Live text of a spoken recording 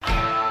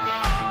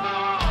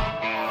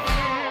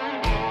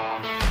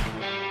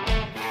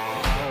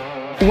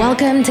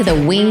Welcome to the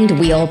Winged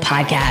Wheel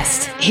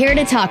Podcast. Here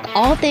to talk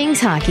all things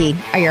hockey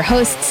are your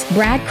hosts,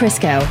 Brad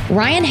Crisco,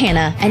 Ryan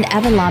Hanna, and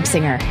Evan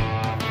Lobsinger.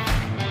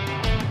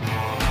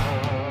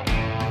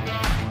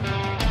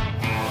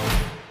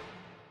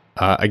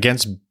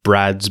 Against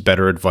Brad's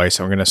better advice,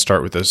 I'm going to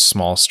start with a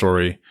small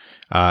story.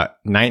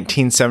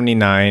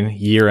 1979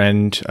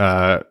 year-end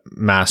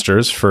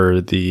Masters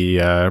for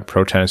the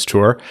Pro Tennis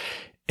Tour,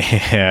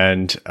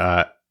 and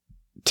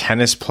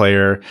tennis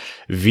player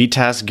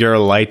Vitas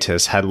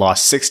Gerulaitis had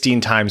lost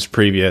 16 times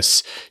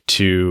previous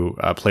to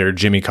player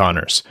Jimmy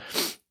Connors.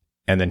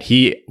 And then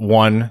he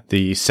won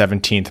the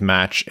 17th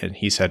match, and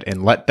he said,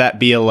 "And let that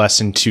be a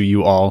lesson to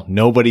you all.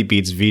 Nobody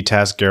beats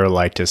Vitas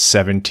Gerulaitis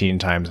 17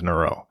 times in a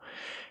row."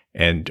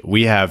 And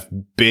we have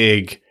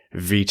big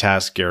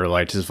Vitas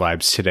Gerulaitis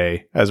vibes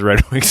today as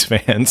Red Wings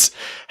fans,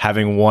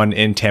 having won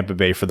in Tampa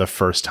Bay for the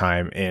first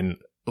time in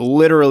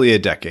literally a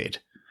decade,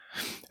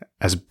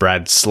 as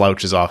Brad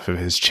slouches off of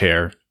his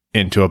chair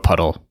into a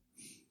puddle,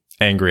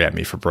 angry at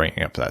me for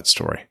bringing up that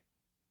story.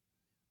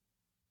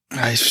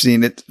 I've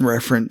seen it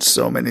referenced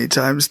so many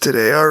times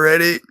today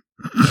already.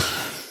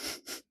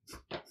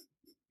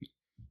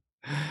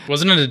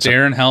 Wasn't it a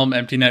Darren Helm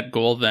empty net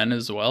goal then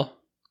as well?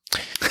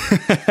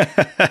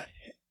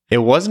 It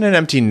wasn't an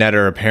empty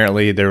netter.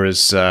 Apparently, there was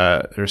still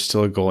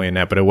a goalie in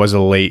net, but it was a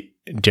late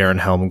Darren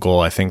Helm goal,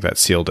 I think, that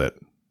sealed it.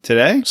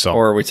 Today? So,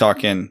 or are we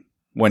talking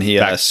when he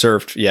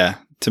served,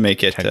 to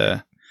make it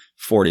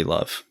 40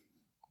 love?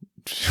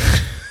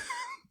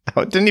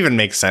 It didn't even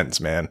make sense,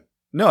 man.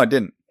 No, it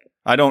didn't.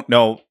 I don't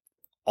know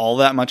all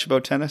that much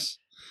about tennis.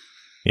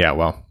 Yeah,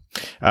 well,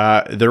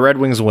 the Red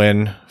Wings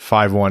win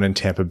 5-1 in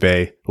Tampa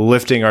Bay,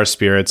 lifting our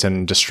spirits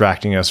and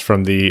distracting us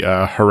from the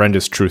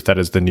horrendous truth that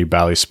is the new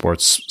Bally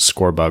Sports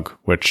score bug,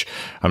 which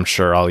I'm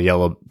sure I'll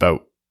yell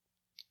about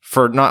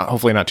for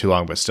hopefully not too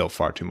long, but still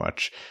far too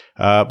much.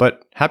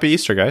 But happy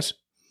Easter, guys.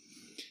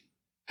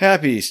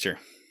 Happy Easter.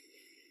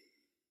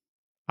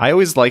 I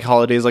always like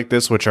holidays like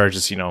this, which are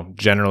just,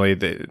 generally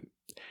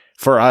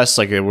for us,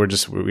 like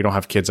we don't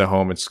have kids at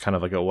home. It's kind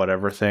of like a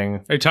whatever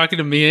thing. Are you talking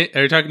to me?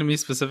 Are you talking to me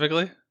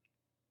specifically?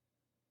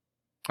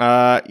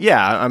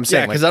 Yeah, I'm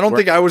saying because I don't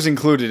think I was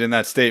included in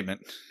that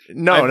statement.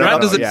 No,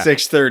 Brad doesn't.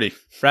 6:30.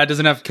 Brad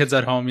doesn't have kids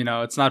at home.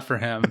 It's not for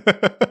him.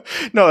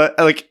 No,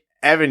 like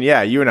Evan.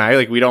 Yeah, you and I,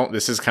 like we don't.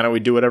 This is kind of we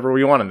do whatever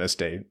we want on this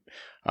day.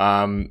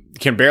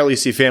 Can barely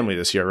see family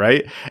this year,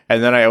 right?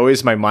 And then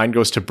my mind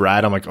goes to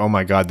Brad. I'm like, oh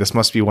my God, this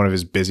must be one of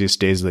his busiest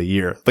days of the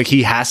year. Like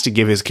he has to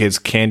give his kids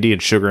candy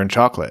and sugar and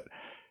chocolate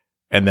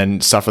and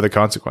then suffer the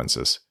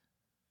consequences.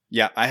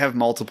 Yeah, I have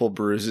multiple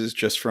bruises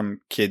just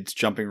from kids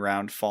jumping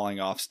around,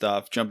 falling off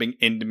stuff, jumping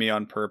into me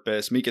on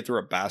purpose. Mika threw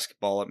a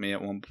basketball at me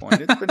at one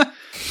point.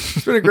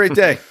 It's been a great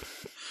day.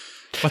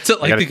 What's it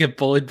like to get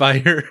bullied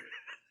by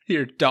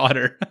your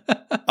daughter?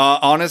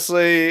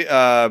 Honestly,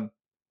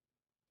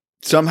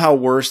 somehow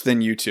worse than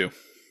you two.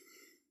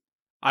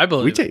 I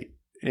believe we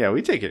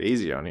take it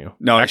easy on you.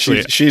 No,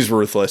 actually, she's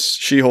ruthless.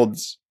 She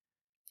holds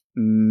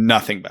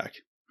nothing back.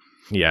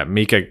 Yeah,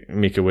 Mika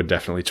would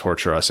definitely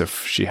torture us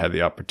if she had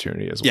the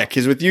opportunity as well. Yeah,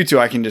 because with you two,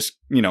 I can just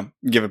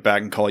give it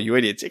back and call you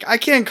idiots. I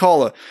can't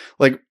call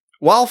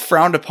while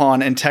frowned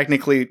upon and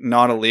technically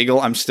not illegal,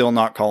 I'm still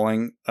not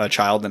calling a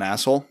child an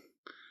asshole,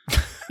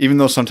 even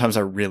though sometimes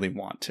I really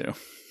want to.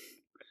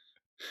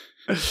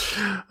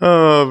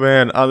 Oh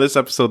man, on this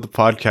episode of the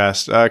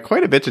podcast,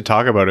 quite a bit to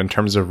talk about in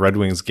terms of Red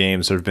Wings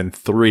games. There have been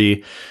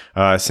 3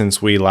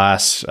 since we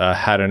last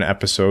had an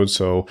episode,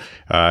 so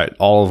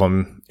all of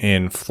them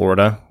in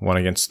Florida, 1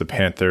 against the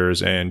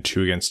Panthers and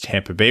 2 against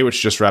Tampa Bay,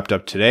 which just wrapped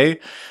up today.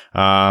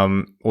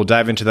 We'll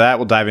dive into that.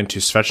 We'll dive into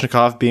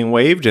Svechnikov being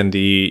waived and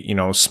the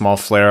small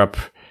flare up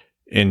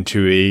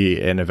into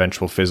an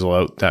eventual fizzle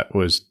out. That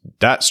was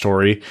that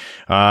story.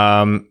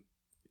 I'll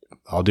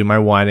do my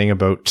whining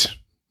about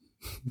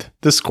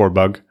the score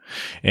bug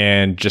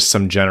and just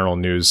some general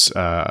news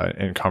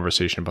and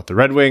conversation about the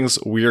Red Wings.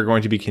 We are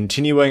going to be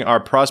continuing our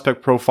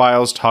prospect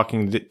profiles,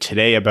 talking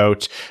today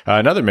about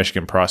another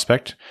Michigan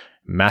prospect,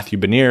 Matthew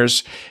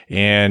Beniers,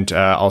 and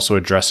also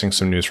addressing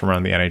some news from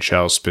around the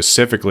NHL,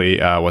 specifically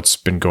what's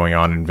been going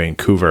on in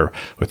Vancouver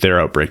with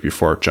their outbreak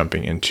before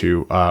jumping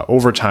into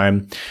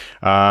overtime.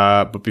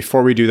 But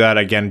before we do that,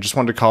 again, just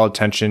wanted to call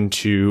attention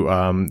to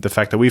the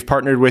fact that we've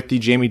partnered with the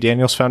Jamie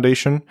Daniels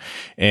Foundation,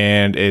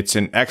 and it's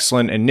an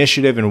excellent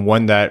initiative and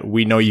one that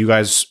we know you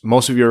guys,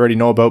 most of you already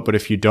know about, but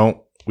if you don't,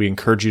 we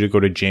encourage you to go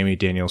to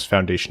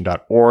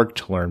jamiedanielsfoundation.org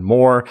to learn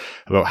more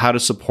about how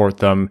to support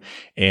them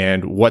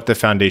and what the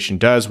foundation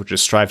does, which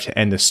is strive to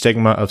end the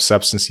stigma of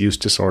substance use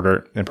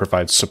disorder and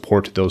provide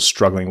support to those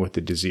struggling with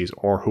the disease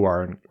or who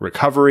are in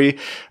recovery.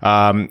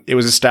 It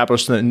was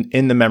established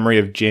in the memory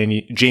of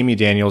Jamie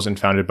Daniels and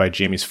founded by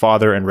Jamie's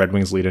father and Red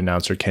Wings lead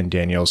announcer Ken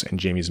Daniels and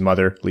Jamie's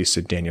mother,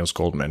 Lisa Daniels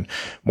Goldman.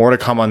 More to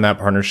come on that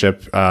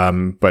partnership,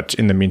 but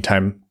in the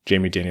meantime,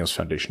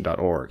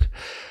 jamiedanielsfoundation.org.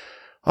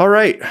 All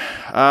right.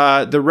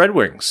 The Red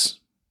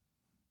Wings.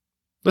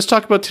 let's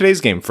talk about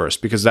today's game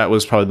first, because that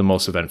was probably the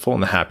most eventful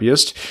and the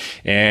happiest.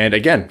 And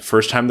again,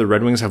 first time the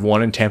Red Wings have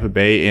won in Tampa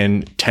Bay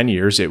in 10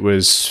 years. It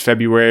was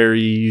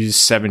February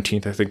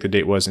 17th, I think the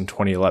date was, in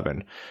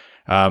 2011.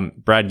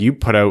 Brad, you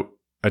put out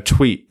a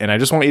tweet, and I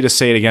just want you to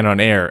say it again on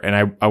air,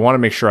 and I want to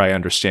make sure I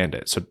understand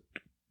it. So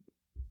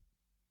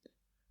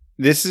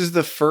this is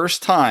the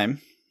first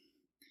time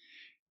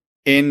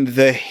in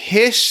the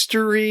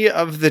history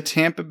of the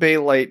Tampa Bay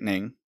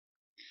Lightning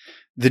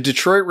the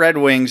Detroit Red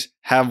Wings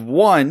have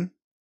won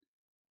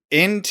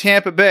in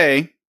Tampa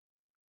Bay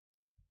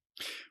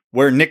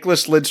where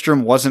Nicklas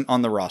Lidstrom wasn't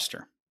on the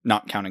roster,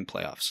 not counting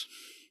playoffs.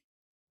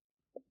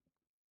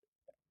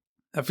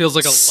 That feels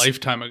like a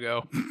lifetime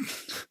ago.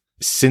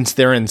 Since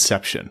their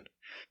inception.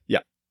 Yeah.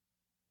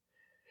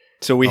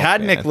 So we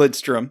had Nick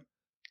Lidstrom,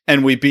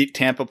 and we beat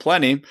Tampa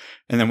plenty,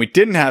 and then we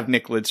didn't have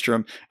Nick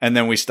Lidstrom, and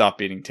then we stopped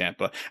beating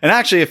Tampa. And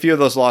actually, a few of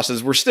those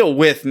losses were still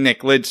with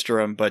Nick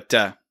Lidstrom, but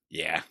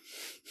yeah.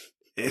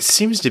 It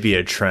seems to be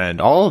a trend.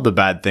 All of the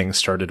bad things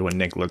started when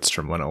Nick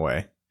Lidstrom went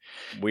away.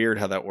 Weird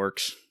how that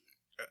works.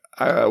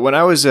 When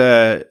I was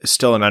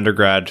still an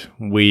undergrad,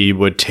 we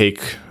would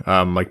take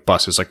like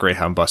buses, like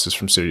Greyhound buses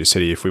from city to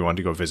city if we wanted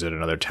to go visit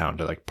another town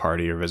to like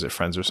party or visit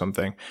friends or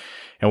something.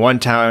 And one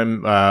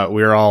time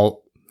we were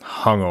all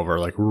hungover,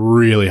 like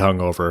really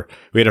hungover.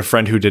 We had a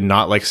friend who did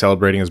not like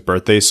celebrating his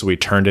birthday, so we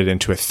turned it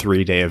into a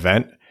 3-day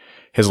event.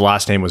 His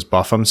last name was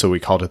Buffum, so we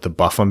called it the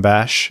Buffum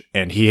Bash.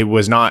 And he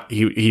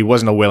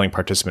wasn't a willing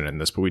participant in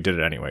this, but we did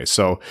it anyway.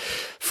 So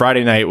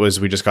Friday night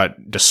we just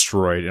got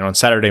destroyed. And on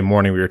Saturday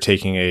morning, we were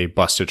taking a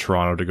bus to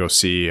Toronto to go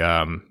see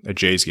a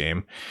Jays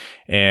game.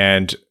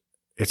 And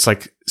it's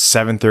like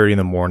 7:30 in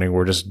the morning.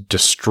 We're just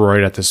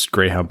destroyed at this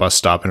Greyhound bus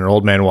stop. And an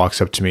old man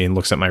walks up to me and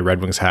looks at my Red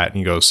Wings hat and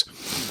he goes,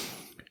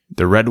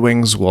 "The Red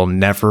Wings will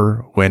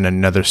never win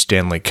another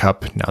Stanley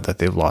Cup now that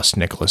they've lost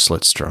Nicklas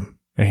Lidstrom."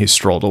 And he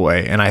strolled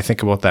away. And I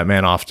think about that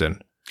man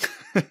often.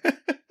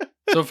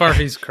 So far,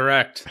 he's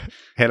correct.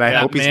 And I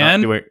hope he's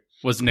not doing...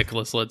 was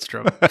Nicklas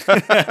Lidstrom.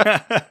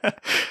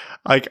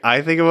 Like,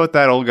 I think about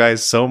that old guy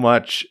so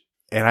much.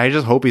 And I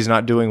just hope he's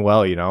not doing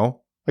well, you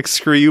know? Like,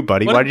 screw you,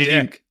 buddy. What Why a did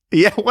dick.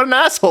 you... Yeah, what an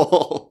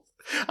asshole.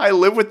 I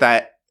live with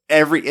that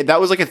that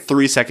was like a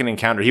 3-second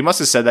encounter. He must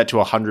have said that to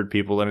 100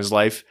 people in his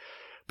life.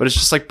 But it's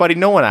just like, buddy,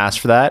 no one asked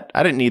for that.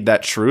 I didn't need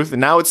that truth.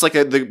 And now it's like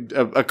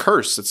a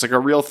curse. It's like a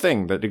real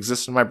thing that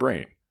exists in my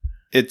brain.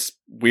 It's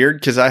weird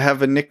because I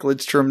have a Nick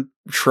Lidstrom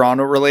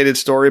Toronto-related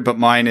story, but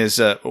mine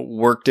is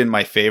worked in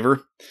my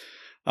favor.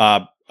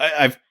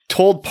 I've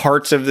told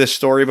parts of this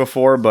story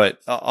before, but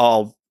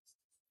I'll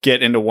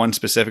get into one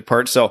specific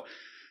part. So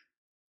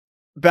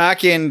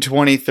back in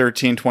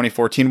 2013,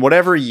 2014,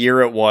 whatever year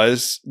it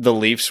was, the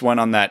Leafs went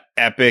on that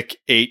epic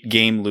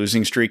 8-game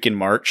losing streak in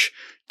March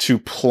to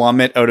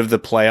plummet out of the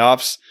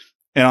playoffs.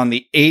 And on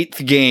the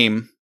 8th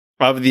game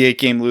of the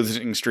 8-game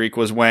losing streak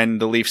was when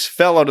the Leafs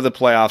fell out of the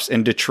playoffs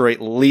and Detroit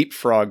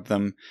leapfrogged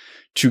them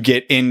to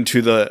get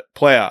into the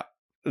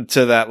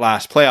to that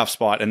last playoff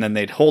spot. And then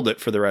they'd hold it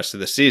for the rest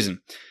of the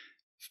season.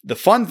 The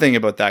fun thing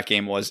about that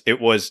game was it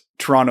was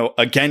Toronto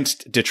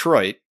against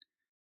Detroit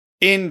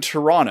in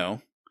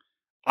Toronto.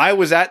 I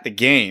was at the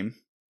game,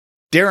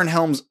 Darren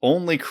Helm's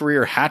only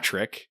career hat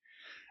trick.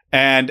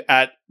 And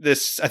at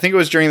this, I think it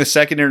was during the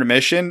second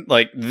intermission,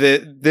 like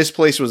this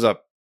place was a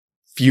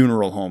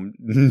funeral home.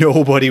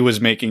 Nobody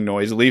was making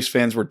noise. Leafs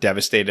fans were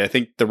devastated. I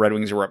think the Red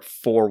Wings were up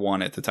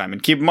 4-1 at the time.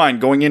 And keep in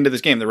mind, going into this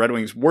game, the Red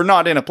Wings were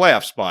not in a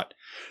playoff spot.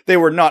 They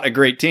were not a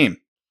great team.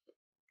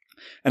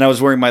 And I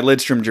was wearing my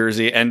Lidstrom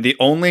jersey, and the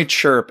only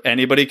chirp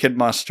anybody could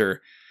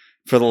muster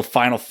for the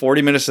final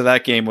 40 minutes of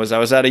that game was I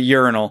was at a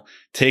urinal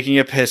taking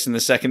a piss in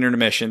the second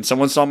intermission.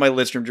 Someone saw my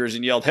Lidstrom jersey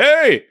and yelled,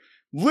 "Hey,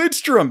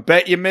 Lidstrom,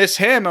 bet you miss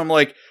him." I'm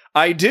like,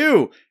 I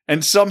do.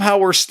 And somehow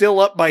we're still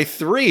up by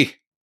 3.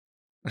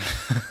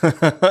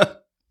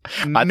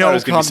 No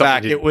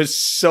comeback. It was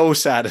so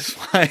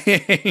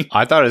satisfying.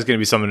 I thought it was going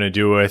to be something to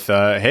do with,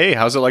 hey,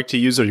 how's it like to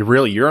use a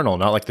real urinal,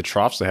 not like the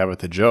troughs they have at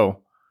the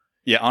Joe?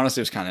 Yeah, honestly,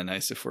 it was kind of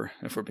nice if we're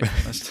being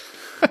honest.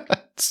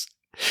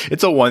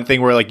 It's a one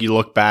thing where like you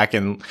look back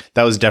and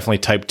that was definitely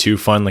type 2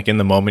 fun. Like in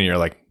the moment, you're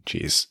like,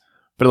 geez.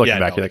 But looking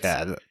back, you're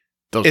like,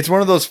 it's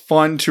one of those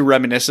fun to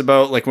reminisce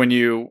about, like when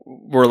you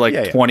were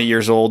like 20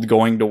 years old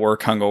going to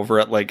work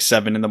hungover at like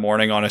 7 a.m.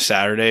 on a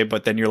Saturday,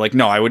 but then you're like,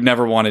 no, I would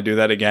never want to do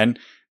that again.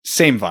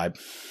 Same vibe.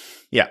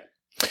 Yeah.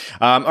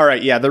 All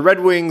right. Yeah. The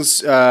Red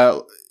Wings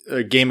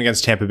game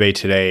against Tampa Bay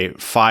today,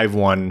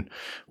 5-1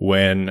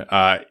 win.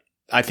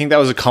 I think that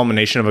was a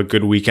culmination of a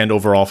good weekend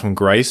overall from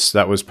Greiss.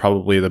 That was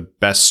probably the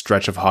best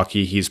stretch of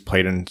hockey he's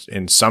played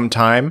in some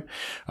time,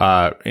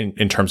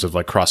 in terms of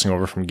like crossing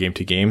over from game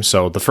to game.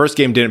 So the first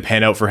game didn't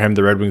pan out for him.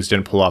 The Red Wings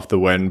didn't pull off the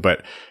win,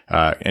 but,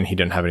 and he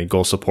didn't have any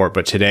goal support,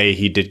 but today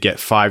he did get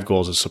 5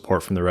 goals of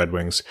support from the Red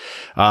Wings.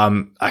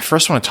 I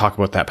first want to talk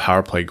about that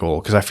power play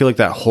goal, because I feel like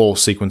that whole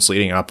sequence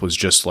leading up was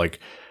just like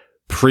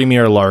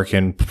Premier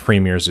Larkin,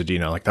 Premier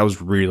Zadina. Like, that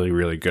was really,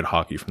 really good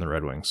hockey from the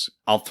Red Wings.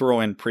 I'll throw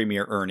in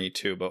Premier Erne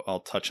too, but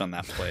I'll touch on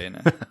that play in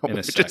a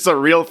Which second. is a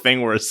real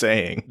thing we're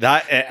saying.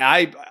 That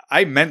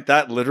I meant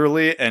that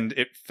literally, and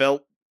it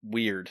felt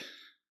weird.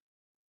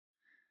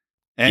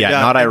 And,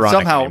 not ironic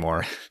somehow,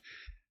 anymore.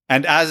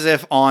 And as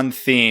if on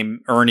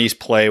theme, Ernie's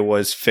play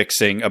was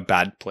fixing a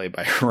bad play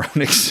by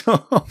Hronek.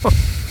 So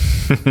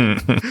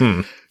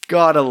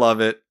gotta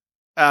love it.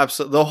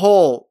 Absolutely.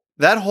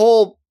 That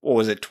whole, what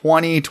was it,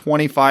 20,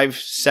 25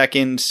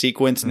 second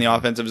sequence in the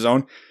offensive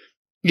zone,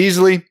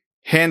 easily,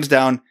 hands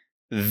down,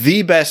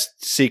 the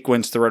best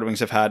sequence the Red Wings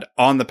have had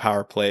on the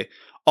power play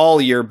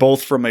all year,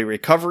 both from a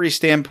recovery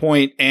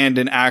standpoint and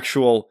an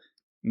actual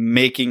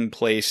making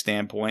play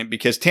standpoint,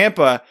 because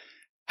Tampa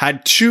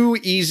had 2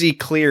 easy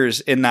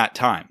clears in that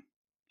time.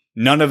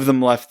 None of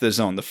them left the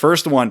zone. The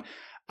first one,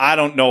 I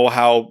don't know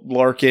how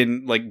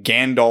Larkin, like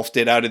Gandalf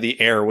did out of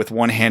the air with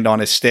one hand on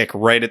his stick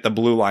right at the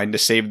blue line to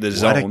save the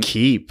zone. What a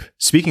keep.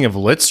 Speaking of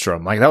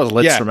Lidstrom, like that was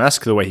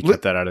Lidstrom-esque the way he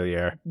kept that out of the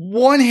air.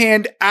 One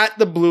hand at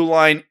the blue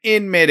line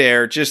in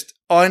midair, just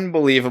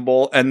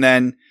unbelievable. And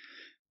then,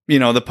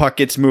 the puck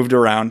gets moved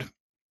around.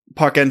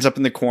 Puck ends up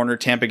in the corner.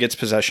 Tampa gets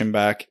possession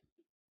back.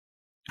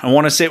 I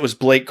want to say it was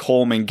Blake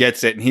Coleman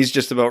gets it, and he's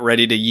just about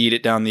ready to yeet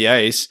it down the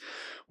ice,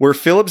 where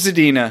Filip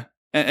Zadina,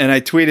 and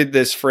I tweeted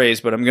this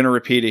phrase, but I'm going to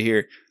repeat it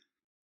here.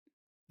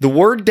 The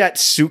word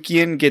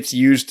Datsyukian gets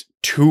used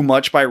too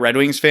much by Red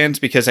Wings fans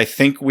because I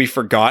think we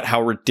forgot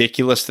how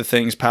ridiculous the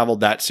things Pavel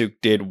Datsyuk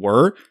did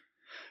were.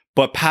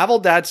 But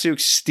Pavel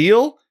Datsyuk's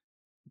steal,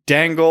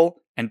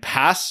 dangle, and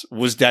pass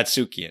was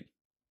Datsyukian.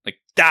 Like,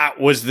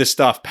 that was the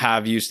stuff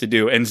Pav used to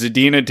do, and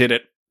Zadina did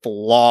it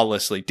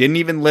flawlessly. Didn't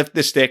even lift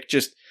the stick,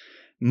 just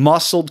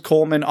muscled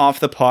Coleman off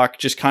the puck,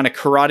 just kind of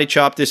karate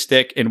chopped his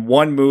stick in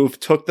one move,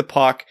 took the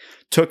puck,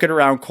 took it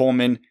around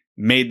Coleman,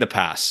 made the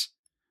pass.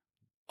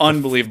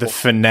 Unbelievable. The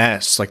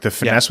finesse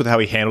with how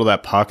he handled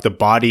that puck, the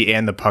body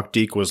and the puck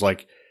deke was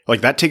like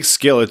that takes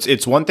skill.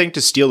 It's one thing to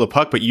steal the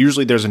puck, but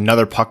usually there's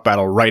another puck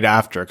battle right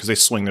after because they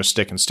swing their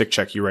stick and stick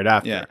check you right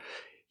after. Yeah.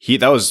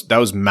 That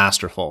was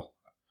masterful.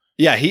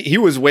 Yeah, he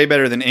was way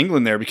better than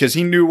England there because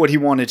he knew what he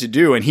wanted to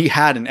do and he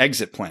had an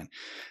exit plan.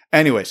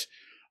 Anyways,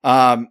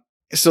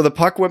 so the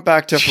puck went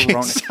back to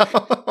Hronek.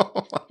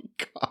 Oh my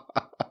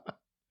god!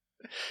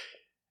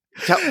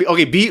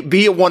 Okay, be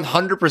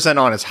 100%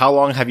 honest. How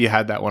long have you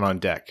had that one on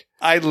deck?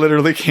 I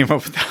literally came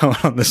up with that one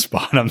on the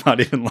spot. I'm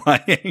not even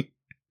lying.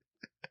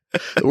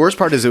 The worst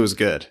part is it was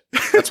good.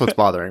 That's what's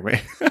bothering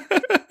me.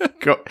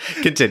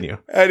 Continue.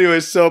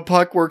 Anyways, so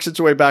puck works its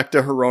way back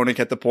to Hronek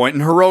at the point,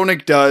 and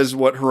Hronek does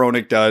what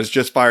Hronek does,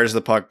 just fires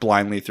the puck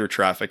blindly through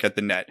traffic at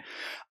the net.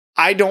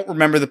 I don't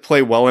remember the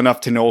play well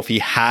enough to know if he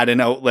had an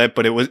outlet,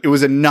 but it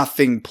was a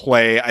nothing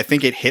play. I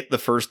think it hit the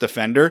first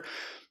defender.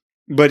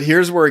 But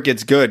here's where it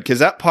gets good, because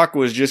that puck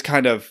was just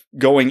kind of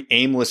going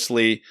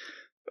aimlessly.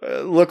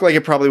 Looked like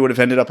it probably would have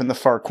ended up in the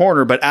far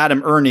corner, but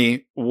Adam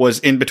Erne was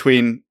in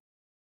between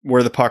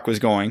where the puck was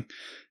going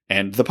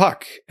and the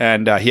puck.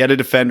 And he had a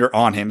defender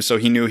on him, so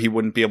he knew he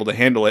wouldn't be able to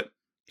handle it.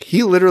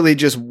 He literally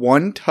just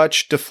one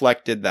touch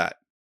deflected that.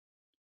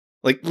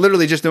 Like,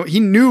 literally just, he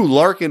knew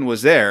Larkin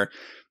was there.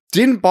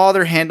 Didn't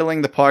bother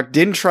handling the puck,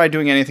 didn't try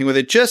doing anything with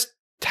it, just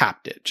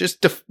tapped it,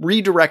 just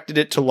redirected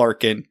it to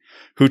Larkin,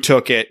 who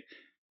took it,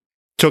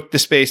 took the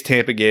space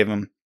Tampa gave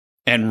him,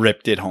 and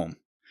ripped it home.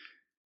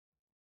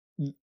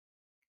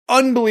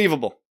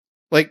 Unbelievable.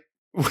 Like,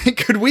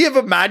 could we have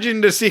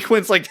imagined a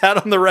sequence like that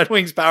on the Red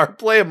Wings power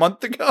play a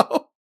month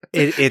ago?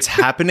 It's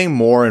happening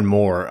more and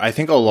more. I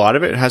think a lot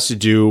of it has to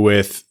do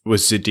with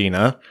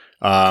Zadina.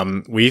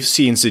 We've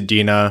seen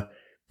Zadina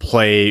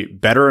play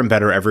better and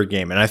better every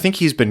game. And I think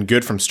he's been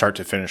good from start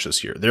to finish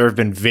this year. There have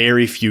been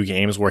very few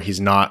games where he's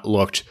not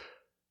looked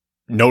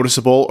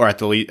noticeable or at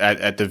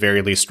the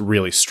very least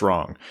really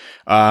strong.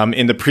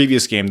 In the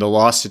previous game, the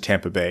loss to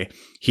Tampa Bay,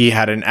 he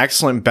had an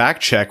excellent back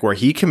check where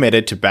he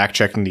committed to back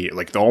checking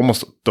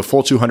almost the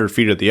full 200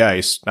 feet of the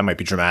ice. That might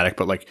be dramatic,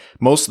 but like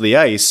most of the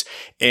ice,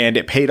 and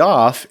it paid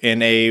off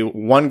in a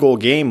 1-goal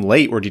game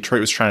late where Detroit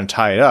was trying to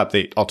tie it up.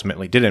 They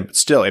ultimately didn't, but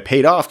still it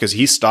paid off because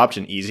he stopped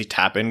an easy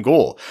tap in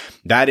goal.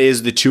 That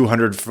is the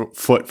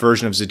 200-foot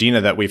version of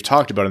Zadina that we've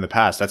talked about in the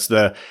past.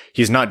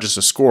 He's not just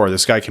a scorer.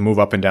 This guy can move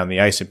up and down the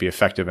ice and be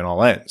effective in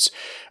all ends.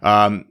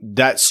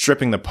 That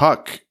stripping the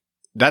puck,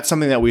 that's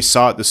something that we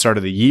saw at the start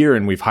of the year,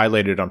 and we've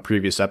highlighted on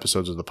previous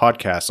episodes of the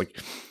podcast. Like,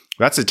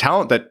 that's a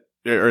talent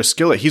or a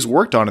skill that he's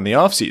worked on in the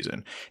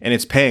offseason, and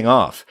it's paying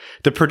off.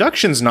 The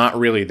production's not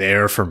really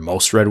there for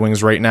most Red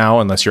Wings right now,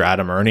 unless you're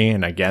Adam Erne,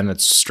 and again,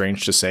 that's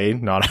strange to say,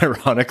 not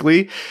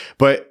ironically,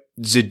 but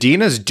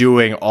Zadina's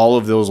doing all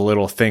of those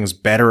little things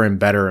better and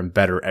better and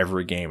better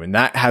every game, and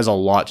that has a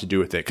lot to do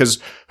with it. Because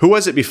who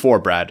was it before,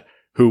 Brad,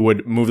 who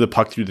would move the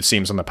puck through the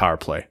seams on the power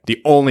play?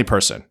 The only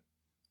person.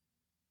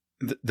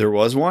 There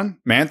was one.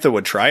 Mantha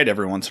would try it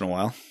every once in a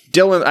while.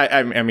 Dylan,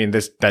 I mean,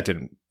 that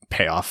didn't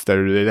pay off. That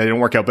didn't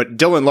work out. But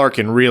Dylan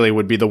Larkin really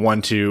would be the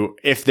one to,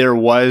 if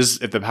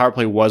the power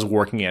play was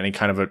working in any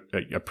kind of a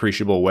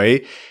appreciable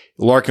way,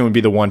 Larkin would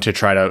be the one to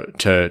try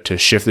to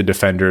shift the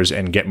defenders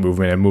and get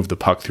movement and move the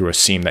puck through a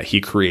seam that he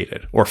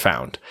created or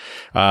found.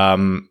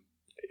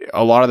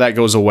 A lot of that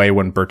goes away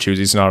when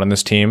Bertuzzi's not on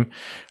this team.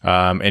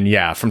 And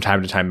yeah, from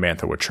time to time,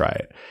 Mantha would try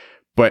it.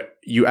 But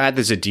you add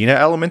the Zadina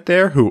element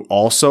there, who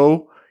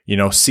also,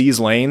 sees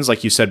lanes.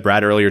 Like you said,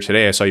 Brad, earlier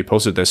today, I saw you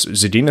posted this.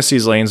 Zadina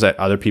sees lanes that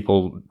other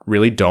people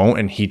really don't,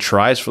 and he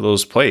tries for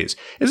those plays.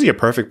 Is he a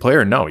perfect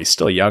player? No, he's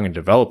still young and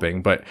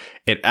developing, but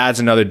it adds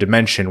another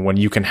dimension when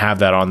you can have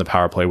that on the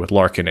power play with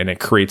Larkin, and it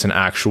creates an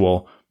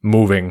actual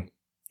moving,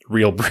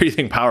 real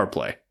breathing power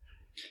play.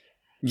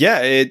 Yeah,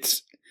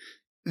 it's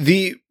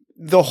the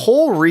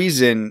whole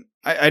reason.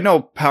 I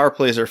know power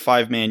plays are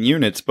 5-man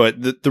units, but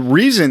the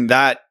reason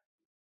that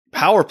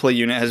power play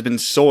unit has been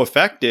so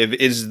effective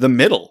is the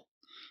middle.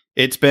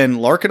 It's been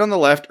Larkin on the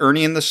left, Erne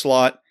in the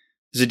slot,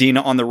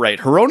 Zadina on the right.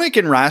 Hronek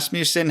and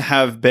Rasmussen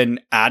have been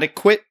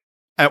adequate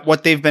at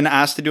what they've been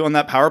asked to do on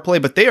that power play,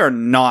 but they are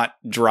not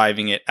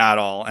driving it at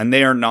all, and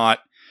they are not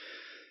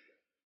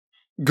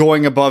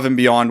going above and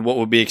beyond what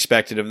would be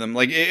expected of them.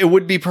 Like, it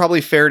would be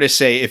probably fair to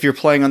say if you're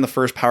playing on the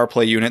first power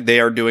play unit,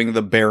 they are doing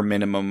the bare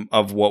minimum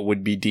of what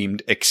would be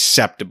deemed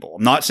acceptable.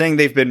 I'm not saying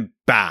they've been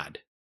bad.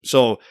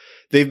 So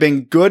they've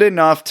been good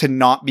enough to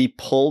not be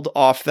pulled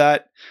off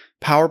that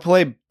power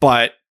play,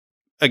 but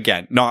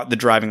again, not the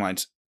driving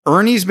lines.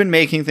 Ernie's been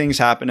making things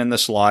happen in the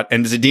slot,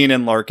 and Zadina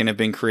and Larkin have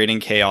been creating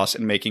chaos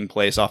and making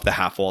plays off the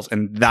half walls,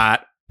 and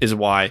that is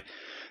why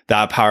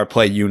that power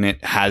play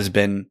unit has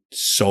been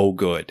so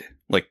good.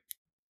 Like,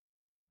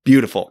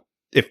 beautiful.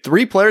 If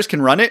 3 players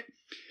can run it,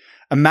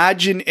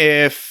 imagine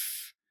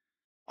if,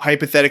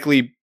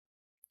 hypothetically,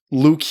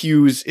 Luke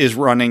Hughes is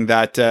running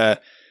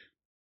that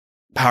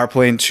power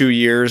play in 2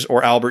 years,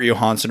 or Albert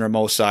Johansson or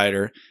Mo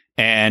Seider,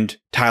 and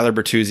Tyler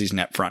Bertuzzi's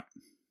net front.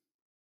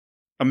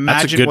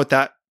 Imagine what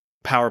that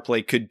power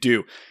play could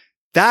do.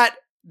 That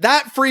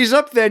frees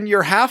up then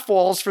your half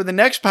walls for the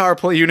next power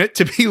play unit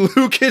to be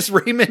Lucas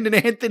Raymond and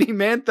Anthony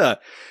Mantha.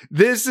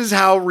 This is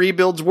how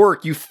rebuilds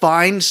work. You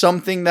find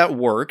something that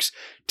works,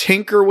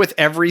 tinker with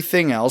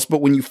everything else, but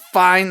when you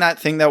find that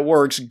thing that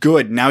works,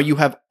 good. Now you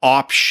have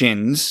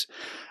options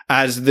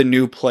as the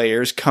new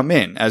players come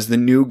in, as the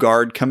new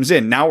guard comes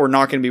in. Now we're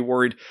not going to be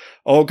worried,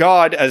 oh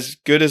God, as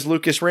good as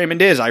Lucas Raymond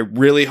is, I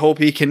really hope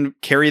he can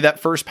carry that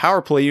first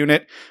power play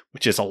unit,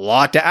 which is a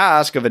lot to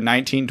ask of a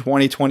 19,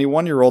 20,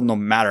 21-year-old, no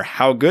matter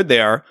how good they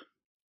are.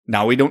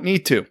 Now we don't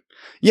need to.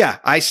 Yeah,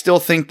 I still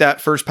think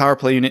that first power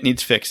play unit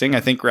needs fixing.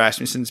 I think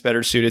Rasmussen's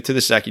better suited to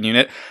the second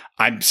unit.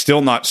 I'm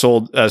still not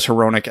sold as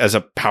Hronek as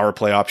a power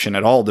play option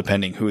at all,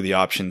 depending who the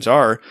options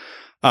are.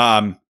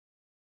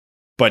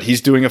 But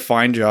he's doing a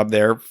fine job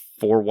there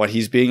for what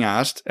he's being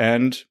asked.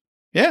 And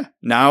yeah,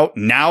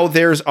 now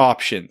there's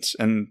options.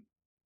 And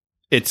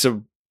it's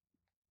a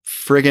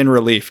friggin'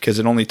 relief because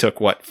it only took,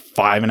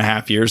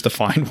 5.5 years to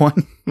find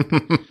one?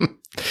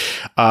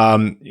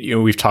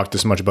 We've talked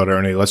this much about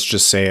Erne. Let's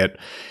just say it.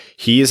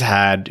 He's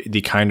had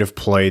the kind of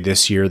play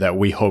this year that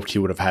we hoped he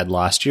would have had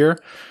last year.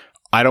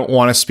 I don't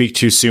want to speak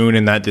too soon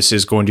in that this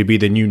is going to be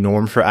the new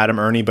norm for Adam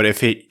Erne, but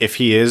if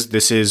he is,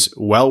 this is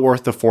well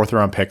worth the 4th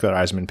round pick that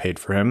Eisman paid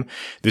for him.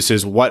 This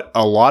is what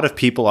a lot of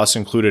people, us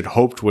included,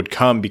 hoped would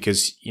come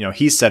because,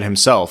 he said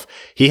himself,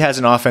 he has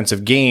an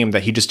offensive game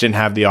that he just didn't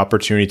have the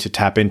opportunity to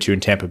tap into in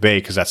Tampa Bay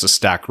because that's a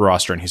stacked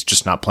roster and he's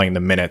just not playing the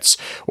minutes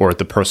or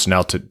the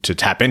personnel to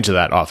tap into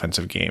that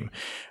offensive game.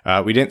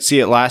 We didn't see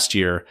it last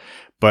year,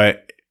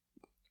 but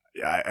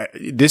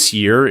this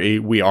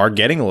year we are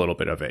getting a little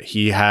bit of it.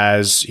 He's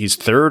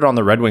 3rd on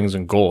the Red Wings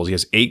in goals. He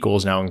has 8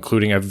 goals now,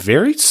 including a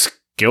very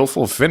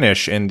skillful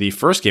finish in the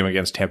first game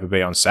against Tampa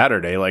Bay on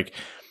Saturday. Like,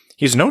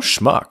 he's no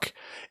schmuck.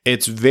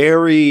 It's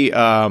very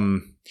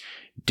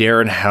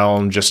Darren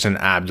Helm, just an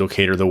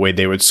abdicator, the way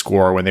they would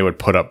score when they would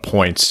put up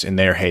points in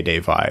their heyday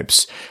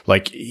vibes.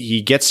 Like,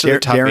 he gets to the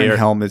top. Darren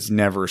Helm is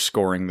never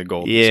scoring the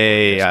goal.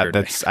 Yeah.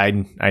 That's I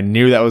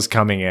knew that was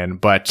coming in,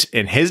 but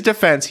in his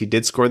defense, he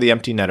did score the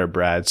empty netter,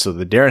 Brad. So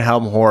the Darren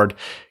Helm horde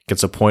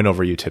gets a point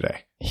over you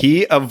today.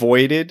 He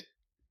avoided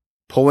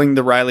pulling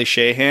the Riley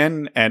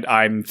Sheahan, and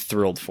I'm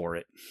thrilled for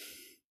it.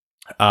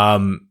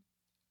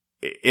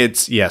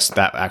 Yes,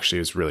 that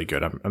actually is really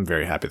good. I'm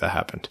very happy that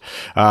happened.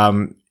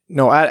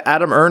 No,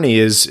 Adam Erne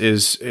is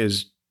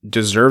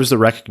deserves the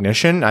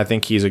recognition. I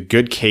think he's a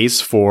good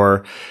case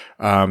for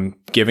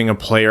giving a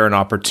player an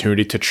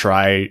opportunity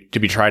to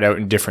be tried out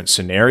in different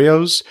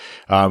scenarios.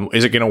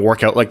 Is it going to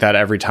work out like that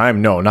every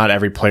time? No, not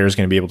every player is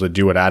going to be able to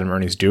do what Adam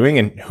Erne's doing,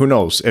 and who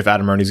knows if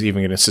Adam Erne's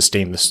even going to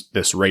sustain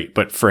this rate.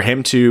 But for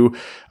him to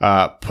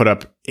put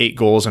up 8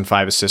 goals and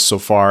 5 assists so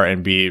far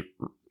and be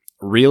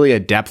really a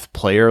depth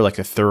player, like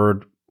a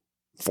 3rd,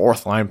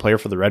 4th line player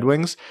for the Red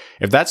Wings,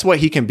 if that's what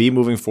he can be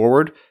moving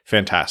forward,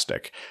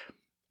 fantastic.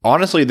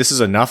 Honestly, this is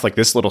enough. Like,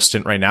 this little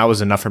stint right now is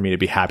enough for me to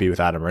be happy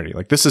with Adam Erne.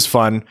 Like, this is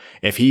fun.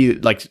 If he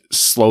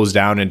slows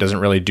down and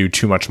doesn't really do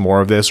too much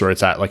more of this, or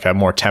it's at a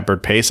more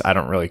tempered pace, I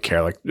don't really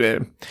care.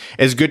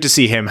 It's good to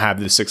see him have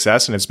this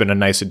success, and it's been a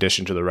nice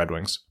addition to the Red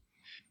Wings.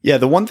 Yeah,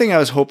 the one thing I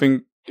was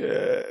hoping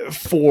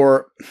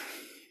for,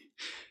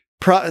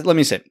 let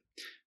me say,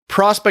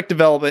 prospect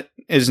development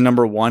is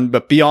number one,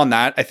 but beyond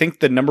that, I think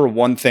the number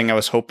one thing I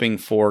was hoping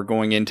for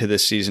going into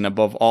this season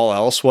above all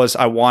else was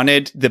I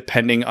wanted the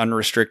pending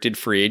unrestricted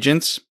free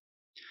agents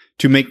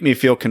to make me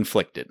feel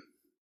conflicted.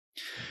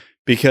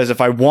 Because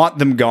if I want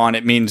them gone,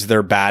 it means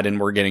they're bad and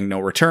we're getting no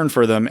return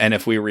for them. And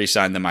if we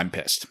re-sign them, I'm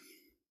pissed.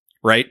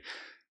 Right?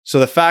 So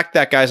the fact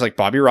that guys like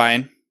Bobby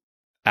Ryan,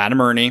 Adam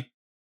Erne,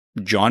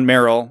 John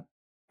Merrill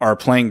are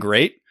playing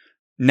great,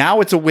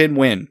 now it's a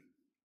win-win.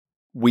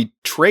 We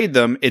trade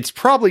them, it's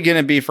probably going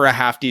to be for a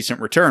half-decent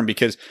return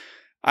because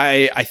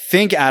I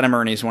think Adam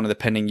Erne is one of the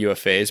pending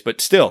UFAs, but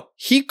still,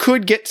 he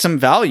could get some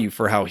value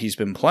for how he's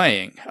been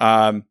playing.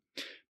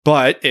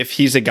 But if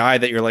he's a guy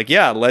that you're like,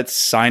 yeah, let's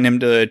sign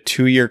him to a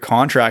 2-year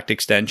contract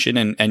extension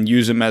and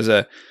use him as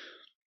a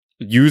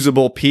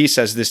usable piece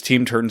as this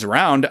team turns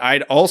around,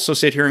 I'd also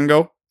sit here and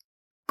go,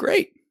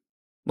 great.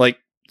 Like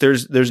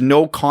there's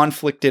no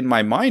conflict in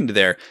my mind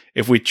there.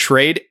 If we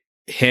trade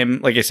him,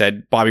 like I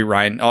said, Bobby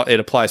Ryan, it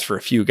applies for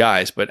a few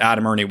guys, but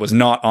Adam Erne was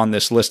not on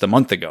this list a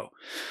month ago.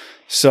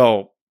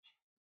 So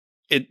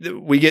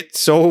we get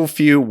so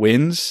few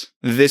wins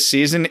this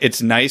season.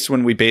 It's nice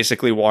when we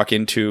basically walk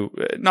into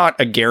not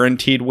a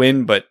guaranteed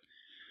win, but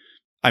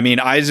I mean,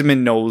 Yzerman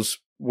knows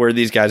where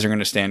these guys are going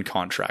to stand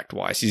contract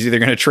wise. He's either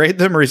going to trade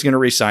them or he's going to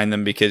re-sign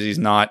them because he's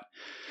not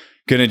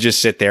going to just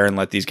sit there and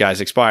let these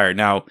guys expire.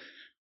 Now,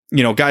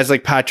 you know, guys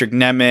like Patrick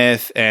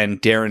Nemeth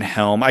and Darren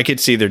Helm, I could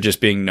see there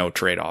just being no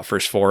trade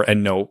offers for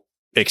and no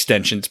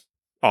extensions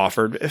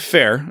offered.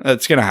 Fair.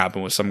 That's going to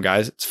happen with some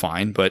guys. It's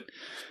fine, but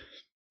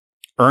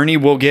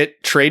Erne will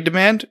get trade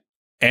demand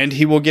and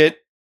he will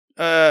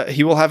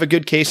have a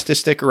good case to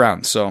stick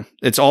around. So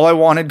it's all I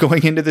wanted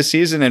going into the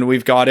season. And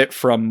we've got it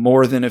from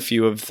more than a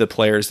few of the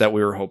players that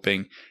we were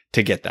hoping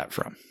to get that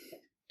from.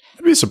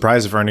 I'd be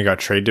surprised if Erne got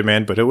trade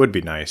demand, but it would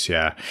be nice.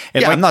 Yeah.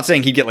 And I'm not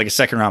saying he'd get like a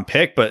 2nd round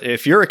pick, but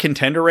if you're a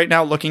contender right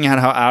now, looking at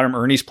how Adam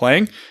Erne's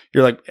playing,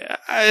 you're like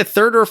a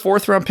 3rd or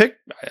 4th round pick.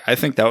 I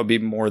think that would be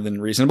more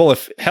than reasonable.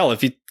 If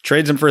he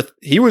trades him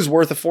he was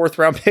worth a 4th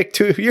round pick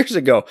 2 years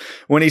ago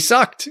when he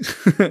sucked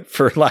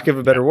for lack of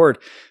a better word.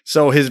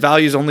 So his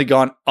value's only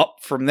gone up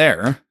from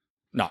there.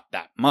 Not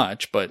that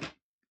much, but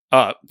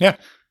up. Yeah.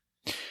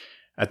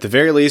 At the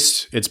very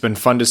least, it's been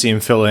fun to see him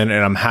fill in,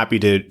 and I'm happy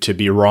to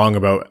be wrong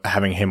about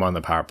having him on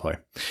the power play.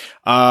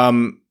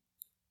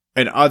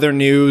 In other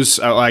news,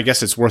 I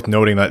guess it's worth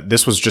noting that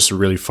this was just a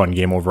really fun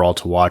game overall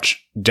to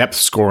watch. Depth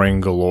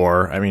scoring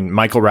galore. I mean,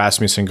 Michael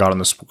Rasmussen got on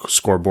the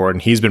scoreboard,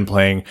 and he's been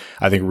playing,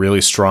 I think, really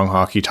strong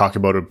hockey. Talk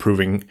about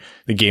improving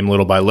the game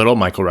little by little.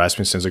 Michael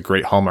Rasmussen's a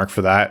great hallmark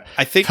for that.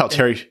 I think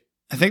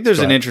there's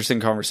an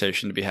interesting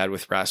conversation to be had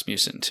with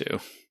Rasmussen,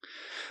 too.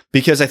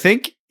 Because I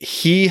think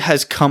he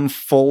has come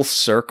full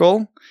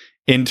circle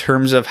in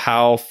terms of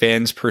how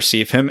fans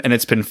perceive him, and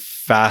it's been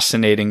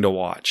fascinating to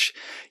watch.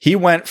 He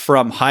went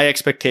from high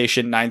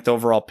expectation 9th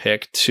overall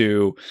pick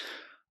to,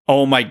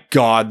 oh my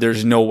God,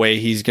 there's no way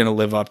he's going to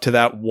live up to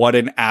that. What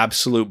an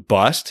absolute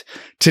bust.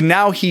 To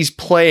now he's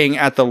playing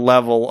at the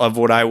level of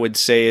what I would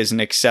say is an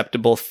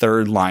acceptable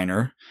 3rd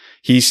liner.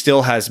 He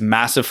still has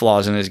massive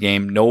flaws in his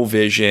game, no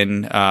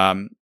vision,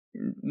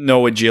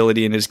 no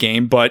agility in his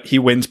game, but he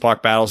wins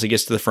puck battles. He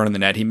gets to the front of the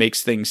net. He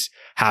makes things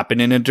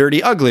happen in a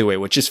dirty, ugly way,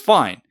 which is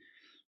fine,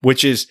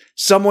 which is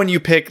someone you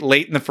pick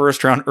late in the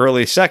 1st round,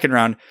 early 2nd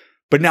round,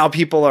 but now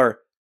people are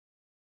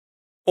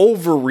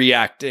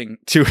overreacting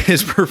to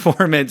his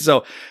performance.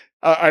 So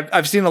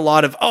I've seen a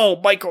lot of,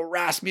 Michael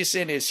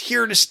Rasmussen is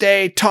here to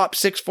stay, top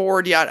 6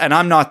 forward. Yeah. And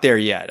I'm not there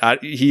yet.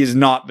 He has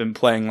not been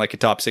playing like a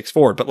top 6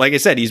 forward, but like I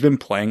said, he's been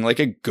playing like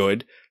a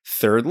good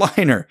 3rd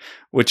liner,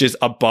 which is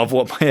above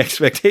what my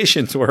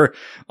expectations were,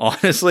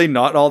 honestly,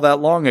 not all that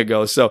long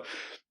ago. So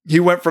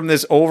he went from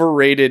this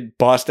overrated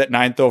bust at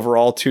 9th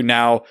overall to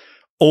now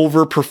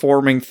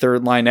overperforming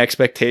 3rd line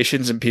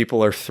expectations, and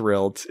people are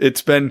thrilled.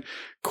 It's been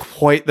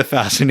quite the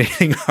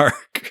fascinating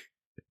arc.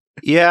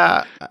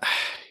 Yeah.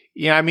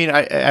 Yeah, I mean,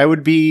 I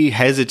would be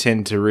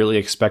hesitant to really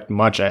expect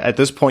much. At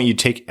this point, you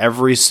take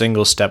every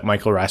single step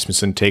Michael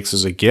Rasmussen takes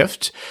as a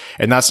gift.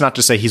 And that's not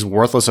to say he's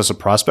worthless as a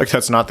prospect.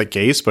 That's not the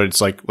case. But it's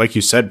like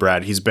you said,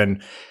 Brad, he's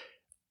been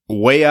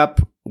way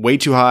up, way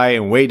too high,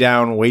 and way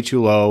down, way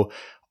too low.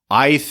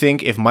 I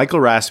think if Michael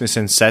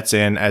Rasmussen sets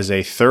in as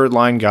a 3rd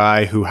line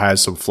guy who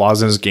has some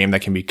flaws in his game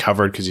that can be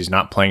covered because he's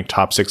not playing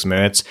top 6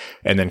 minutes,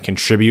 and then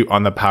contribute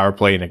on the power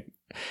play and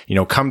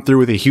come through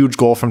with a huge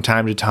goal from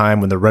time to time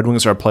when the Red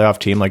Wings are a playoff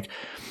team, like,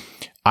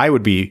 I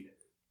would be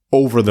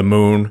over the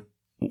moon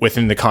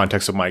within the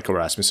context of Michael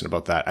Rasmussen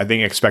about that. I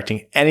think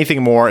expecting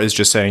anything more is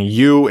just setting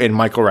you and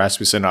Michael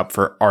Rasmussen up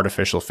for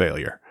artificial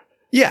failure.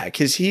 Yeah,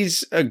 because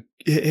his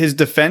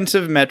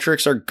defensive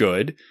metrics are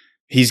good.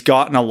 He's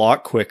gotten a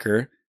lot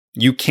quicker.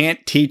 You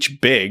can't teach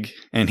big,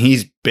 and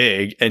he's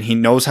big, and he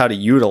knows how to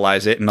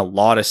utilize it in a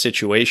lot of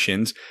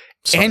situations.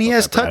 And he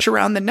has touch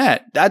around the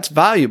net. That's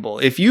valuable.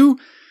 If you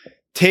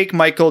take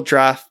Michael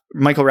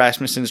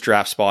Rasmussen's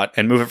draft spot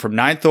and move it from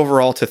 9th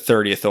overall to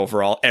 30th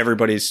overall,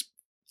 everybody's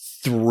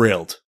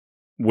thrilled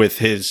with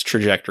his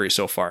trajectory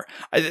so far.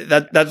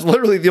 That's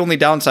literally the only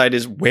downside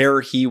is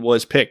where he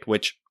was picked,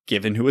 which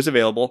given who was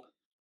available.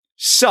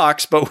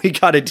 Sucks, but we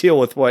got to deal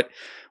with what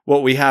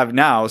we have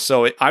now.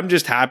 So I'm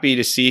just happy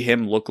to see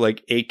him look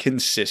like a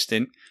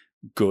consistent,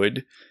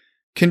 good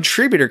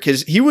contributor,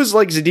 because he was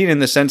like Zadina in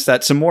the sense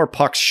that some more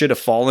pucks should have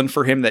fallen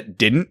for him that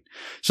didn't.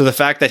 So the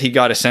fact that he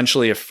got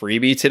essentially a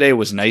freebie today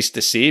was nice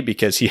to see,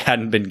 because he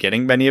hadn't been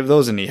getting many of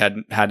those and he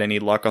hadn't had any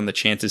luck on the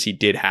chances he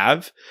did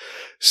have.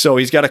 So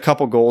he's got a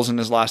couple goals in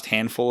his last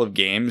handful of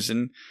games.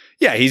 And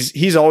yeah,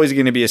 he's always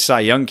going to be a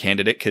Cy Young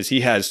candidate because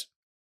he has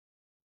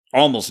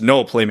almost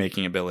no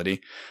playmaking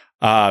ability.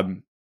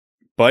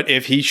 But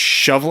if he's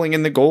shoveling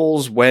in the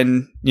goals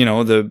when,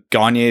 the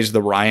Gagnes,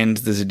 the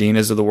Ryans, the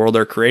Zadinas of the world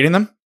are creating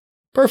them,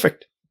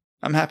 perfect.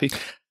 I'm happy.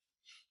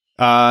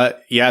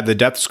 The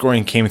depth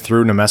scoring came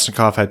through.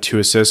 Nemesnikov had 2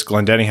 assists.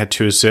 Glendening had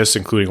 2 assists,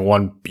 including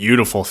one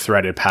beautiful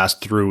threaded pass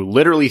through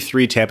literally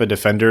 3 Tampa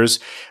defenders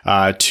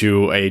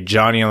to a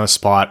Johnny on the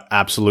spot,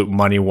 absolute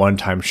money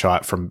one-time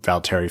shot from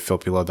Valtteri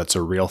Filppula. That's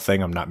a real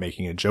thing. I'm not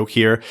making a joke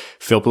here.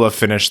 Filppula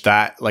finished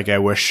that like I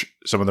wish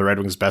some of the Red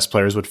Wings' best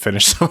players would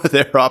finish some of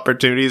their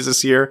opportunities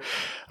this year.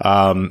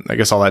 I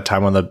guess all that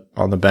time on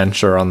the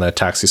bench or on the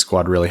taxi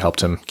squad really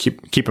helped him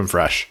keep him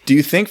fresh. Do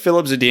you think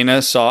Filip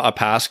Zadina saw a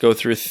pass go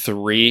through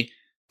 3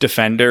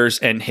 defenders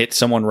and hit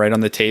someone right on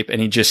the tape and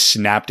he just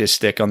snapped his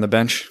stick on the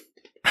bench?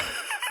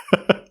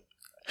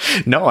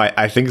 No,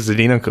 I think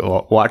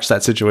Zadina watched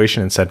that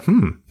situation and said,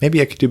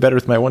 maybe I could do better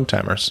with my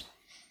one-timers.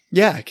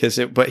 Yeah,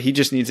 but he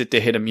just needs it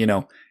to hit him,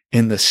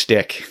 in the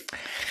stick.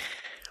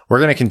 We're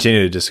going to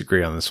continue to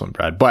disagree on this one,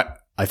 Brad, but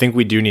I think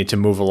we do need to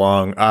move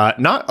along.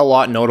 Not a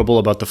lot notable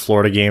about the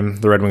Florida game.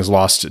 The Red Wings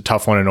lost a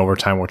tough one in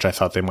overtime, which I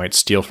thought they might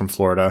steal from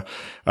Florida.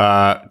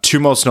 2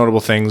 most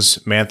notable things.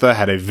 Mantha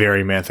had a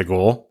very Mantha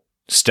goal.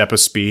 Step of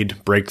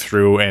speed,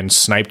 breakthrough, and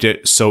sniped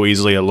it so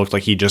easily it looked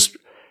like he just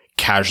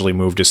casually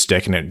moved his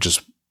stick and it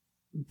just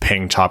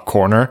pinged top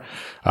corner.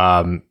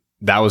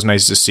 That was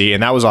nice to see.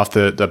 And that was off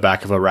the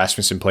back of a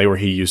Rasmussen play where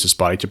he used his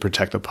body to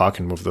protect the puck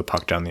and move the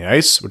puck down the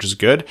ice, which is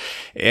good.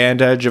 And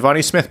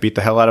Giovanni Smith beat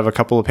the hell out of a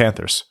couple of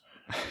Panthers.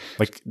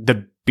 Like,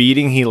 the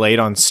beating he laid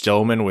on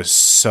Stillman was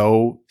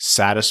so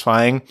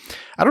satisfying.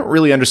 I don't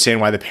really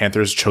understand why the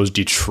Panthers chose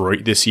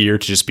Detroit this year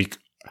to just be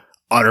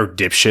utter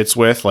dipshits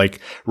with. Like,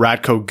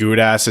 Radko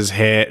Gudas is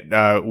hit,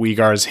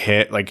 Uyghur's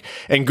hit,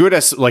 and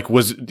Gudas,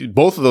 was,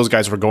 both of those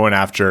guys were going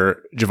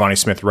after Giovanni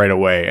Smith right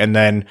away. And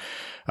then,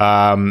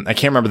 I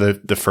can't remember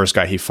the first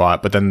guy he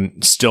fought, but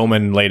then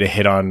Stillman laid a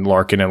hit on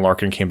Larkin and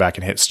Larkin came back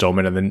and hit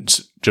Stillman. And then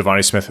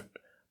Giovanni Smith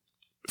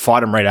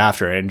fought him right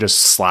after and just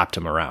slapped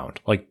him around.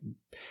 Like,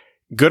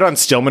 good on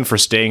Stillman for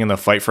staying in the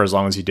fight for as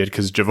long as he did,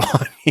 because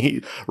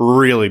Giovanni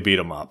really beat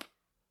him up.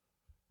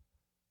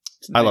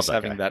 Nice I love that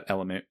having guy. that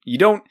element. You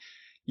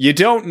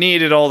don't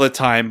need it all the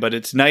time, but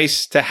it's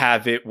nice to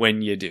have it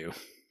when you do.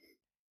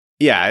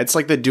 Yeah, it's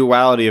like the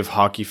duality of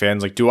hockey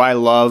fans. Like, do I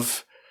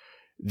love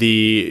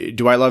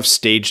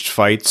staged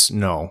fights?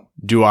 No.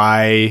 Do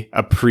I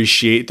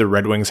appreciate the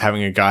Red Wings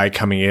having a guy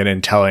coming in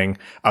and telling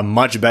a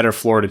much better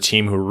Florida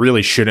team who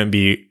really shouldn't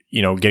be,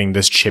 getting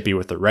this chippy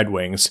with the Red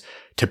Wings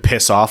to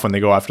piss off when they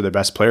go after their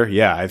best player?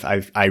 Yeah,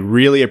 I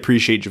really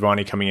appreciate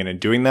Giovanni coming in and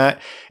doing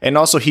that. And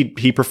also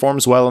he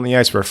performs well on the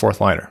ice for a fourth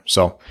liner.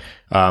 So,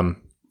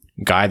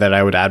 guy that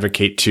I would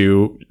advocate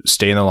to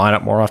stay in the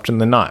lineup more often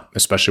than not,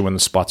 especially when the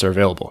spots are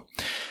available.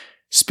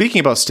 Speaking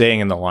about staying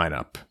in the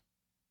lineup,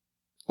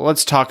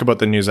 let's talk about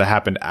the news that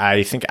happened.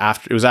 I think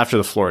after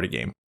the Florida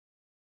game,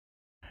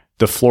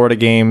 the Florida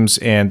games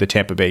and the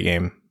Tampa Bay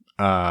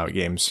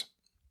games.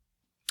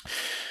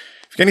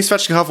 Evgeny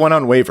Svechnikov went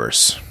on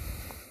waivers,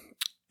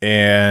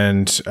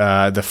 and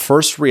the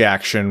first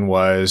reaction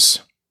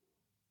was,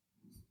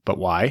 "But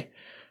why?"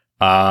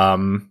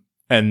 And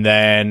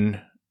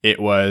then it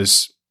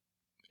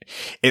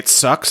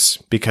sucks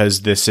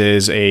because this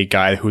is a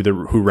guy who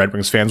Red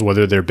Wings fans,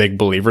 whether they're big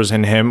believers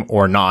in him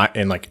or not,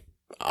 and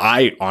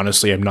I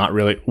honestly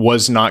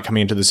was not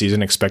coming into the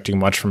season expecting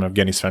much from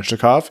Evgeny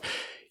Svechnikov.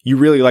 You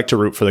really like to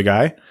root for the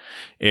guy.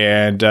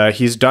 And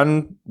he's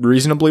done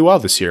reasonably well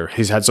this year.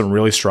 He's had some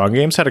really strong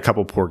games, had a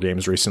couple poor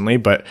games recently,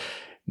 but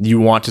you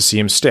want to see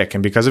him stick.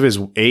 And because of his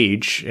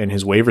age and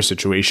his waiver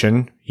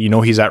situation,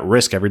 he's at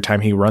risk every time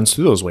he runs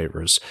through those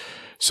waivers.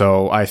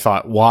 So I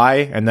thought,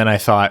 why? And then I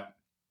thought,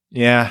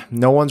 yeah,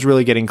 no one's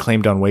really getting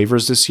claimed on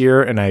waivers this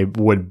year. And I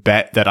would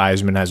bet that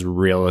Yzerman has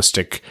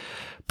realistic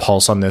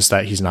pulse on this,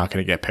 that he's not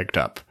going to get picked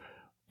up.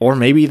 Or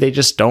maybe they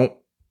just don't.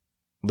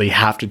 They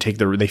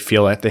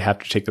feel like they have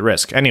to take the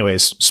risk.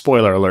 Anyways,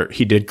 spoiler alert,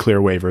 he did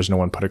clear waivers. No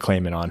one put a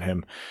claim in on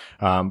him.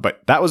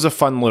 But that was a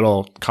fun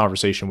little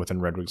conversation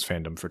within Red Wings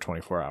fandom for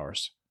 24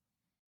 hours.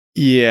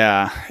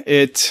 Yeah,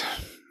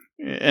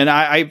 and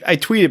I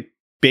tweeted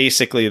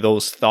basically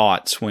those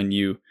thoughts when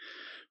you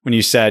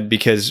said,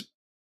 because,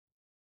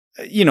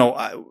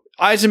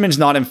 Yzerman's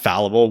not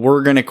infallible.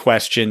 We're going to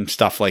question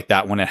stuff like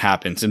that when it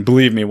happens. And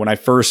believe me, when I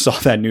first saw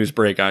that news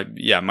break,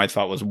 my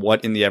thought was,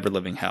 what in the ever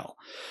living hell?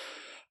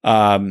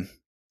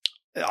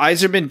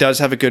 Yzerman does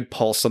have a good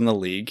pulse on the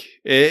league.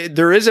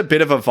 There is a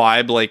bit of a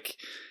vibe,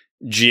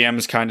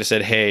 GMs kind of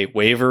said, hey,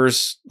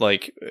 waivers,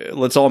 like,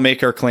 let's all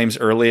make our claims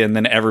early and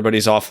then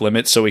everybody's off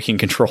limits so we can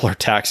control our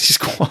taxi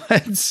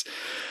squads.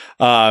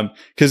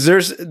 Because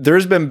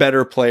there's been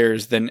better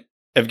players than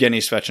Evgeny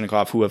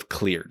Svechnikov who have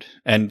cleared.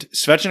 And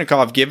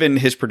Svechnikov, given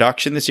his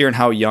production this year and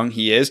how young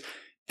he is,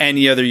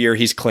 any other year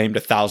he's claimed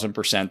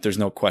 1,000%. There's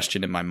no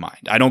question in my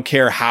mind. I don't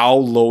care how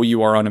low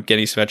you are on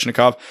Evgeny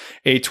Svechnikov.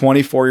 A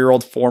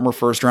 24-year-old former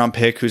first-round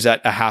pick who's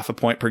at a half a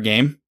point per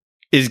game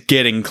is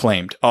getting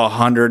claimed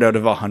 100 out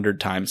of 100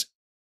 times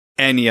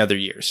any other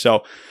year.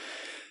 So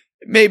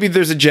maybe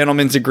there's a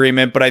gentleman's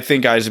agreement, but I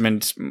think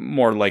Yzerman's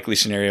more likely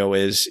scenario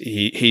is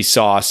he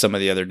saw some of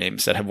the other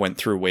names that have went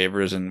through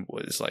waivers and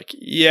was like,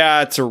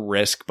 yeah, it's a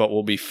risk, but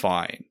we'll be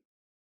fine.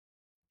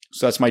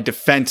 So that's my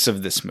defense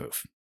of this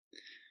move.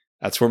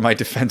 That's where my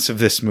defense of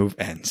this move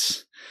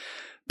ends.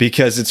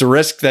 Because it's a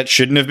risk that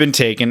shouldn't have been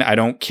taken. I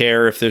don't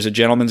care if there's a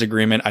gentleman's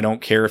agreement. I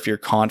don't care if you're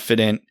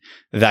confident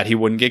that he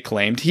wouldn't get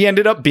claimed. He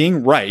ended up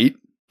being right.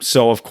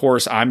 So, of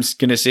course, I'm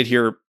going to sit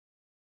here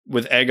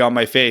with egg on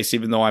my face,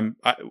 even though I'm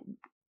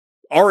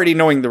already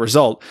knowing the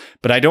result.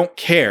 But I don't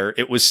care.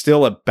 It was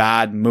still a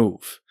bad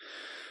move.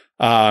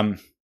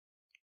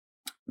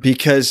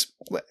 Because,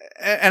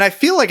 and I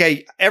feel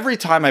like every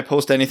time I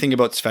post anything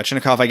about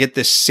Svechnikov, I get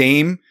the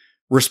same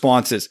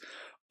responses.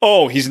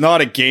 Oh, he's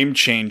not a game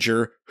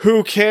changer.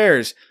 Who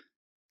cares?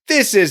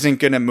 This isn't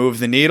going to move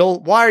the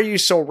needle. Why are you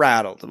so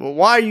rattled?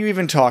 Why are you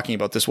even talking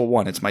about this? Well,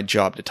 one, it's my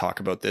job to talk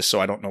about this, so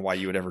I don't know why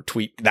you would ever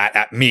tweet that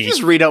at me.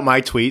 Just read out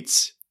my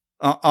tweets.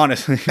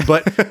 Honestly,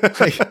 but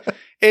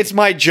it's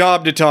my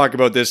job to talk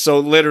about this. So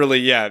literally,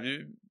 yeah,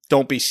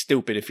 don't be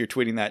stupid if you're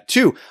tweeting that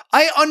too.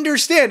 I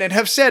understand and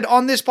have said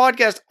on this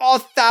podcast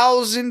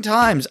 1,000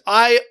 times,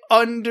 I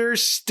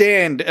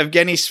understand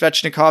Evgeny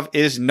Svechnikov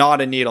is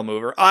not a needle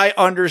mover. I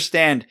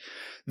understand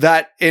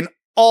that in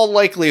all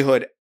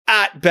likelihood,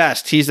 at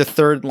best, he's a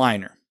third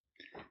liner.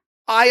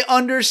 I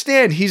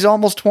understand he's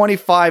almost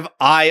 25.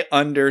 I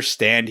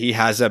understand he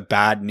has a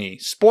bad knee.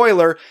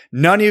 Spoiler,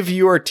 none of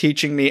you are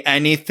teaching me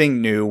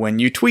anything new when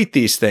you tweet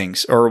these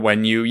things or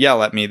when you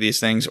yell at me these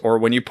things or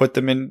when you put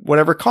them in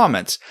whatever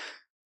comments.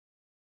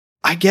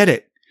 I get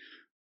it.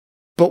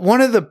 But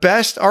one of the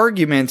best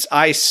arguments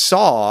I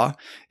saw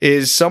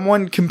is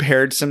someone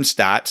compared some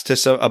stats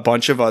to a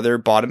bunch of other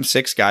bottom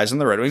six guys on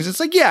the Red Wings.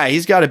 It's like, yeah,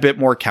 he's got a bit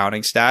more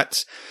counting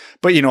stats.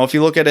 But, you know, if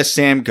you look at a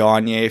Sam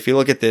Gagner, if you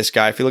look at this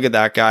guy, if you look at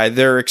that guy,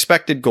 their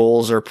expected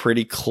goals are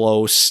pretty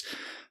close.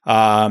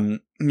 You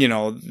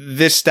know,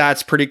 this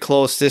stat's pretty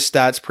close, this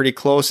stat's pretty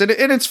close. And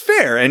it's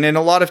fair. And in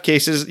a lot of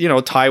cases, you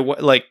know,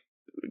 like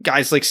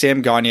guys like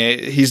Sam Gagner,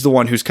 he's the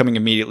one who's coming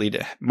immediately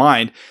to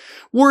mind,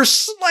 were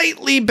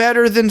slightly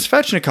better than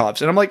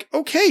Svechnikov's. And I'm like,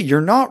 okay, you're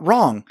not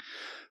wrong.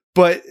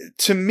 But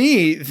to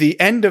me, the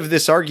end of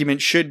this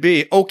argument should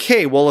be,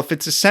 okay, well, if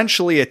it's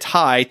essentially a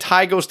tie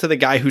goes to the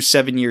guy who's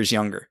 7 years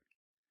younger.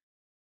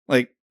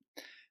 Like,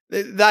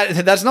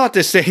 that's not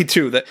to say,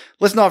 too, that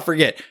let's not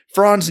forget,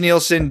 Franz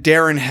Nielsen,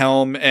 Darren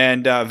Helm,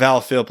 and Val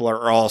Filppula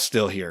are all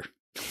still here.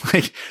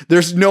 Like,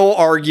 there's no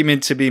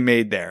argument to be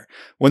made there.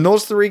 When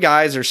those three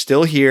guys are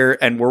still here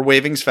and we're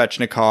waving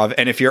Svechnikov,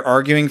 and if you're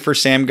arguing for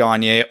Sam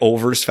Gagner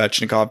over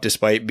Svechnikov,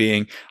 despite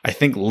being, I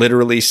think,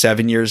 literally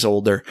 7 years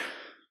older,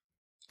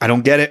 I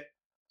don't get it.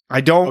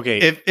 I don't. Okay.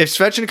 If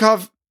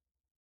Svechnikov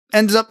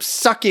ends up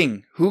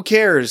sucking, who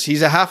cares?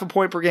 He's a half a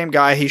point per game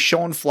guy. He's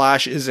shown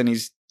flashes and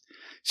he's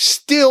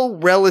still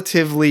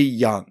relatively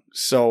young.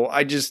 So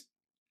I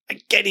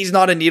get he's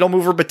not a needle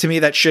mover, but to me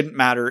that shouldn't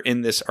matter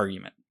in this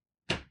argument.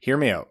 Hear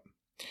me out.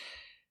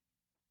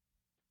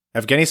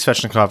 Evgeny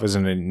Svechnikov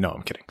isn't a... No,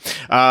 I'm kidding.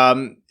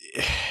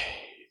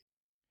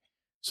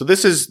 So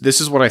this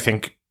is what I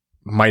think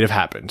might have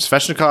happened.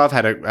 Svechnikov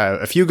had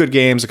a few good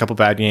games, a couple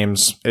bad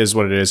games is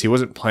what it is. He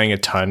wasn't playing a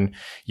ton.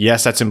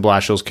 Yes, that's in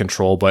Blashill's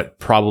control, but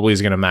probably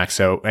is going to max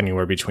out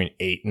anywhere between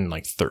 8 and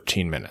like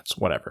 13 minutes,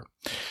 whatever.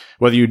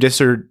 Whether you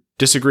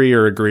disagree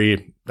or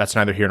agree, that's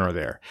neither here nor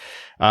there.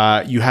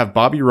 You have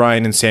Bobby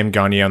Ryan and Sam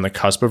Gagner on the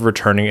cusp of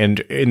returning,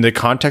 and in the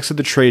context of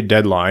the trade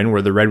deadline,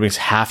 where the Red Wings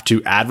have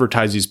to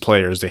advertise these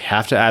players, they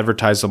have to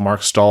advertise the Mark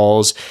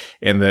Stahls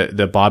and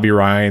the Bobby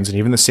Ryans and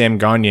even the Sam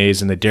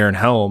Gagners and the Darren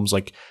Helms.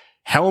 Like,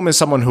 Helm is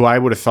someone who I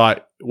would have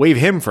thought, waive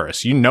him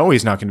first. You know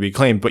he's not going to be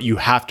claimed, but you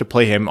have to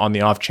play him on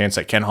the off chance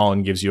that Ken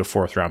Holland gives you a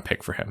 4th round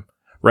pick for him,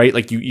 right?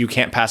 Like, you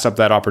can't pass up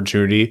that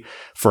opportunity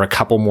for a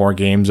couple more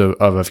games of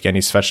Evgeny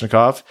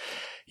Svechnikov.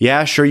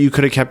 Yeah, sure, you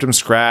could have kept him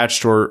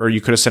scratched or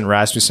you could have sent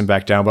Rasmussen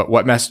back down, but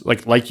what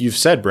like you've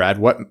said, Brad,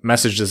 what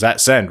message does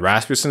that send?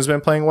 Rasmussen's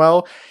been playing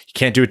well. You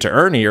can't do it to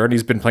Erne.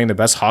 Ernie's been playing the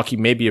best hockey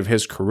maybe of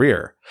his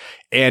career.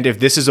 And if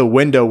this is a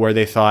window where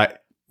they thought,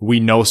 we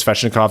know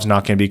Svechnikov's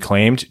not going to be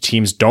claimed,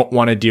 teams don't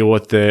want to deal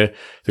with the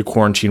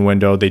quarantine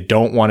window. They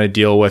don't want to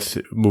deal with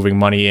moving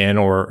money in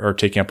or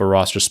taking up a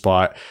roster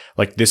spot.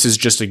 Like, this is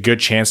just a good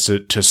chance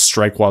to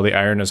strike while the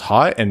iron is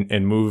hot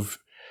and move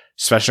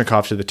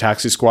Svechnikov to the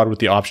taxi squad with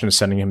the option of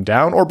sending him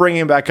down or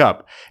bringing him back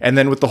up. And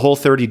then with the whole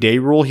 30-day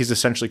rule, he's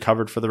essentially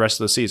covered for the rest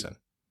of the season.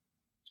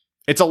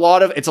 It's a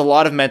lot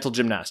of mental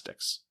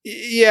gymnastics.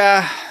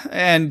 Yeah.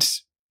 And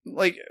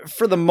like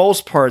for the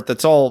most part,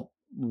 that's all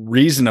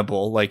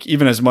reasonable. Like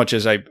even as much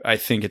as I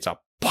think it's a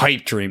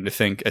pipe dream to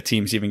think a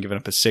team's even giving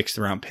up a 6th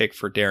round pick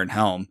for Darren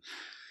Helm.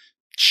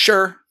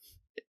 Sure.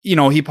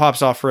 He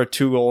pops off for a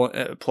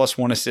 2-goal plus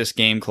 1 assist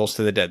game close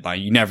to the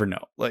deadline. You never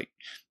know. Like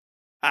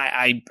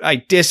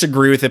I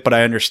disagree with it, but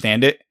I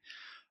understand it.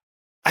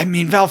 I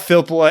mean, Val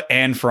Filppula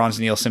and Franz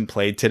Nielsen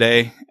played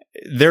today.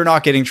 They're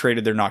not getting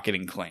traded. They're not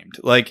getting claimed.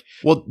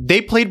 Well,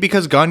 they played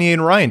because Gagne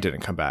and Ryan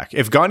didn't come back.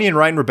 If Gagne and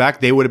Ryan were back,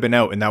 they would have been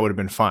out and that would have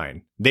been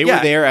fine. They were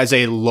there as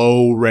a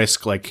low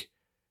risk, like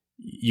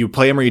you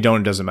play them or you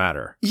don't, it doesn't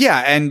matter. Yeah.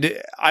 And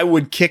I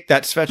would kick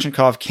that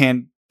Svechnikov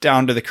can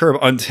down to the curb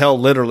until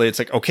literally it's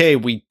like, okay,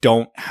 we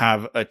don't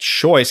have a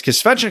choice,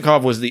 because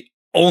Svechnikov was the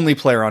only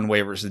player on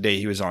waivers the day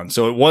he was on.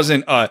 So it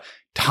wasn't a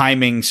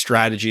timing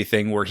strategy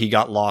thing where he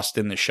got lost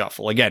in the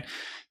shuffle. Again,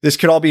 this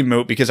could all be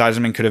moot because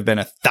Yzerman could have been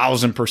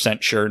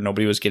 1,000% sure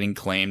nobody was getting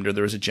claimed or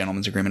there was a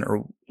gentleman's agreement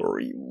or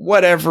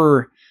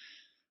whatever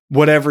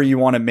you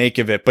want to make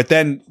of it. But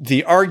then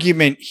the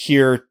argument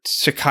here,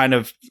 to kind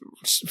of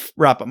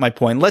wrap up my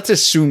point, let's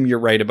assume you're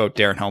right about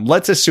Darren Helm.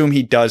 Let's assume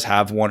he does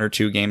have 1 or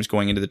 2 games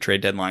going into the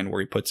trade deadline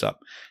where he puts up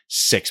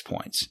 6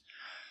 points.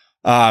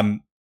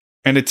 And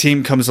a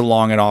team comes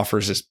along and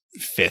offers a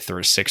 5th or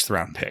a 6th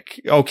round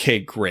pick. Okay,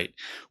 great.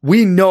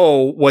 We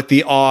know what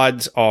the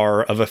odds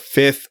are of a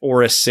 5th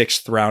or a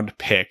 6th round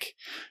pick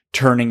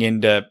turning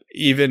into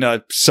even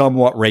a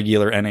somewhat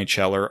regular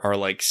NHLer are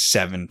like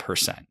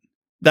 7%.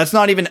 That's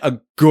not even a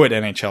good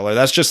NHLer.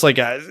 That's just like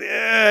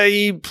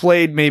he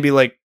played maybe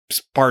like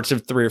parts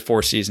of 3 or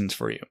 4 seasons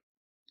for you.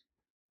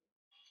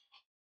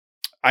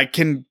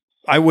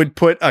 I would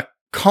put a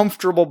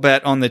comfortable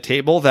bet on the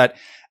table that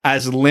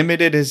as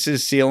limited as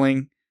his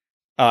ceiling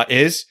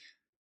is,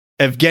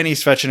 Evgeny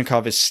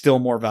Svechnikov is still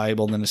more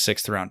valuable than a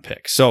 6th round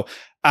pick. So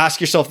ask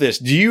yourself this.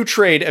 Do you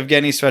trade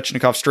Evgeny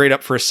Svechnikov straight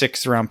up for a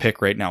 6th round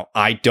pick right now?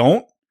 I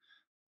don't.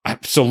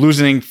 So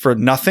losing for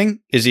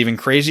nothing is even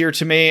crazier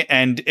to me.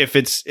 And if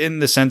it's in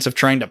the sense of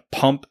trying to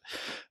pump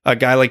a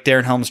guy like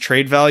Darren Helm's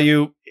trade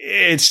value,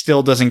 it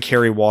still doesn't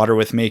carry water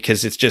with me,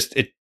 because it's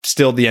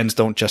still the ends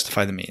don't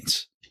justify the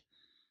means.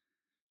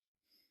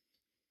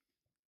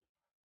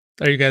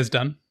 Are you guys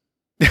done?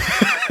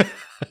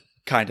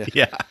 Kind of.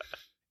 Yeah.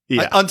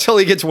 Until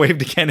he gets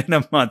waived again in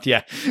a month.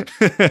 Yeah.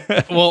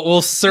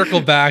 We'll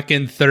circle back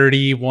in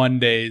 31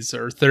 days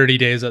or 30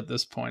 days at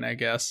this point, I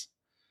guess.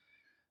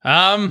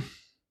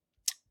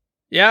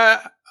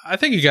 Yeah, I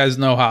think you guys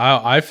know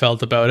how I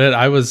felt about it.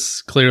 I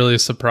was clearly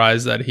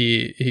surprised that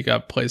he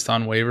got placed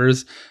on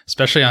waivers,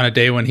 especially on a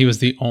day when he was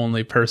the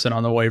only person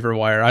on the waiver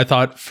wire. I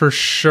thought for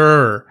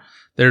sure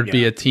there'd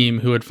be a team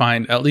who would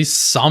find at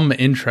least some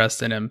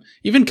interest in him.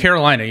 Even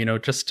Carolina,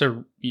 just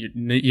to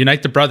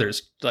unite the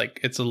brothers. Like,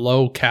 it's a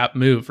low cap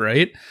move,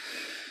 right?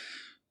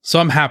 So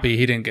I'm happy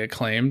he didn't get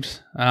claimed.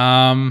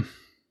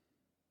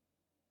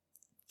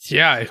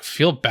 Yeah, I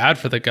feel bad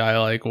for the guy.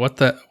 Like, what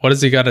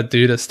does he got to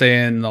do to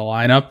stay in the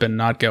lineup and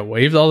not get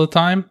waived all the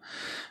time?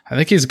 I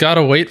think he's got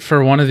to wait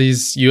for one of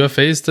these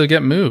UFAs to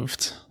get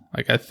moved.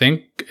 Like, I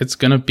think it's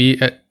going to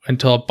be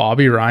until a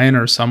Bobby Ryan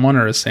or someone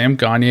or a Sam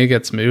Gagne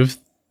gets moved.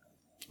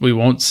 We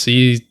won't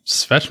see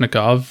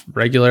Svechnikov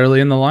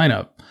regularly in the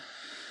lineup.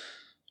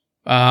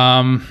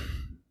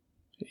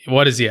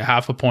 What is he, a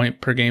 0.5 point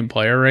per game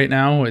player right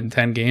now in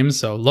 10 games?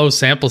 So low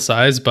sample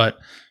size, but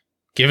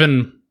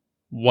given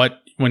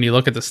when you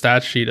look at the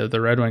stat sheet of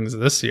the Red Wings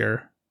this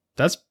year,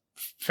 that's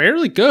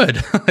fairly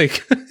good.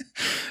 Like,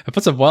 it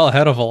puts him well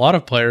ahead of a lot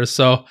of players.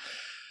 So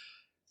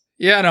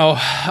yeah, no,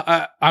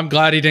 I'm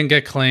glad he didn't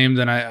get claimed,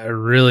 and I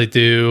really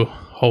do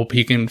hope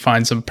he can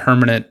find some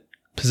permanent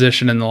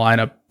position in the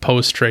lineup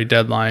post trade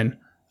deadline,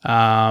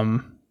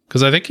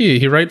 because I think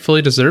he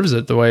rightfully deserves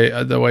it the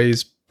way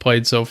he's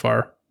played so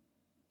far.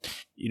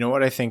 You know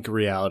what I think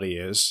reality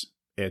is?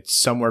 It's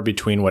somewhere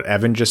between what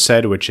Evan just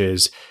said, which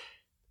is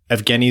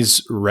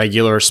Evgeny's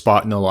regular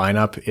spot in the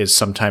lineup is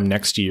sometime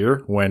next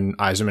year when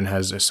Yzerman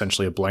has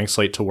essentially a blank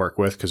slate to work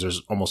with, because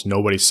there's almost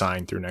nobody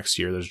signed through next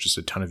year. There's just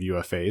a ton of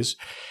UFAs.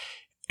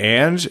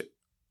 And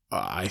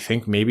I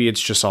think maybe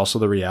it's just also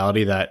the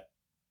reality that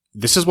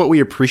this is what we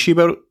appreciate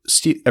about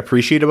Steve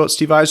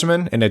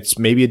Yzerman, and it's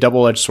maybe a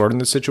double-edged sword in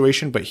this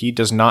situation, but he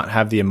does not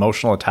have the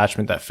emotional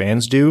attachment that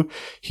fans do.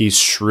 He's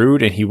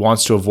shrewd, and he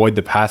wants to avoid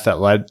the path that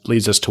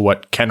leads us to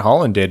what Ken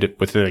Holland did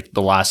with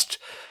the last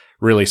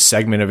really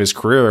segment of his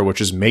career,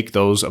 which is make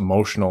those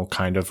emotional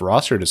kind of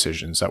roster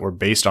decisions that were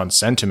based on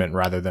sentiment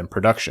rather than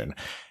production.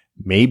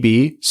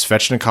 Maybe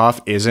Svechnikov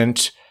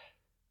isn't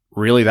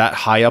really that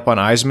high up on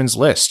Yzerman's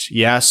list.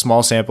 Yeah,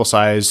 small sample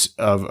size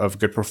of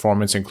good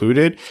performance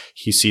included.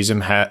 He sees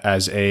him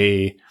as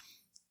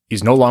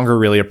he's no longer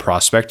really a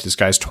prospect. This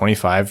guy's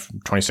 25,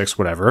 26,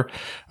 whatever.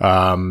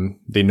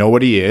 They know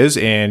what he is,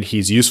 and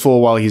he's useful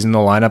while he's in the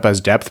lineup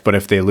as depth, but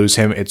if they lose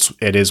him,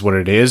 it is what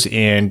it is,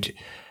 and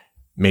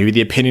maybe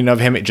the opinion of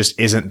him, it just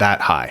isn't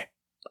that high.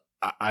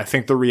 I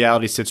think the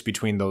reality sits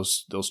between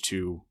those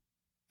two.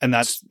 And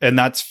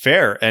that's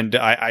fair. And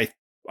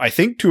I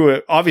think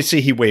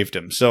obviously he waived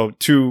him. So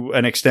to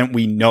an extent,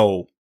 we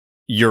know,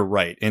 you're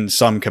right in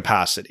some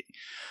capacity.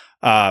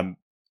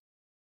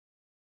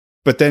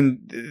 But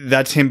then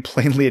that's him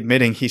plainly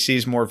admitting he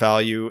sees more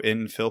value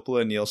in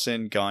Filppula,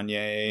 Nielsen,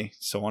 Gagne,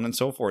 so on and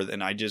so forth.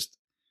 And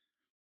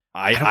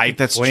I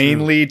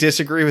plainly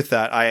disagree with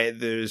that.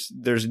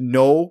 There's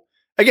no,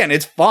 again,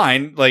 it's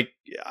fine. Like,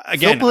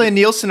 again, Filppula and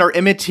Nielsen are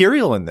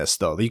immaterial in this,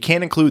 though. You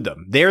can't include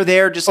them. They're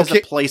there just as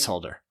a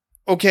placeholder.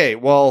 Okay,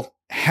 well,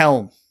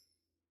 Helm.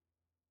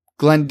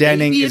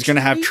 Glendenning is going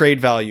to have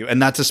trade value,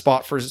 and that's a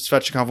spot for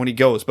Svechnikov when he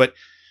goes. But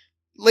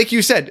like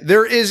you said,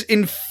 there is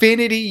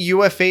infinity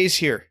UFAs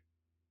here.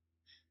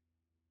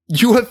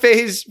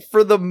 UFAs,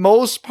 for the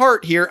most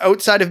part here,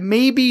 outside of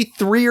maybe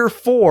 3 or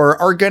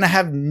 4, are going to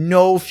have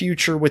no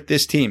future with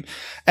this team.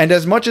 And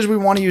as much as we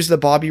want to use the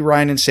Bobby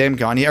Ryan and Sam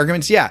Gagne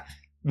arguments, yeah,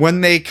 when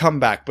they come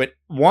back. But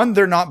 1,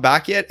 they're not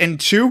back yet. And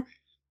 2,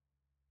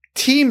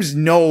 teams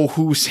know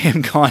who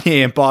Sam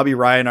Gagne and Bobby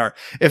Ryan are.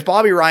 If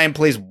Bobby Ryan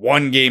plays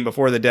 1 game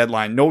before the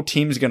deadline, no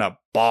team's going to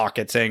balk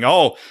at saying,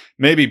 oh,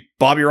 maybe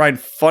Bobby Ryan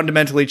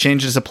fundamentally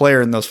changes as a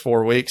player in those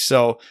 4 weeks.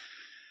 So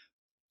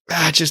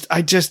I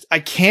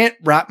can't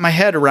wrap my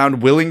head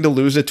around willing to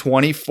lose a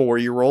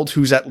 24-year-old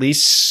who's at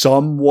least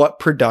somewhat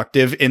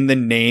productive in the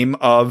name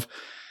of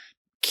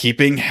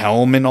keeping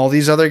Helm and all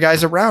these other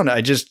guys around.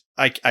 I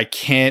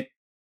can't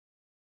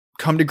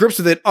come to grips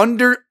with it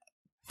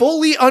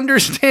fully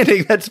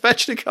understanding that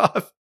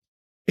Svechnikov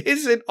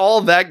isn't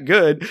all that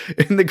good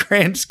in the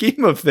grand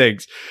scheme of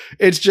things.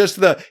 It's just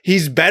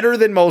he's better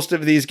than most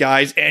of these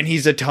guys and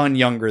he's a ton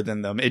younger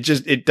than them.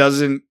 It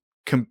doesn't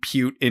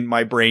compute in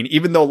my brain,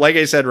 even though, like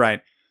I said, Ryan,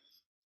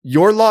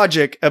 your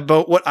logic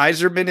about what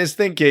Yzerman is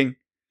thinking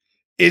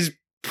is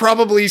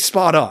probably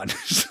spot on.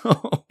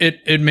 So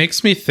it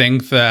makes me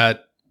think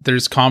that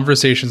there's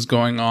conversations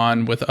going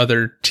on with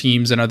other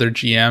teams and other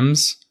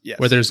GMs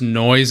where there's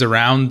noise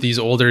around these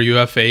older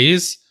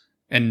UFAs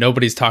and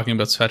nobody's talking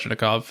about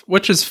Svechnikov,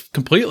 which is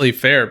completely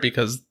fair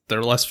because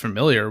they're less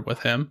familiar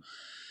with him.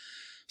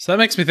 So that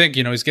makes me think,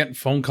 he's getting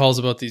phone calls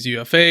about these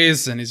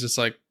UFAs and he's just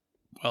like,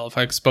 well, if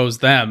I expose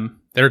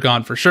them, they're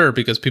gone for sure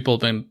because people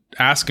have been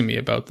asking me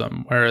about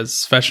them. Whereas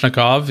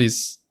Svechnikov,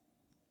 he's,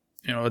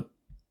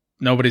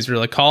 nobody's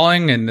really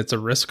calling and it's a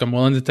risk I'm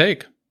willing to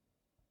take.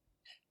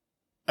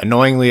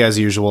 Annoyingly, as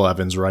usual,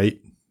 Evan's right.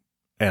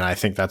 And I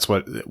think that's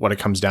what it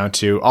comes down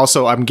to.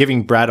 Also, I'm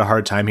giving Brad a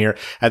hard time here.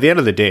 At the end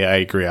of the day, I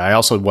agree. I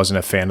also wasn't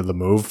a fan of the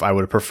move. I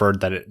would have preferred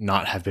that it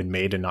not have been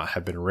made and not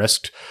have been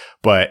risked.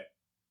 But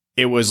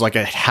it was like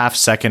a half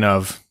second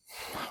of,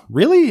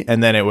 really?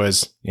 And then it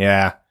was,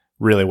 yeah,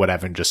 really what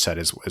Evan just said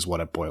is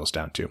what it boils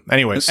down to.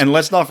 Anyways. And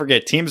let's not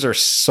forget, teams are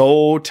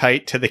so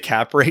tight to the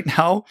cap right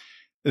now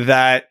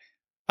that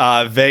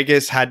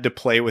Vegas had to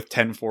play with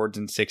 10 forwards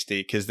and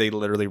 60 because they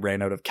literally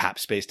ran out of cap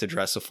space to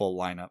dress a full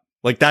lineup.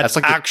 Like that's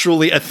like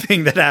actually a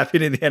thing that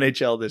happened in the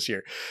NHL this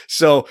year.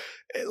 So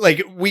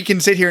like we can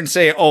sit here and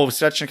say, oh,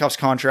 Svechnikov's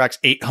contract's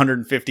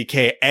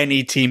 $850K.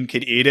 Any team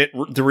could eat it.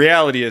 The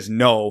reality is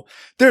no,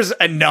 there's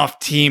enough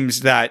teams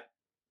that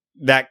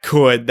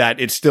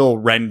it still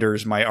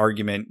renders my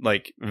argument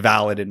like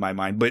valid in my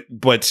mind.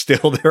 But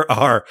still there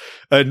are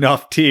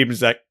enough teams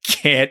that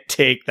can't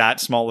take that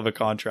small of a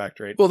contract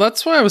rate. Well,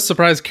 that's why I was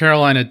surprised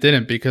Carolina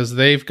didn't, because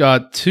they've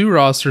got 2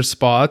 roster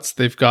spots.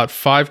 They've got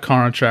 5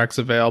 contracts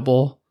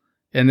available.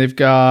 And they've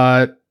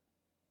got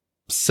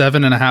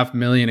 $7.5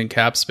 million in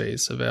cap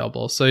space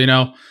available. So,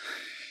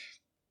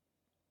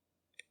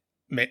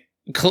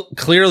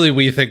 clearly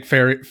we think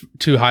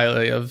too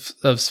highly of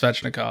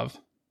Svechnikov.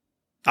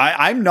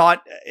 I'm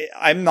not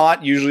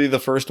usually the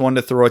first one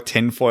to throw a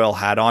tinfoil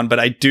hat on, but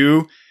I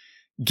do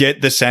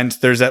get the sense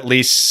there's at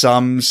least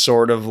some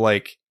sort of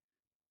like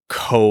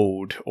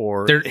code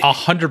or there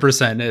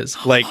 100%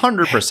 is like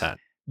 100%.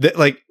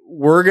 Like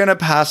we're going to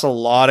pass a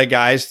lot of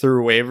guys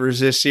through waivers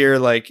this year.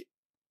 Like,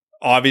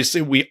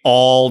 obviously, we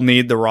all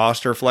need the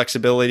roster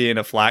flexibility and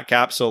a flat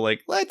cap. So,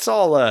 like, let's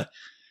all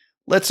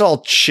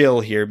chill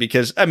here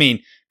because, I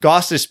mean,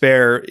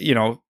 Gostisbehere,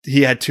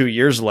 he had 2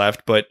 years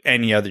left, but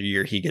any other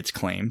year he gets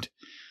claimed.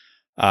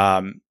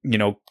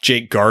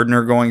 Jake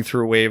Gardner going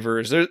through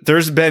waivers.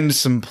 There's been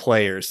some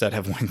players that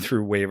have went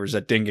through waivers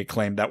that didn't get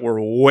claimed that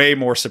were way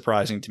more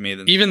surprising to me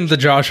than even the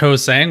Josh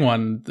Ho-Sang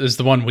one is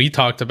the one we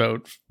talked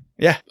about.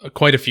 Yeah,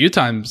 quite a few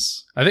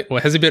times. I think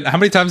how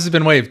many times has he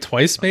been waived?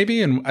 Twice,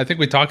 maybe. And I think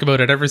we talk about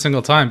it every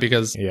single time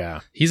because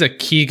he's a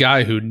key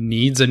guy who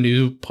needs a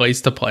new place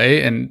to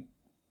play. And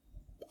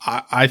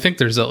I think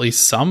there's at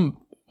least some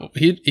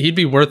he'd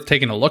be worth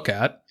taking a look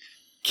at.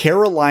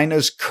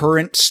 Carolina's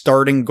current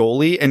starting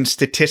goalie and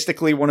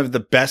statistically one of the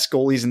best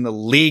goalies in the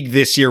league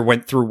this year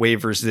went through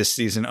waivers this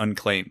season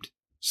unclaimed.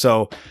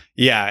 So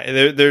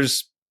yeah,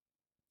 there's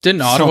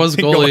didn't Ottawa's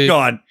goalie going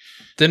on.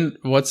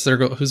 Who's their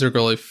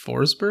goalie?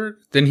 Forsberg?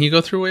 Didn't he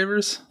go through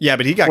waivers? Yeah,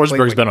 but he got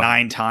claimed like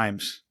 9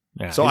 times.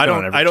 Yeah, so I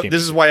don't.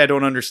 This is why I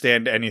don't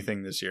understand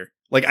anything this year.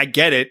 Like I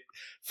get it,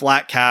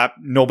 flat cap,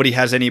 nobody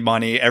has any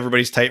money,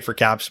 everybody's tight for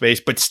cap space,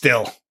 but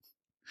still.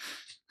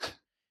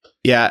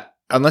 Yeah,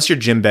 unless you're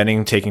Jim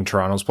Benning taking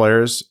Toronto's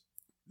players,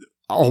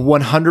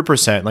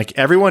 100%. Like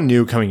everyone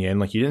knew coming in,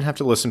 like you didn't have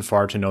to listen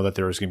far to know that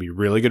there was going to be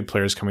really good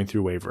players coming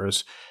through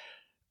waivers.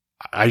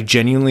 I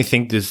genuinely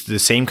think this the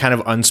same kind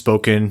of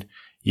unspoken,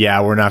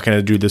 yeah, we're not going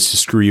to do this to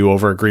screw you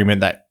over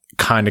agreement that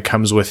kind of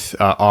comes with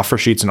offer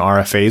sheets and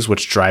RFAs,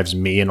 which drives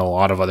me and a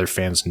lot of other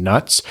fans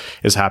nuts,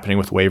 is happening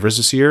with waivers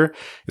this year.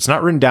 It's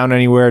not written down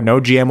anywhere. No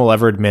GM will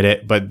ever admit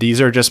it, but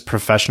these are just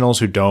professionals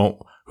who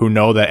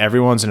know that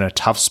everyone's in a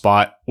tough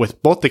spot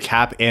with both the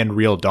cap and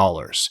real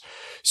dollars.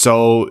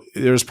 So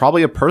there's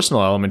probably a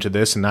personal element to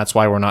this, and that's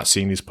why we're not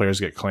seeing these players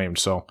get claimed.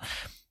 So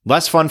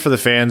less fun for the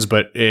fans,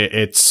 but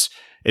it's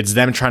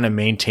them trying to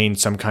maintain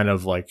some kind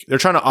of like, they're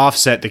trying to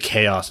offset the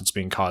chaos that's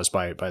being caused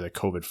by the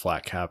COVID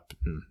flat cap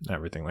and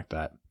everything like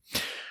that.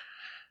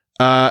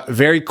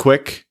 Very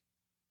quick.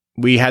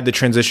 We had the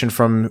transition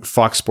from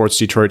Fox Sports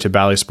Detroit to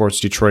Bally Sports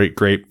Detroit.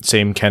 Great.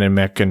 Same Ken and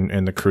Mick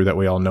and the crew that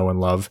we all know and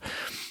love.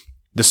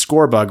 The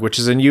score bug, which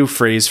is a new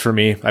phrase for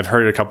me. I've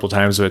heard it a couple of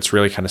times, but it's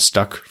really kind of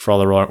stuck for all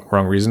the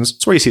wrong reasons.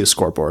 It's where you see the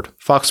scoreboard.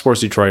 Fox Sports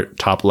Detroit,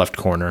 top left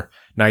corner.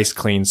 Nice,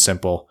 clean,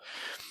 simple.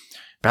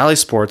 Bally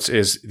Sports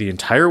is the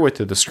entire width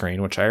of the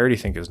screen, which I already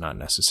think is not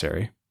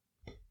necessary.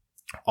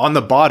 On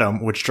the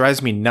bottom, which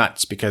drives me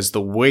nuts because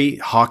the way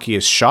hockey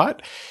is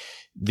shot,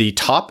 the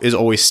top is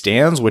always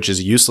stands, which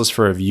is useless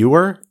for a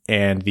viewer,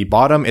 and the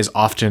bottom is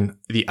often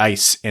the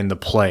ice in the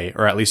play,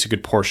 or at least a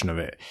good portion of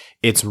it.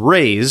 It's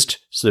raised,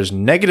 so there's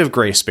negative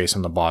gray space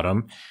on the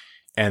bottom,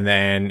 and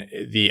then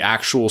the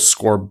actual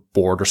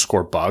scoreboard or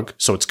score bug,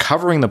 so it's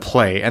covering the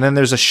play, and then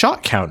there's a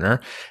shot counter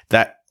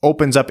that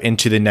opens up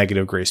into the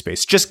negative gray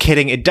space. Just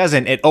kidding, it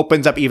doesn't. It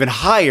opens up even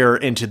higher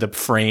into the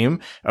frame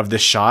of the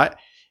shot.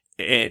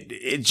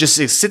 It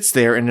sits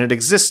there and it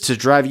exists to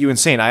drive you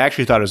insane. I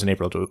actually thought it was an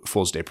April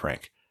Fool's Day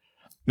prank.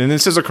 And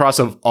this is across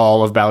of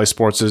all of Bally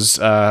Sports'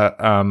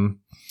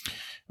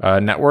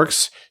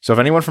 networks. So if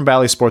anyone from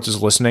Bally Sports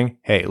is listening,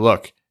 hey,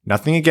 look,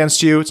 nothing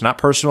against you. It's not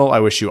personal. I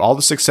wish you all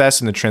the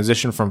success in the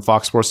transition from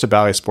Fox Sports to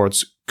Bally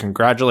Sports.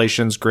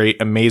 Congratulations.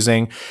 Great.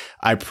 Amazing.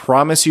 I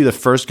promise you the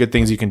first good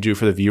things you can do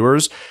for the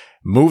viewers,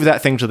 move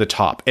that thing to the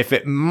top. If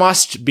it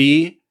must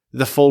be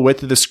the full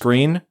width of the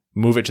screen,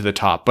 move it to the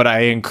top. But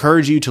I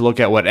encourage you to look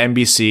at what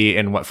NBC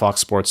and what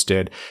Fox Sports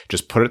did.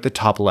 Just put it at the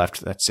top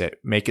left. That's it.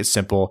 Make it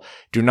simple.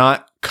 Do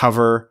not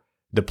cover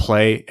the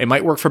play. It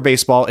might work for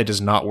baseball. It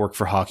does not work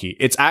for hockey.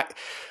 It's at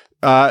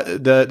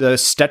the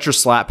Stetcher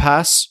slap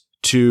pass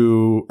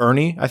to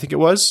Erne, I think it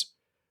was.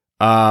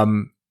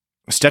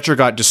 Stetcher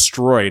got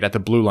destroyed at the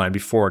blue line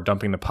before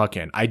dumping the puck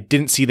in. I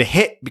didn't see the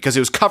hit because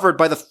it was covered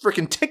by the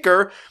freaking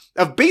ticker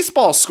of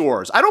baseball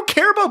scores. I don't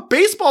care about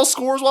baseball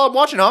scores while I'm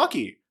watching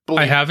hockey.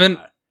 I haven't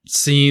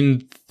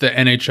seen the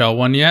NHL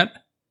one yet,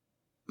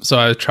 so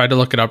I tried to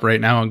look it up right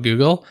now on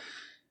Google,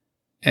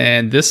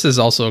 and this is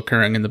also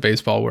occurring in the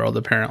baseball world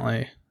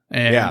apparently.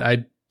 And yeah.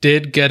 I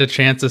did get a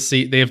chance to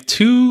see, they have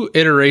two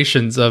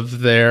iterations of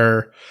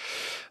their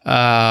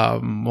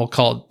we'll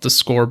call it the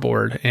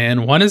scoreboard,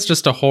 and one is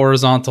just a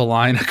horizontal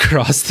line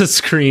across the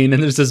screen,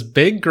 and there's this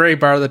big gray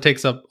bar that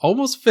takes up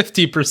almost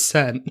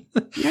 50%.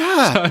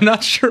 Yeah. So I'm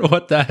not sure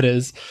what that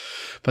is.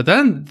 But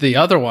then the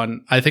other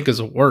one I think is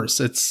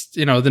worse. It's,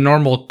 the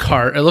normal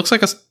card. It looks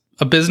like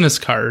a business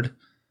card,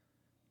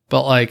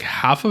 but like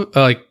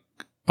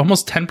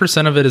almost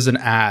 10% of it is an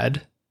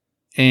ad,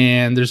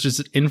 and there's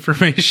just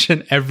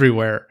information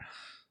everywhere.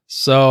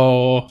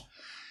 So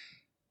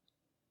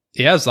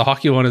yeah, is the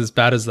hockey one as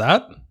bad as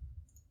that?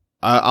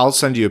 I'll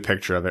send you a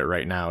picture of it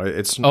right now.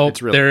 It's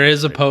really there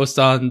is a post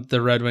on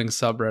the Red Wings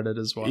subreddit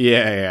as well.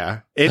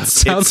 Yeah. It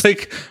sounds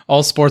like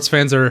all sports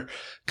fans are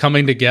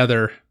coming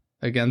together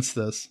against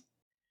this.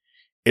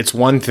 It's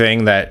one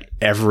thing that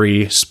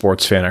every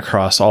sports fan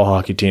across all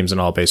hockey teams and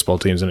all baseball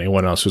teams and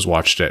anyone else who's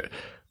watched it,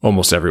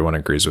 almost everyone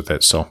agrees with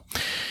it. So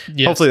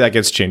yes, hopefully that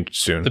gets changed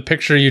soon. The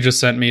picture you just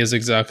sent me is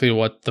exactly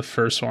what the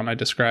first one I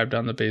described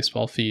on the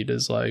baseball feed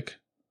is like.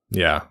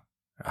 Yeah.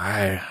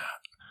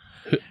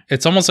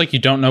 It's almost like you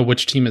don't know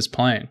which team is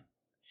playing.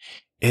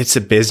 It's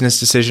a business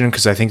decision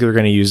because I think they're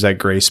going to use that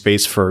gray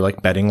space for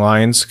like betting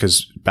lines,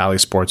 because Bally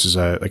Sports is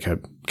a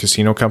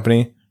casino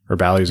company, or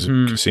Bally's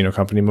a casino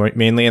company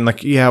mainly. And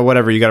like, yeah,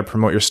 whatever, you got to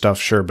promote your stuff,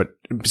 sure, but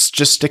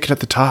just stick it at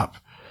the top.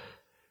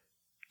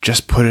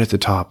 Just put it at the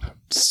top.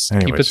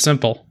 Keep it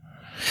simple.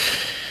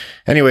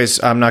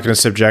 Anyways, I'm not going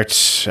to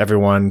subject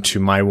everyone to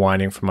my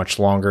whining for much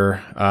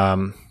longer.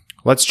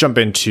 Let's jump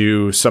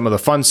into some of the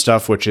fun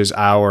stuff, which is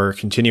our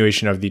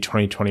continuation of the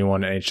 2021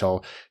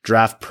 NHL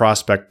Draft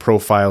Prospect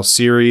Profile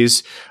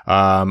Series.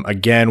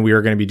 Again, we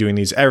are going to be doing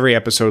these every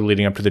episode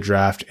leading up to the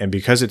draft. And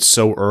because it's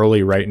so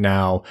early right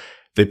now,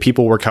 the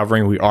people we're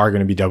covering, we are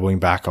going to be doubling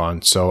back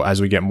on. So as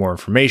we get more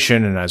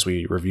information and as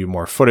we review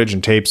more footage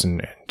and tapes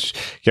and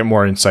get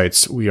more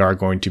insights, we are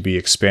going to be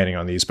expanding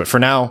on these. But for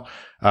now,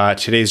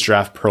 today's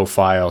draft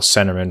profile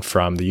centerman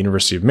from the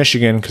University of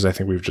Michigan, because I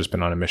think we've just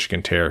been on a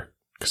Michigan tear,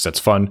 because that's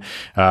fun.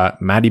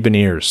 Matty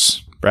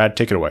Beniers. Brad,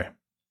 take it away.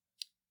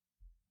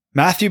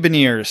 Matthew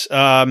Beniers.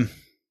 An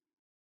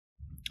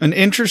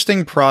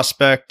interesting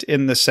prospect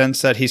in the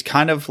sense that he's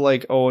kind of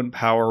like Owen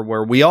Power,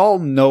 where we all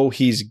know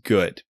he's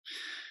good.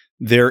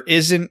 there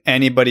isn't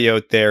anybody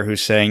out there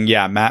who's saying,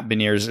 yeah, Matt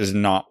Beniers is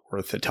not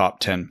worth a top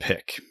 10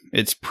 pick.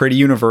 It's pretty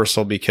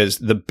universal because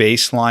the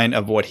baseline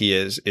of what he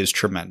is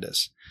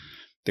tremendous.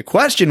 The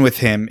question with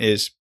him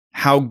is,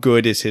 how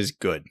good is his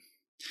good?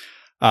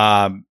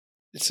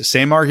 It's the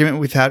same argument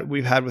we've had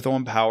with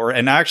Owen Power.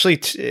 And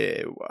actually,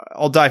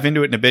 I'll dive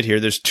into it in a bit here.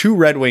 There's two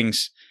Red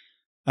Wings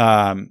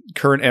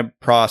current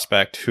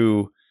prospect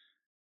who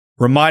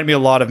remind me a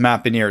lot of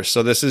Matt Beniers.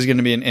 So this is going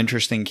to be an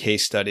interesting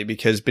case study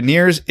because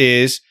Beniers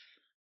is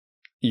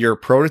your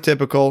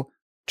prototypical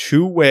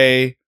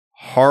two-way,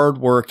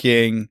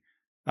 hardworking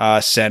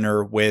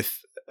center with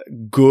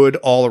good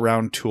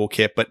all-around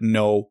toolkit, but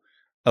no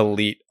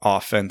elite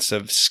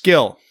offensive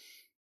skill.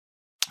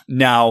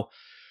 Now,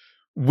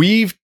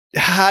 we've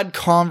had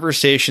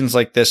conversations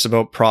like this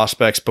about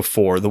prospects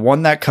before. The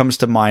one that comes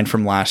to mind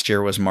from last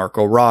year was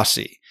Marco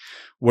Rossi,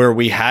 where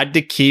we had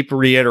to keep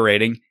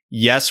reiterating,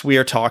 yes, we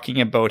are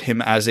talking about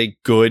him as a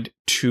good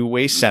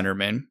two-way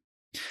centerman.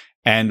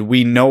 And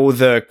we know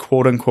the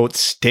quote-unquote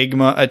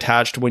stigma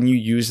attached when you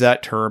use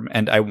that term,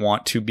 and I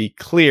want to be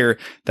clear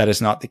that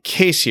is not the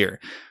case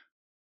here.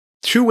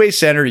 Two-way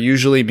center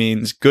usually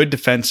means good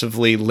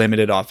defensively,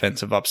 limited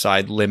offensive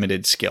upside,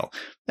 limited skill.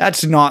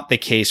 That's not the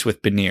case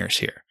with Beniers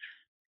here.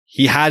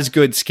 He has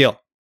good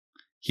skill.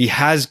 He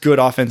has good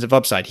offensive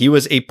upside. He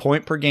was a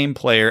point-per-game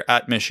player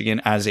at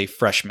Michigan as a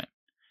freshman.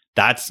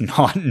 That's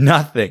not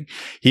nothing.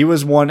 He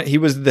was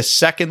the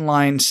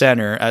second-line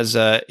center as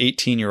a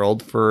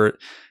 18-year-old for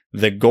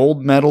the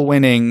gold medal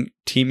winning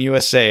Team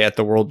USA at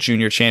the World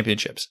Junior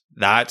Championships.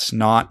 That's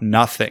not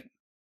nothing.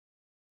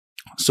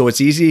 So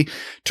it's easy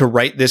to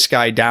write this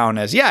guy down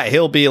as, yeah,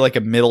 he'll be like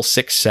a middle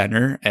six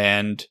center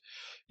and,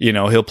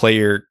 he'll play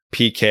your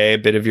PK, a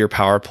bit of your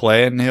power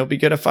play, and he'll be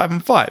good at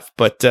 5-5.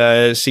 But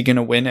is he going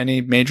to win any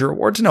major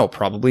awards? No,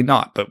 probably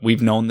not. But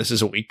we've known this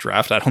is a weak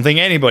draft. I don't think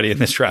anybody in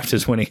this draft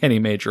is winning any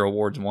major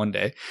awards one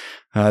day.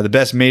 The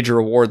best major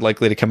award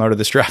likely to come out of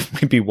this draft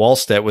might be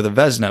Wallstedt with a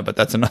Vezina, but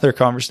that's another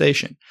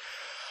conversation.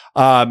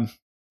 But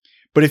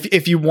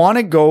if you want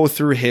to go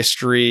through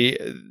history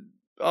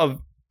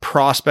of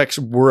prospects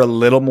we're a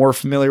little more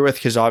familiar with,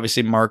 because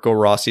obviously Marco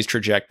Rossi's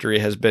trajectory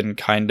has been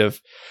kind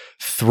of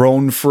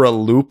thrown for a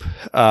loop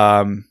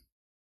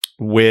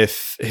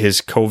with his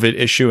COVID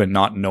issue and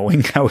not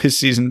knowing how his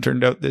season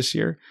turned out this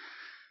year.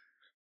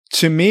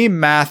 To me,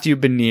 Matthew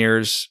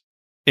Beniers,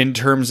 in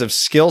terms of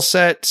skill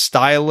set,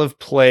 style of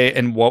play,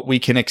 and what we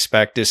can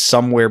expect, is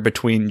somewhere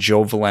between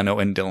Joe Veleno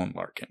and Dylan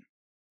Larkin.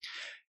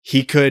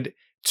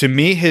 To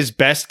me, his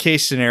best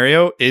case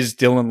scenario is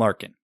Dylan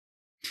Larkin.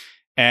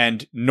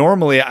 And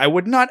normally I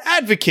would not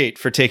advocate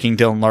for taking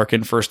Dylan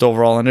Larkin first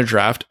overall in a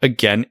draft,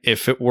 again,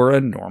 if it were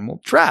a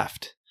normal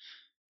draft.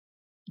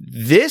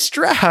 This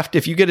draft,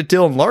 if you get a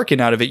Dylan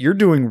Larkin out of it, you're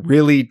doing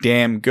really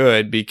damn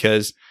good,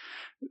 because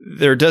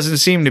there doesn't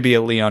seem to be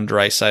a Leon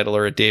Draisaitl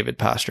or a David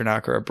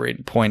Pastrnak or a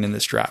Braden Point in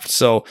this draft.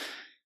 So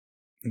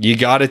you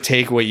got to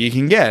take what you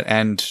can get.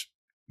 And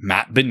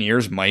Matt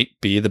Beniers might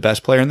be the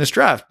best player in this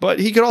draft, but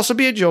he could also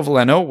be a Joe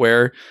Veleno,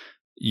 where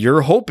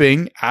you're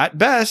hoping at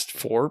best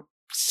for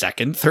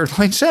second, third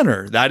line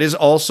center. That is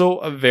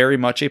also very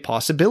much a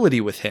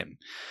possibility with him.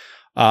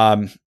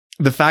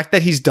 The fact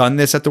that he's done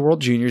this at the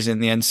World Juniors in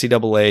the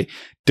NCAA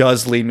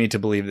does lead me to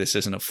believe this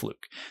isn't a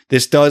fluke.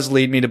 This does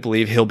lead me to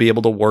believe he'll be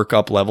able to work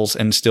up levels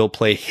and still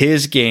play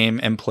his game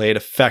and play it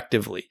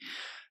effectively.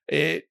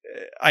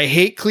 I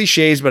hate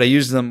cliches, but I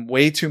use them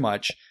way too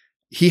much.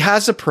 He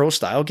has a pro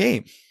style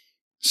game.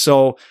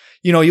 So,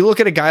 you look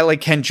at a guy like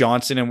Ken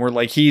Johnson and we're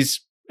like,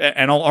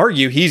 and I'll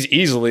argue he's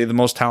easily the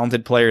most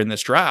talented player in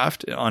this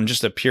draft on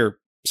just a pure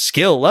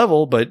skill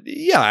level. But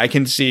yeah, I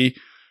can see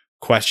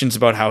questions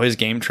about how his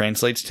game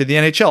translates to the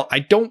NHL. I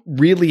don't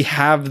really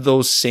have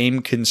those same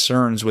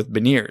concerns with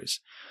Beniers.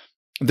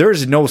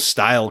 There's no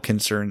style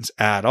concerns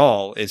at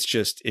all. It's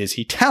just, is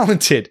he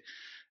talented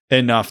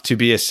enough to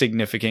be a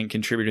significant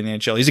contributor in the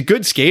NHL? He's a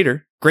good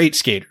skater, great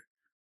skater,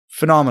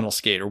 phenomenal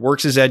skater,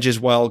 works his edges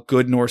well,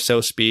 good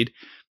north-south speed.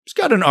 He's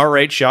got an all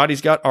right shot.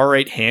 He's got all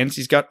right hands.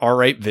 He's got all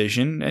right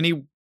vision, and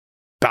he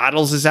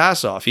battles his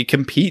ass off. He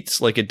competes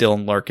like a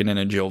Dylan Larkin and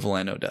a Joe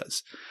Veleno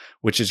does,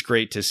 which is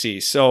great to see.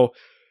 So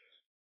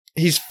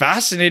he's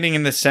fascinating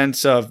in the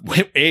sense of,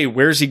 A,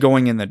 where's he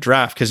going in the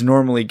draft? Because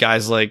normally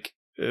guys like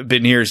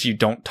Beniers, you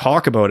don't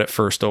talk about at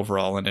first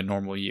overall in a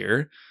normal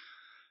year.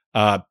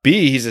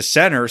 B, he's a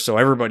center, so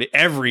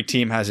every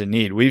team has a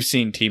need. We've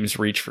seen teams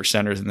reach for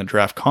centers in the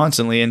draft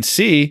constantly. And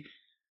C,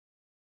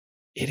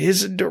 it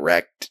is a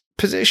direct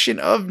position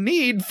of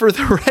need for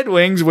the Red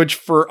Wings, which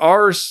for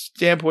our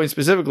standpoint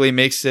specifically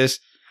makes this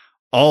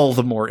all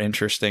the more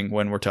interesting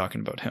when we're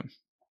talking about him.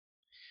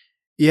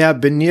 Yeah,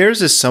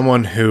 Beniers is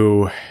someone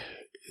who,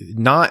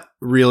 not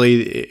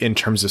really in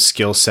terms of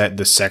skill set,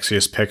 the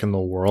sexiest pick in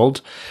the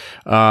world,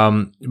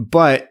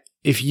 but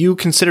if you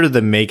consider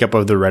the makeup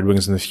of the Red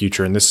Wings in the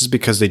future, and this is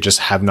because they just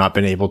have not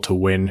been able to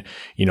win,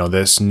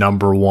 this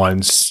number one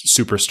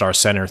superstar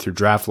center through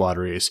draft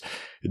lotteries,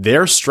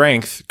 their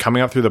strength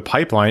coming up through the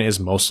pipeline is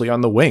mostly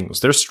on the wings.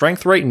 Their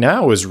strength right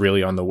now is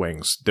really on the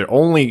wings. Their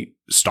only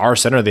star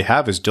center they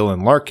have is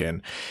Dylan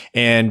Larkin.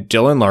 And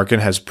Dylan Larkin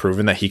has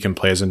proven that he can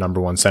play as a number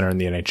one center in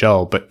the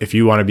NHL. But if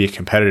you want to be a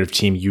competitive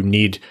team, you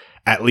need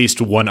at least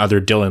one other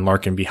Dylan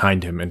Larkin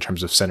behind him in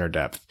terms of center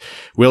depth.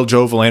 Will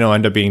Joe Veleno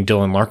end up being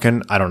Dylan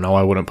Larkin? I don't know.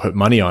 I wouldn't put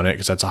money on it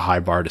because that's a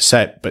high bar to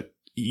set, but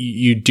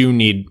you do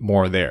need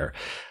more there.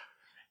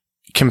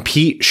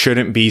 Compete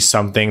shouldn't be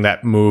something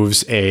that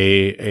moves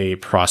a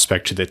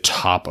prospect to the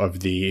top of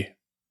the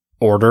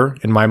order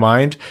in my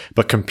mind,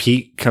 but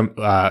compete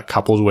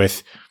coupled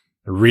with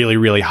really,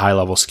 really high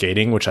level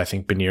skating, which I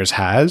think Beniers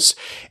has,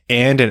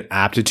 and an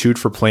aptitude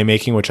for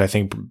playmaking, which I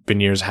think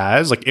Beniers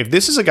has. Like, if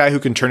this is a guy who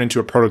can turn into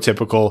a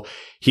prototypical,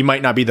 he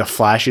might not be the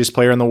flashiest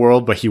player in the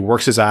world, but he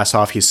works his ass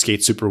off, he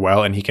skates super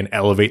well, and he can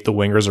elevate the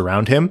wingers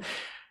around him.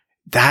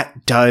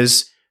 That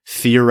does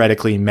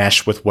theoretically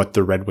mesh with what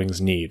the Red Wings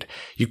need.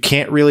 You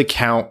can't really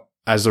count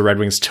as the Red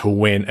Wings to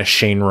win a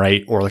Shane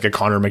Wright or like a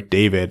Connor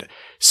McDavid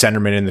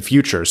centerman in the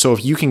future. So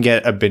if you can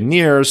get a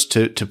Beniers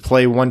to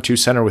play 1-2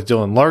 center with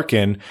Dylan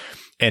Larkin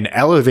and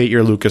elevate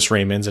your Lucas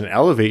Raymonds and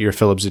elevate your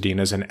Philip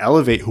Zadinas and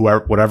elevate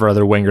whatever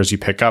other wingers you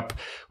pick up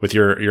with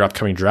your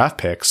upcoming draft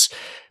picks,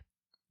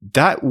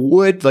 that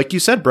would, like you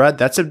said, Brad,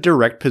 that's a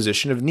direct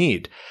position of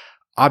need.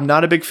 I'm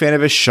not a big fan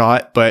of his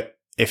shot, but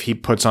if he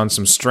puts on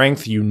some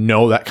strength,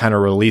 that kind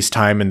of release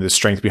time and the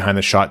strength behind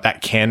the shot,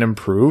 that can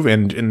improve.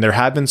 And there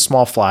have been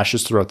small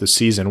flashes throughout the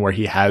season where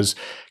he has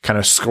kind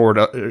of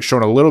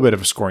shown a little bit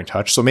of a scoring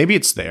touch. So maybe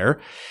it's there.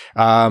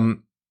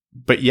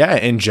 But yeah,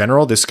 in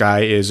general, this guy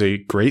is a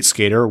great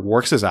skater,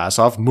 works his ass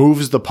off,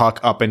 moves the puck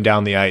up and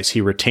down the ice.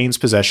 He retains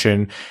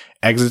possession,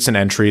 exits and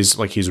entries.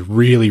 Like, he's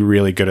really,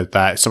 really good at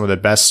that. Some of the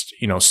best,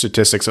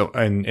 statistics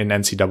in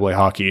NCAA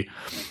hockey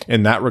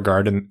in that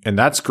regard. And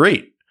that's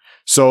great.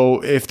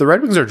 So if the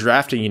Red Wings are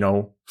drafting,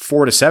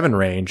 4 to 7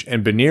 range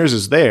and Beniers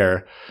is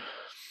there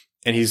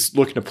and he's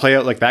looking to play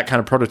out like that kind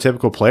of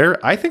prototypical player,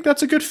 I think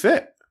that's a good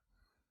fit.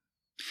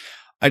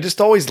 I just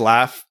always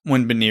laugh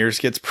when Beniers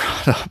gets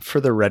brought up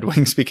for the Red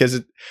Wings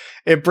because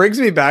it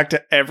brings me back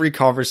to every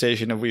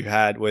conversation that we've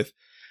had with,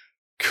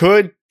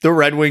 could the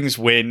Red Wings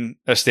win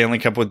a Stanley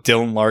Cup with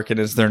Dylan Larkin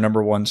as their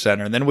number one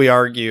center? And then we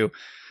argue,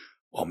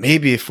 well,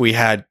 maybe if we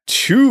had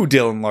 2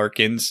 Dylan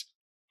Larkins,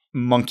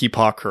 monkey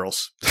paw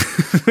curls.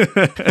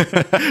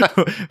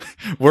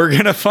 We're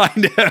going to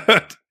find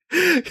out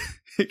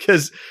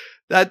because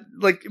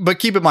but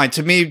keep in mind,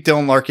 to me,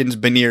 Dylan Larkin's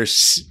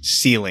Beniers'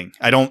 ceiling.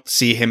 I don't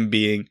see him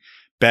being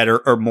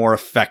better or more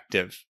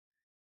effective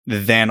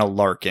than a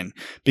Larkin,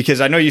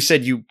 because I know you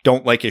said you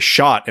don't like his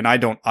shot and I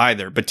don't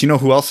either, but do you know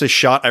who else's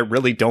shot I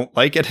really don't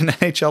like at an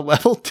NHL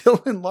level?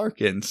 Dylan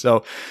Larkin.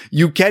 So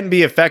you can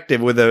be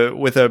effective with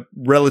a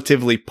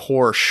relatively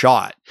poor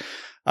shot.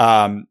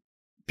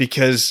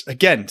 Because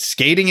again,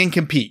 skating and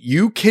compete,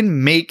 you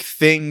can make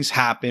things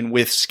happen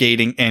with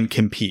skating and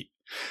compete.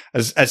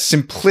 As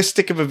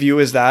simplistic of a view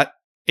as that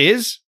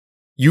is,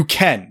 you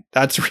can.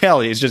 That's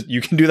reality. It's just,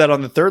 you can do that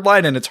on the third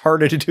line and it's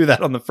harder to do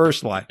that on the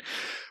first line.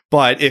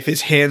 But if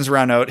his hands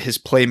round out, his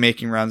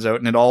playmaking rounds out,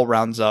 and it all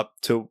rounds up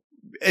to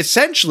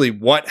essentially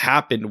what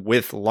happened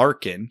with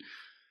Larkin,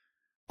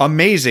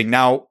 amazing.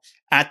 Now,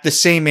 at the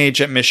same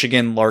age at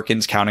Michigan,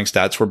 Larkin's counting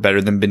stats were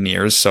better than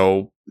Beniers.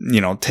 So,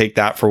 take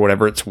that for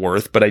whatever it's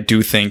worth. But I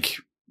do think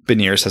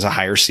Beniers has a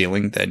higher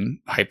ceiling than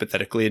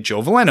hypothetically a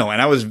Joe Veleno.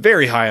 And I was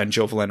very high on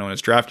Joe Veleno in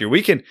his draft year.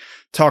 We can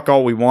talk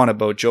all we want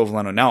about Joe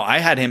Veleno now. I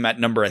had him at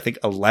number, I think,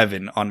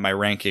 11 on my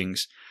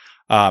rankings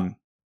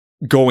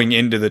going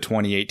into the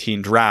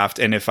 2018 draft.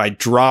 And if I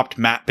dropped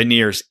Matt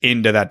Beniers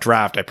into that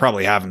draft, I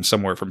probably have him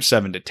somewhere from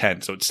 7 to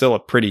 10. So it's still a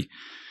pretty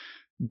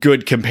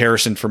good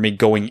comparison for me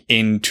going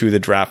into the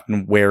draft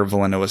and where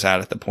Veleno was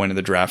at the point of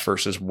the draft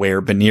versus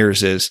where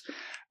Beniers is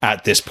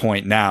at this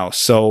point now.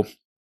 So,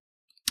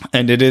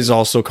 and it is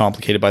also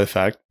complicated by the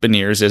fact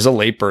Beniers is a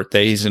late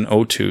birthday. He's an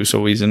 02,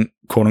 so he's an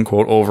quote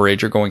unquote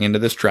overager going into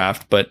this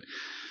draft. But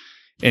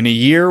in a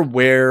year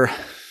where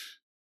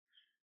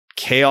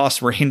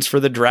chaos reigns for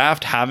the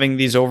draft, having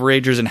these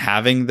overagers and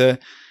having the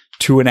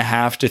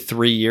 2.5 to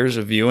 3 years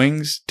of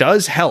viewings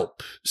does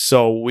help.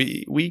 So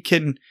we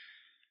can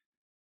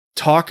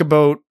talk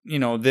about,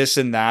 this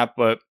and that,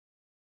 but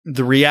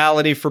the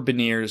reality for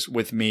Beniers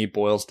with me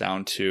boils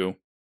down to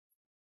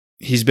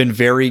he's been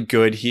very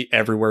good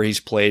everywhere he's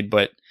played,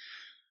 but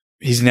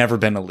he's never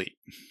been elite.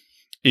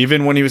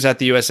 Even when he was at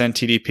the USN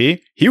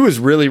TDP, he was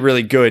really,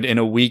 really good in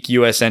a weak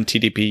USN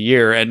TDP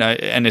year,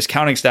 and his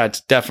counting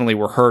stats definitely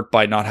were hurt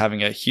by not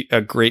having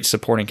a great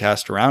supporting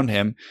cast around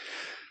him.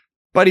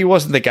 But he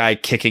wasn't the guy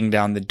kicking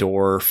down the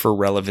door for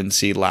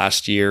relevancy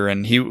last year.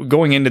 And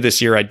going into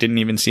this year, I didn't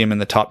even see him in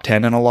the top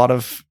 10 in a lot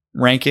of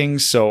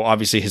rankings. So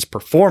obviously his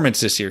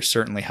performance this year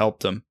certainly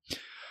helped him.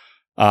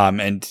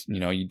 And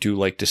you do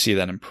like to see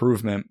that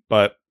improvement.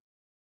 But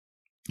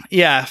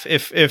yeah,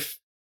 if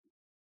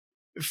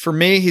for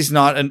me, he's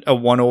not a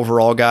 1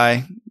 overall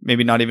guy,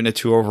 maybe not even a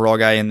 2 overall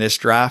guy in this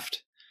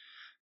draft.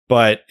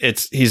 But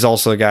he's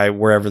also a guy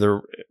wherever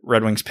the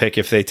Red Wings pick,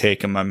 if they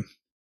take him,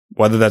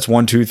 whether that's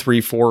 1, 2,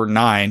 3, 4,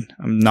 9,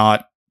 I'm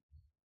not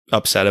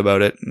upset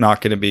about it.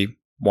 Not going to be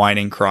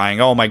whining, crying.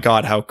 Oh my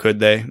God, how could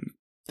they?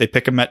 They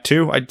pick him at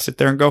 2. I'd sit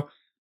there and go,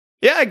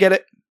 yeah, I get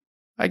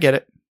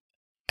it.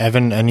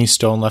 Evan, any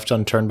stone left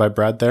unturned by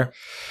Brad there?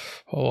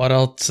 Well, what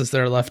else is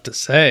there left to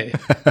say?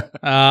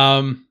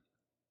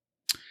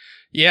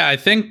 Yeah, I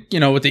think,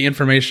 with the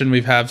information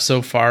we have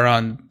so far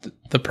on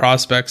the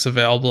prospects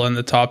available in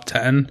the top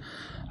 10,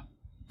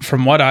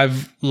 from what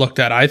I've looked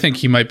at, I think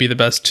he might be the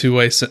best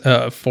two-way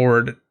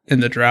forward in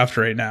the draft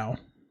right now.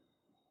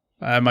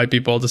 I might be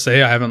bold to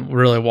say I haven't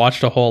really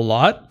watched a whole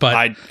lot, but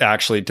I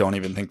actually don't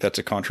even think that's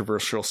a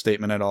controversial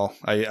statement at all.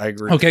 I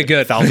agree. Okay,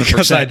 good.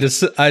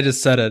 1,000%. I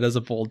just said it as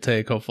a bold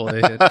take. Hopefully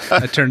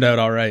it turned out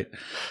all right.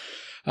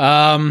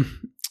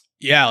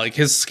 Yeah, like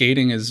his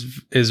skating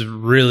is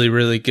really,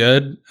 really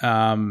good.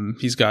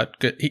 He's got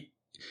good.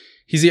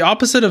 He's the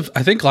opposite of,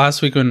 I think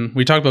last week when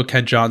we talked about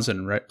Kent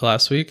Johnson, right?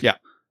 Last week. Yeah.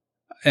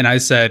 And I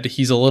said,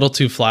 he's a little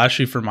too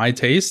flashy for my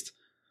taste.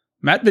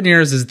 Matt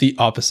Beniers is the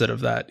opposite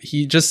of that.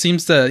 He just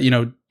seems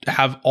to,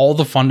 have all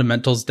the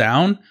fundamentals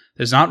down.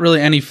 There's not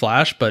really any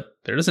flash, but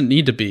there doesn't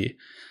need to be.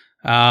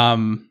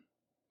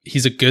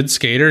 He's a good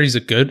skater. He's a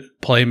good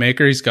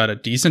playmaker. He's got a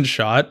decent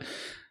shot.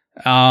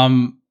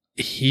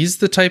 He's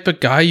the type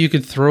of guy you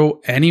could throw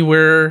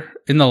anywhere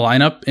in the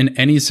lineup in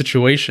any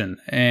situation.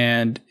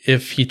 And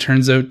if he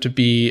turns out to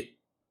be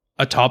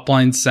a top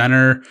line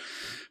center,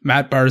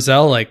 Matt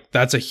Barzal,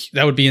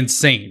 that would be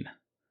insane.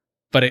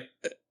 But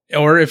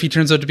or if he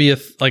turns out to be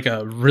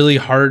a really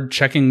hard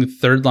checking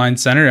third line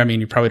center, I mean,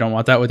 you probably don't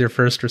want that with your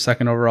first or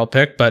second overall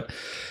pick, but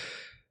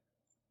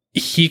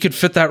he could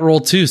fit that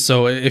role too.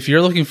 So if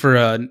you're looking for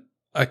a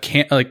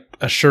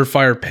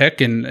surefire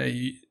pick, and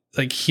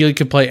he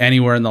could play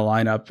anywhere in the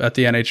lineup at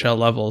the NHL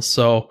level.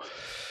 So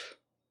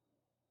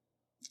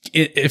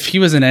if he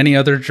was in any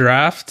other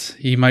draft,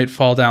 he might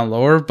fall down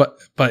lower, but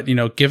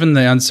given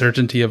the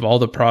uncertainty of all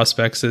the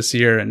prospects this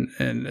year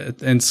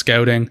and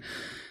scouting,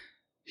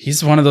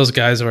 he's one of those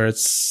guys where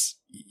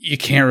you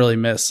can't really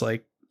miss.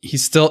 Like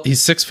he's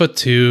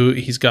 6'2".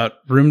 He's got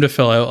room to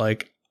fill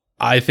out.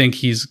 I think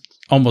he's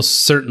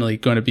almost certainly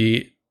going to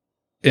be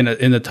in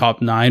the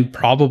top 9,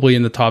 probably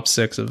in the top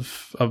 6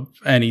 of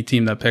any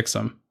team that picks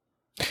him.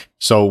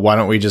 So why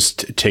don't we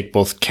just take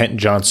both Kent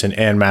Johnson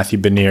and Matthew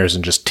Beniers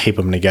and just tape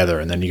them together,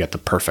 and then you get the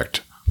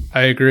perfect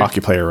I agree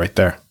hockey player right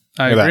there.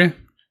 I agree.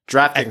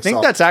 I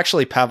think that's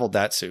actually Pavel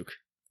Datsyuk.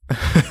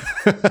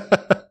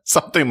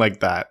 Something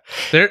like that.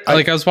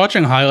 I was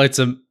watching highlights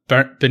of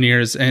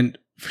Beniers, and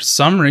for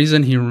some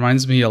reason he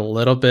reminds me a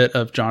little bit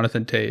of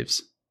Jonathan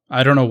Toews.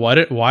 I don't know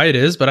why it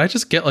is, but I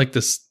just get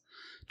this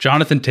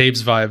Jonathan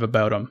Toews vibe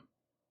about him.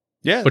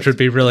 Yeah, which would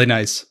be really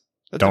nice.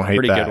 That's don't hate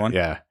pretty that. Good one.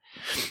 Yeah.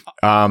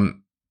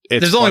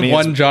 There's only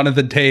one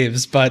Jonathan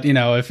Toews, but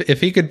if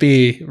he could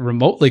be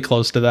remotely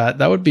close to that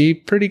would be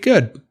pretty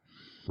good.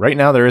 Right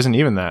now, there isn't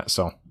even that.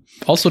 So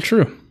also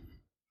true.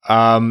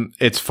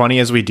 It's funny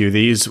as we do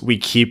these, we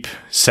keep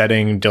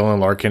setting Dylan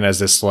Larkin as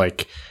this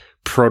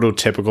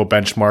prototypical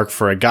benchmark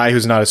for a guy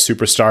who's not a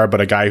superstar, but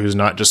a guy who's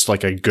not just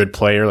a good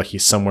player,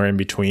 he's somewhere in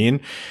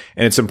between.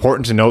 And it's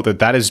important to note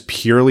that is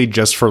purely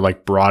just for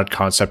broad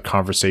concept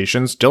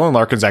conversations. Dylan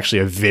Larkin's actually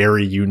a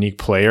very unique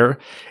player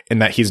in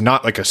that he's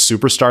not a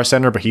superstar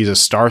center, but he's a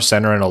star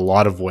center in a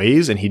lot of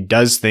ways. And he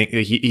does think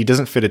he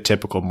doesn't fit a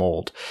typical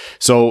mold.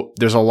 So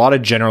there's a lot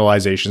of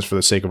generalizations for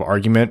the sake of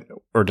argument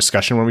or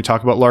discussion when we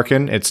talk about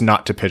Larkin. It's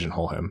not to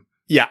pigeonhole him.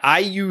 Yeah, I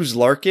use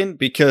Larkin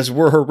because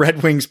we're a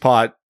Red Wings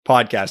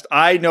podcast.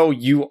 I know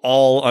you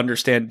all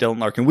understand Dylan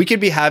Larkin. We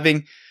could be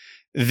having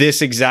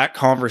this exact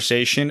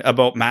conversation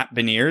about Matt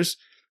Beniers,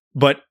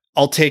 but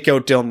I'll take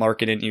out Dylan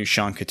Larkin and use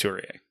Sean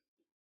Couturier.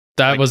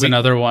 That was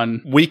another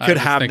one we could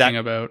have that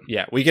about.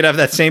 Yeah, we could have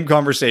that same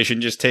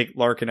conversation. Just take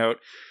Larkin out.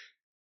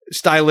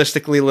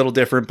 Stylistically a little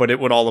different, but it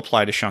would all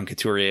apply to Sean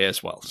Couturier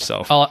as well.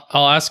 So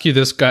I'll ask you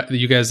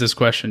guys this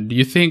question: do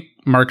you think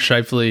Mark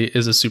Scheifele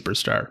is a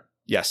superstar?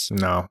 Yes.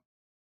 No.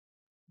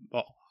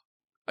 Well,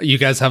 you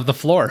guys have the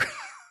floor.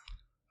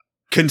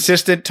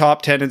 Consistent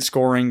top 10 in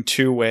scoring,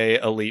 two-way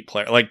elite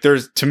player.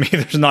 There's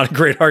not a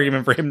great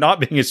argument for him not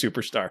being a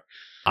superstar.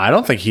 I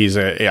don't think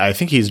I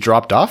think he's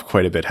dropped off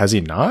quite a bit. Has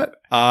he not?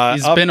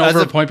 He's been over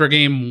a point per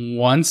game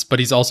once, but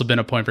he's also been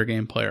a point per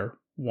game player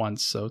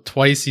once. So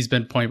twice he's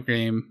been point per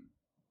game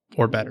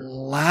or better.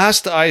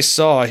 Last I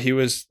saw, he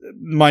was,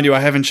 mind you,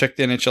 I haven't checked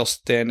the NHL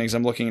standings.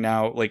 I'm looking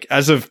now,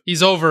 as of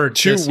he's over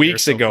 2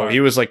 weeks ago, he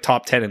was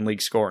top 10 in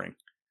league scoring.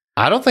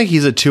 I don't think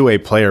he's a two-way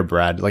player,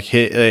 Brad.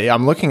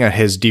 I'm looking at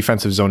his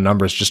defensive zone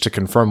numbers just to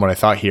confirm what I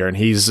thought here, and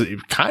he's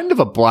kind of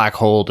a black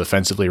hole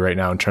defensively right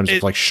now in terms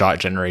of shot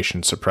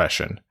generation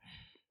suppression.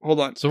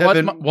 Hold on. So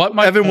Evan,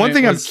 Evan, one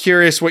thing I'm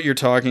curious what you're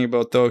talking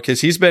about, though,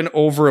 because he's been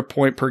over a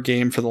point per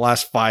game for the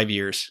last 5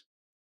 years.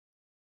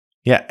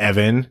 Yeah,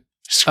 Evan.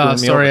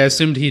 Sorry, I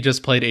assumed he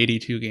just played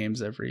 82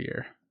 games every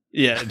year.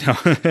 Yeah,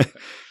 no.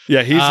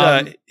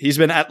 Yeah, he's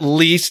been at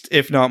least,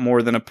 if not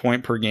more than, a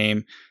point per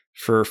game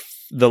for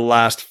the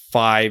last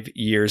 5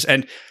 years.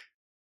 And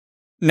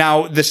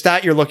now the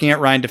stat you're looking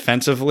at, Ryan,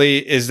 defensively,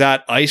 is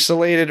that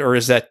isolated or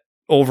is that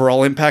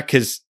overall impact?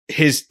 Because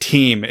his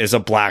team is a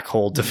black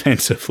hole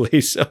defensively.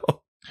 So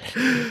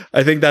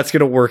I think that's going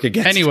to work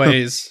against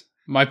him.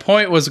 My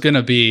point was going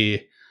to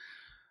be,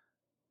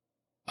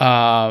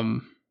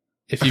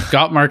 if you've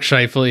got Mark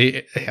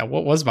Scheifele,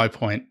 what was my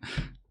point?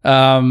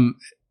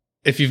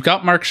 If you've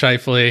got Mark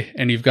Scheifele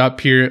and you've got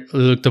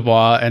Pierre-Luc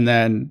Dubois, and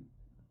then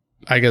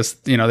I guess,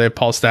 they have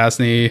Paul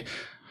Stastny,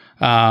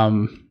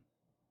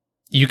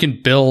 you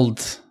can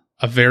build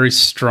a very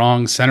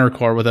strong center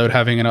core without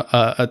having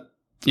a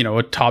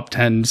top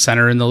 10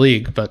 center in the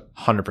league. But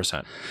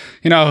 100%.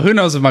 Who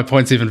knows if my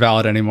point's even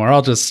valid anymore?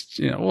 I'll just,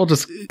 we'll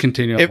just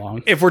continue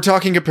along. If we're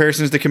talking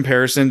comparisons,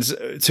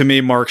 to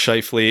me, Mark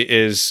Scheifele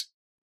is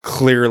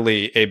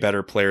clearly a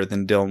better player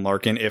than Dylan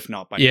Larkin, if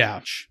not by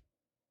much.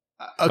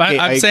 Okay,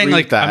 I'm saying,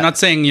 I'm not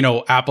saying,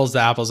 apples to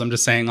apples. I'm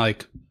just saying,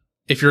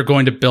 if you're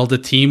going to build a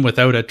team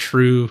without a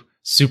true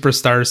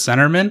superstar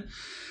centerman,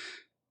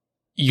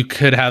 you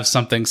could have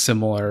something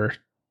similar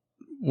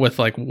with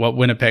what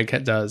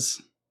Winnipeg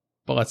does.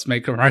 But let's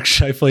make Mark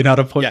Scheifele not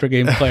a point per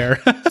game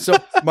player. So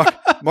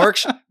Mark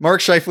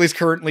Scheifele is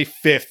currently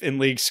 5th in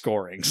league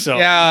scoring. So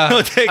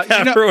I'll take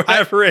that for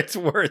whatever it's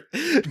worth.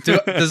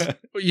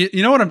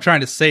 You know what I'm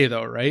trying to say,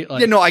 though, right? I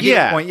get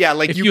your point. Yeah,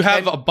 if you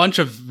have a bunch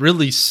of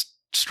really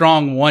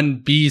strong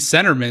 1B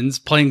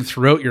centermans playing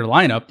throughout your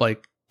lineup,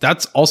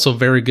 that's also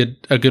a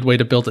good way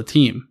to build a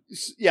team.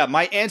 Yeah,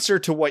 my answer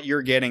to what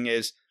you're getting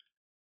is,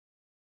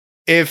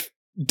 if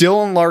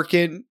Dylan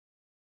Larkin,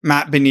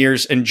 Matt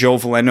Beniers, and Joe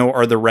Veleno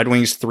are the Red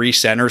Wings' 3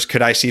 centers,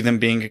 could I see them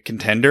being a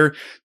contender?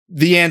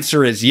 The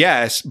answer is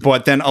yes,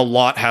 but then a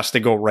lot has to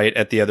go right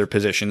at the other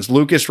positions.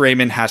 Lucas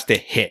Raymond has to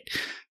hit.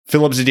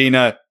 Philip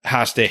Zadina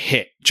has to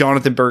hit.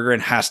 Jonathan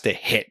Bergeron has to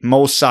hit.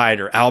 Mo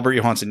Seider, Albert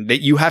Johansson.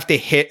 That you have to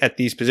hit at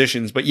these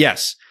positions, but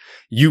yes,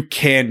 you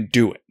can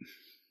do it.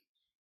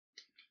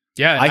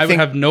 Yeah, I would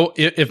have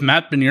if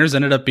Matt Beniers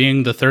ended up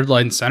being the third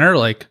line center,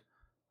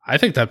 I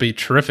think that'd be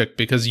terrific,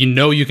 because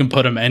you can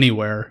put him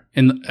anywhere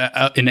in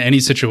any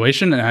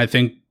situation, and I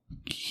think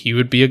he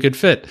would be a good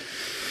fit.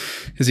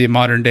 Is he a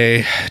modern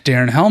day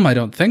Darren Helm? I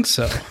don't think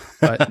so.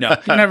 But no,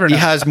 you never know. He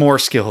has more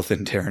skill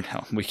than Darren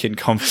Helm. We can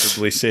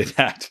comfortably say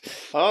that.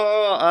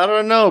 Oh, I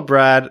don't know,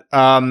 Brad.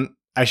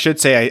 I should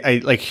say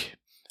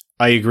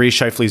I agree.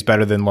 Scheifele's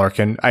better than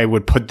Larkin. I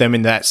would put them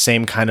in that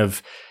same kind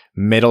of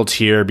middle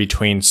tier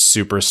between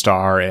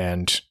superstar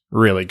and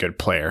really good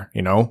player.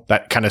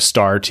 That kind of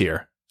star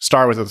tier.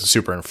 Star with the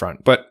super in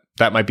front, but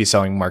that might be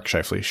selling Mark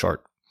Scheifele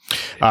short.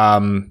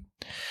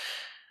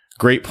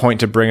 Great point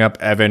to bring up,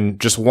 Evan.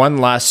 Just one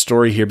last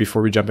story here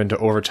before we jump into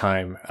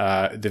overtime.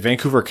 The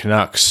Vancouver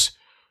Canucks,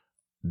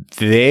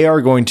 they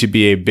are going to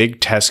be a big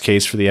test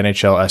case for the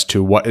NHL as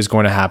to what is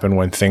going to happen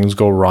when things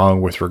go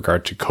wrong with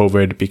regard to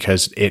COVID,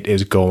 because it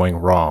is going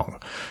wrong.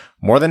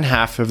 More than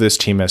half of this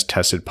team has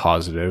tested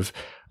positive.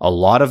 A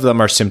lot of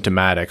them are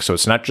symptomatic. So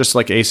it's not just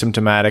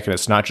asymptomatic, and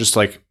it's not just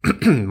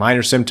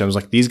minor symptoms.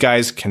 These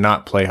guys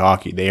cannot play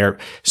hockey.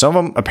 Some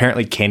of them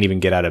apparently can't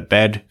even get out of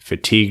bed,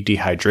 fatigue,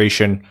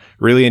 dehydration,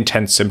 really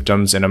intense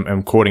symptoms. And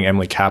I'm quoting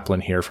Emily Kaplan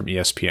here from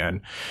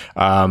ESPN.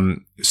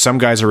 Some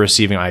guys are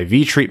receiving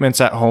IV treatments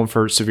at home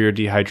for severe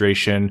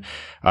dehydration.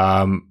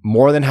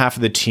 More than half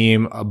of the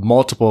team,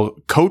 multiple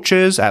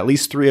coaches, at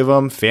least 3 of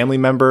them, family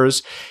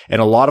members, and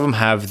a lot of them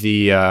have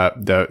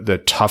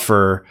the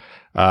tougher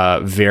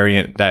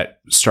variant that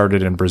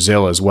started in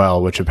Brazil as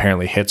well, which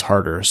apparently hits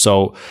harder.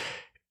 So,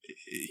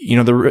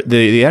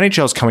 the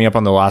NHL is coming up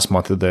on the last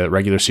month of the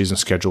regular season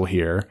schedule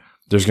here.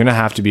 There's going to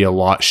have to be a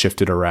lot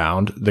shifted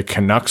around. The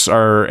Canucks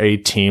are a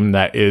team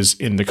that is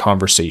in the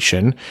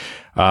conversation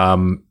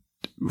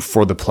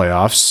for the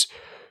playoffs.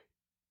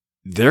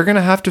 They're going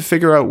to have to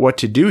figure out what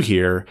to do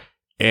here,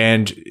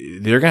 and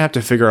they're going to have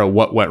to figure out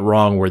what went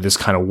wrong where this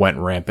kind of went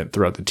rampant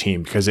throughout the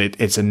team, because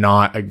it's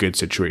not a good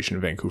situation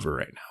in Vancouver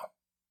right now.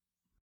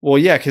 Well,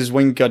 yeah, because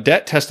when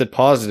Gaudette tested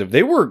positive,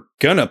 they were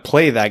going to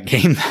play that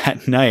game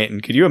that night.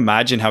 And could you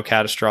imagine how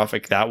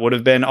catastrophic that would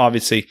have been?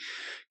 Obviously,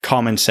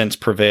 common sense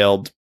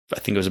prevailed. I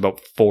think it was about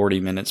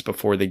 40 minutes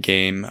before the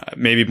game.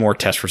 Maybe more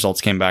test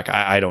results came back.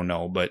 I don't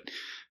know. But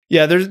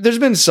yeah, there's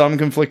been some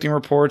conflicting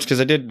reports,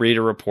 because I did read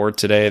a report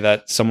today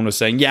that someone was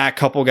saying, yeah, a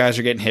couple guys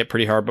are getting hit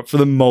pretty hard, but for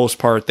the most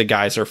part, the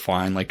guys are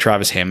fine. Like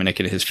Travis Hamonic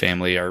and his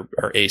family are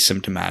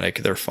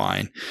asymptomatic. They're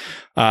fine.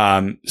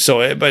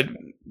 But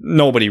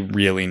nobody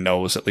really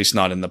knows, at least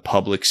not in the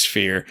public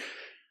sphere.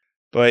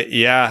 But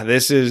yeah,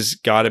 this has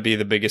got to be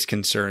the biggest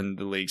concern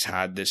the league's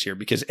had this year,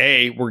 because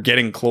we're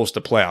getting close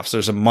to playoffs.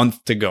 There's a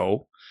month to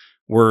go.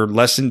 We're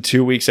less than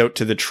 2 weeks out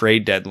to the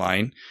trade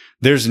deadline.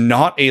 There's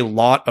not a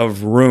lot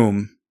of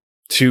room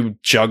to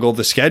juggle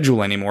the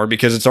schedule anymore,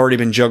 because it's already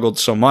been juggled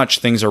so much.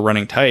 Things are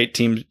running tight.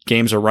 Team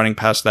games are running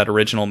past that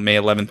original May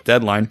 11th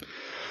deadline.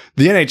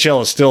 The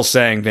NHL is still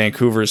saying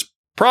Vancouver's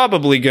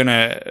probably going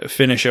to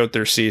finish out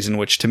their season,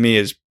 which to me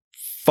is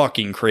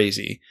fucking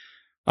crazy.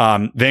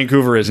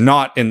 Vancouver is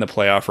not in the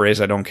playoff race.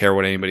 I don't care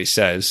what anybody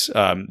says.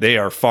 They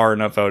are far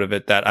enough out of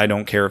it that I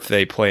don't care if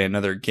they play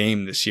another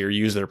game this year,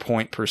 use their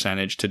point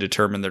percentage to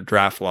determine their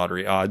draft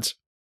lottery odds.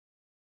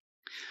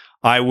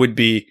 I would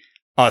be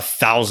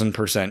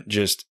 1,000%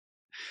 just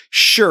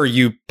sure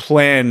you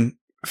plan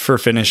for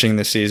finishing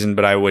the season,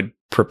 but I would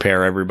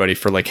prepare everybody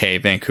for like, hey,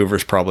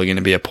 Vancouver's probably going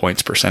to be a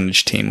points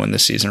percentage team when the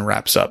season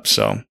wraps up.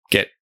 So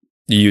get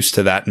used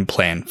to that and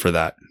plan for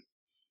that.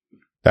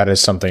 That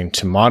is something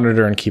to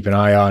monitor and keep an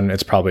eye on.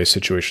 It's probably a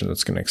situation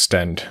that's going to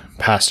extend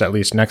past at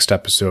least next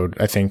episode.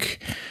 I think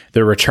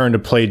the return to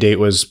play date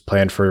was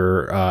planned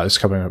for this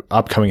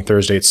upcoming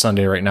Thursday. It's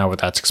Sunday right now, but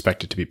that's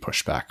expected to be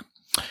pushed back.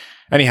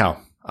 Anyhow,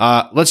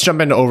 let's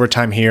jump into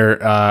overtime here.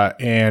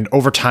 And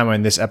overtime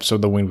on this episode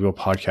of the Winged Wheel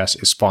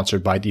podcast is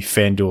sponsored by the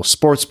FanDuel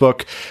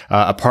Sportsbook,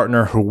 a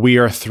partner who we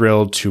are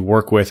thrilled to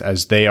work with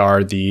as they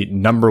are the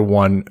number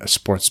one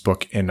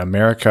sportsbook in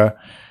America.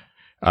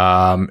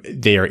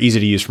 They are easy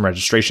to use from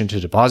registration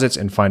to deposits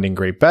and finding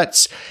great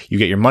bets. You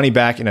get your money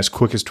back in as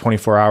quick as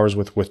 24 hours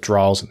with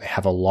withdrawals, and they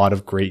have a lot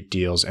of great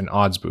deals and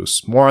odds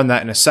boosts. More on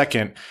that in a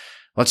second.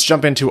 Let's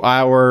jump into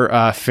our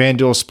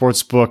FanDuel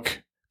Sportsbook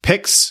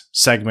picks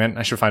segment.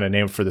 I should find a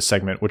name for the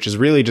segment, which is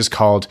really just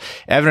called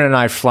Evan and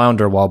I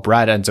Flounder while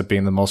Brad ends up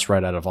being the most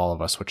right out of all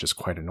of us, which is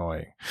quite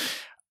annoying.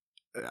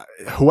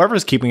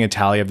 Whoever's keeping a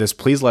tally of this,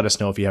 please let us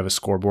know if you have a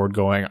scoreboard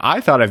going.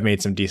 I thought I've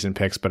made some decent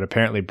picks, but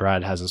apparently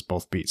Brad has us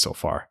both beat so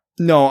far.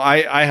 No,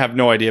 I have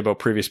no idea about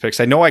previous picks.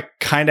 I know I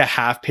kind of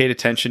have paid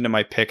attention to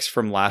my picks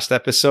from last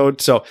episode.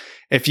 So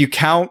if you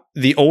count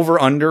the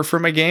over-under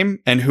from a game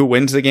and who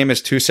wins the game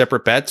as two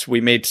separate bets,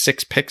 we made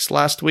 6 picks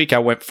last week. I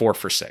went 4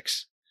 for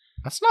 6.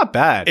 That's not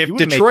bad. If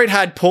Detroit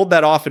had pulled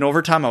that off in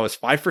overtime, I was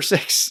 5 for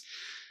 6.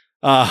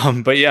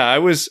 But yeah,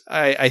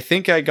 I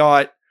think I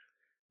got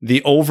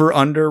the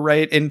over-under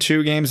right in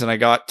 2 games, and I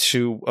got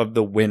 2 of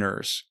the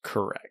winners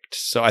correct.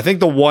 So I think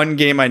the one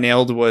game I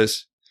nailed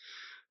was,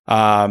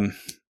 what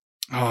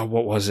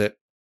was it?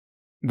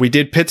 We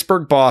did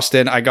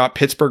Pittsburgh-Boston. I got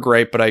Pittsburgh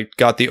right, but I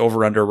got the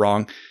over-under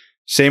wrong.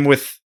 Same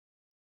with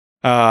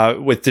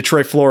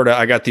Detroit-Florida.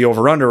 I got the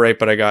over-under right,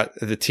 but I got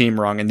the team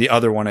wrong. And the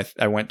other one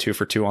I went 2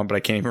 for 2 on, but I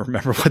can't even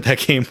remember what that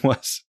game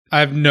was. I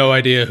have no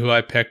idea who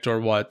I picked or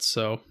what,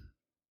 so.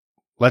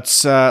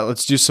 Let's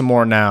do some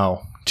more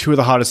now. 2 of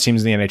the hottest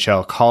teams in the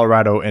NHL,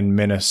 Colorado and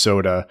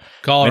Minnesota.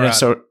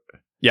 Colorado.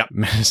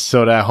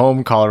 Minnesota at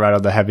home, Colorado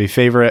the heavy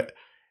favorite.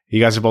 You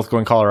guys are both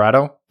going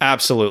Colorado?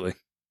 Absolutely.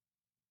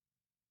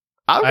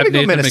 I have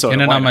Nathan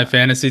McKinnon on my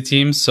fantasy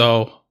team,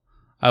 so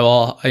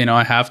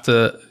I have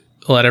to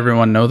let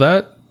everyone know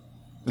that,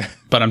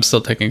 but I'm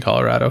still taking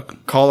Colorado.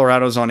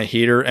 Colorado's on a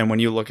heater, and when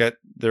you look at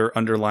their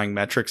underlying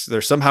metrics,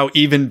 they're somehow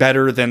even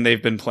better than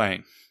they've been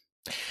playing.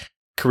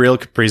 Kirill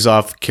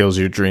Kaprizov kills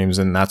your dreams,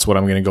 and that's what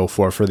I'm going to go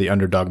for the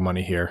underdog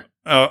money here.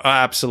 Oh,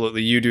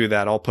 absolutely. You do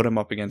that. I'll put him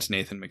up against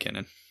Nathan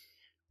McKinnon.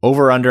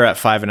 Over under at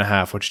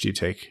 5.5. Which do you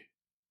take?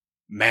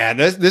 Man,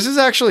 this is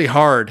actually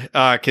hard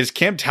because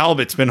Cam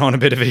Talbot's been on a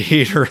bit of a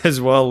heater as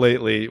well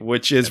lately,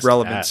 which is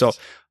relevant. So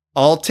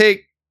I'll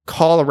take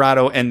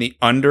Colorado and the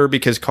under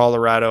because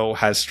Colorado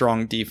has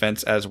strong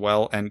defense as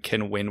well and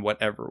can win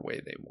whatever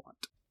way they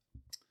want.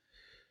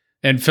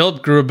 And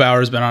Philip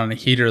Grubauer's been on a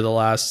heater the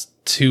last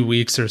 2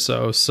 weeks or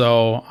so.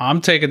 So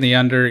I'm taking the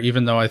under,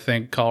 even though I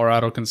think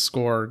Colorado can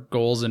score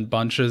goals in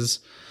bunches.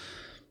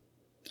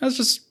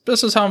 This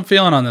is how I'm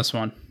feeling on this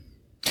one.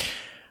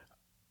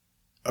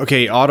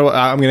 Okay, Ottawa.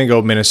 I'm going to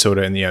go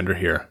Minnesota in the under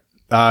here.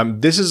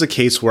 This is a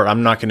case where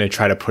I'm not going to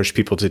try to push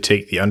people to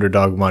take the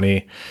underdog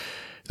money.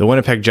 The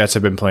Winnipeg Jets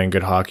have been playing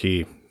good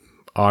hockey.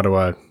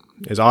 Ottawa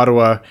is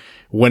Ottawa.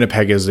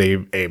 Winnipeg is a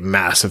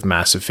massive,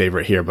 massive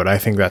favorite here, but I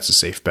think that's a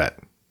safe bet.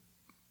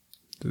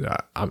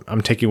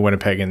 I'm taking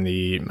Winnipeg in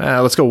the.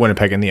 Let's go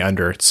Winnipeg in the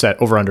under. It's set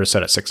over under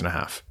set at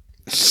 6.5.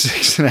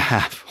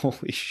 6.5.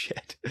 Holy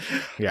shit.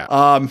 Yeah.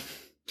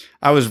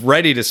 I was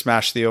ready to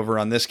smash the over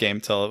on this game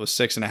till it was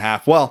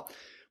 6.5. Well,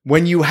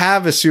 when you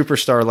have a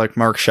superstar like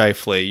Mark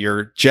Scheifele,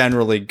 you're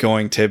generally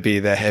going to be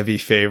the heavy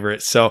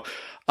favorite. So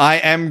I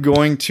am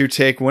going to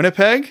take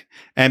Winnipeg.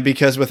 And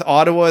because with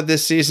Ottawa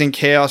this season,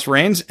 chaos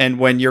reigns. And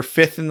when you're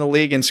 5th in the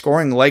league in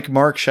scoring like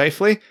Mark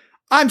Scheifele,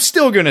 I'm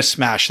still going to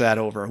smash that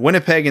over.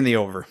 Winnipeg in the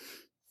over.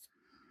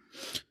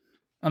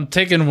 I'm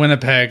taking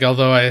Winnipeg,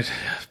 although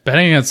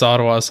betting against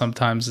Ottawa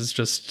sometimes is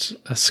just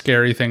a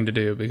scary thing to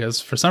do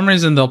because for some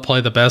reason they'll play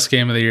the best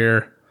game of the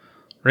year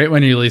right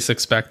when you least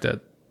expect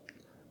it.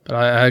 But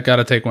I got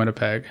to take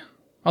Winnipeg.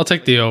 I'll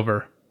take the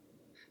over.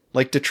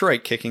 Like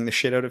Detroit kicking the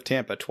shit out of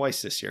Tampa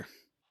twice this year.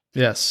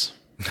 Yes.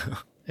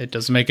 It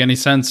doesn't make any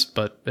sense,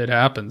 but it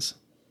happens.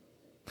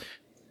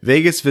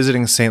 Vegas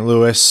visiting St.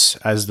 Louis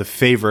as the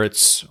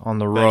favorites on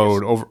the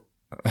road. Over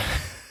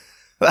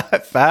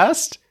that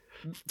fast?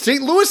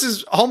 St. Louis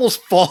is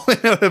almost falling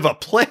out of a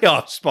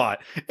playoff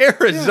spot.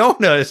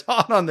 Arizona is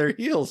hot on their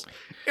heels.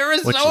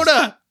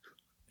 Arizona!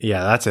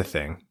 Yeah, that's a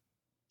thing.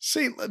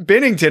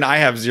 Binnington, I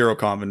have zero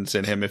confidence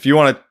in him. If you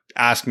want to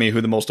ask me who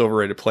the most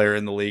overrated player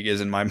in the league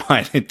is in my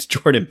mind, it's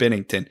Jordan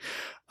Binnington.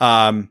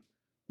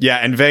 Yeah,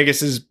 and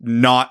Vegas has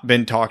not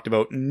been talked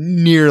about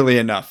nearly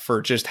enough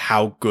for just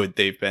how good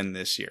they've been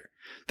this year.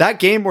 That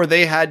game where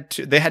they had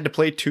to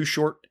play too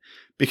short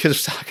because of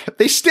Saka,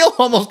 they still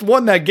almost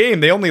won that game.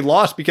 They only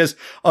lost because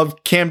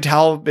of Cam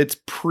Talbot's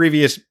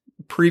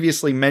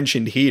previously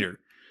mentioned heater.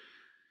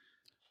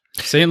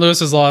 St. Louis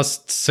has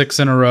lost 6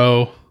 in a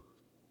row.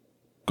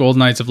 Golden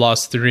Knights have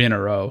lost 3 in a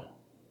row.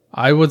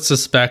 I would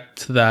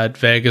suspect that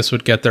Vegas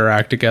would get their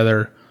act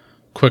together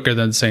quicker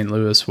than St.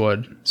 Louis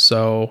would.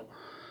 So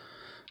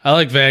I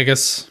like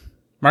Vegas.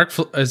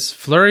 Is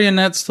Fleury in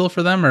net still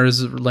for them, or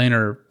is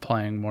Lehner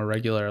playing more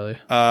regularly?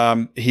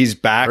 He's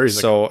back, Fleury's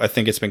so I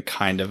think it's been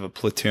kind of a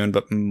platoon,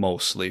 but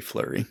mostly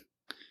Fleury.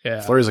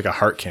 Yeah, Fleury's like a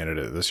Hart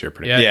candidate this year,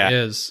 pretty much. Yeah, he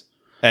is.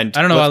 And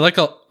I don't know.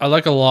 I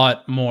like a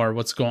lot more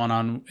what's going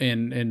on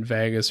in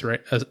Vegas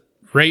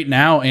right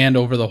now and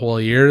over the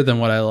whole year than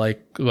what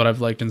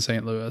I've liked in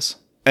St. Louis.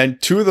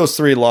 And 2 of those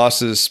 3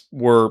 losses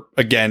were,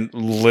 again,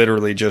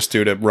 literally just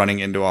due to running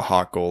into a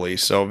hot goalie.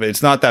 So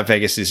it's not that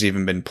Vegas has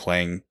even been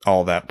playing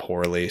all that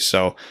poorly.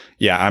 So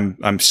yeah,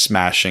 I'm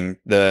smashing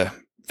the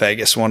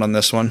Vegas one on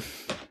this one.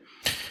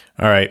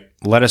 All right.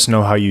 Let us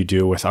know how you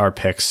do with our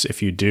picks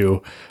if you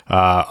do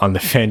on the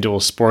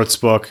FanDuel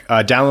Sportsbook.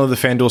 Download the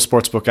FanDuel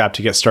Sportsbook app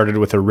to get started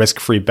with a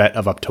risk-free bet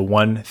of up to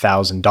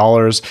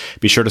 $1,000.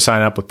 Be sure to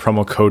sign up with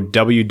promo code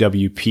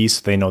WWP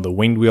so they know the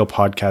Winged Wheel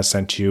podcast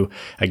sent you.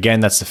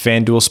 Again, that's the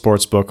FanDuel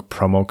Sportsbook,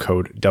 promo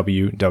code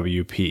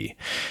WWP.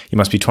 You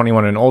must be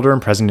 21 and older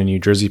and present in New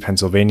Jersey,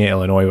 Pennsylvania,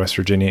 Illinois, West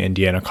Virginia,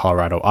 Indiana,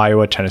 Colorado,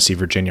 Iowa, Tennessee,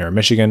 Virginia, or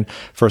Michigan.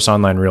 First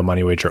online real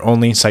money wager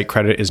only. Site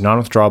credit is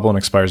non-withdrawable and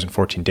expires in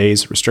 14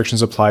 days.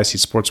 Restrictions apply. See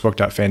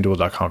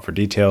sportsbook.fanduel.com for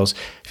details.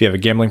 If you have a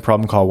gambling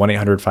problem, call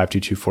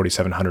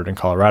 1-800-522-4700 in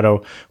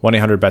Colorado,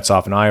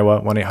 1-800-BETS-OFF in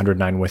Iowa,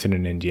 1-800-9-WITHIN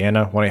in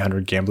Indiana,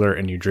 1-800-GAMBLER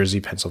in New Jersey,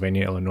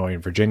 Pennsylvania, Illinois,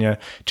 and Virginia.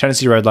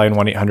 Tennessee Redline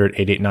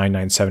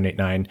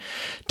 1-800-889-9789,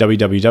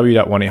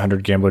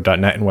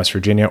 www.1800gambler.net in West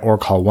Virginia, or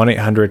call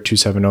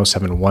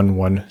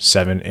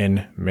 1-800-270-7117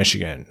 in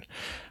Michigan.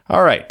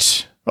 All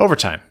right,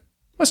 overtime.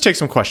 Let's take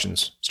some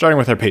questions, starting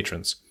with our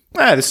patrons.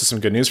 This is some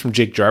good news from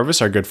Jake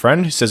Jarvis, our good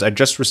friend, who says, I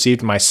just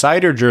received my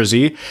cider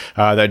jersey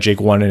that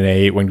Jake won in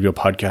a Winged Wheel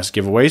podcast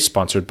giveaway,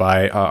 sponsored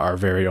by our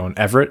very own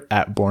Everett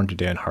at Born to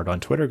Dan Hard on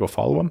Twitter. Go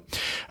follow him.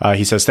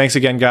 He says, thanks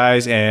again,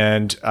 guys,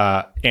 and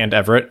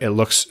Everett. It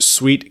looks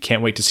sweet.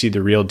 Can't wait to see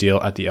the real deal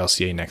at the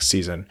LCA next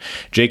season.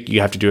 Jake, you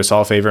have to do us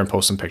all a favor and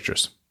post some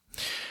pictures.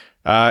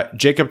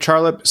 Jacob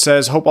Charlip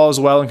says, hope all is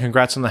well and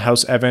congrats on the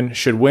house, Evan.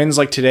 Should wins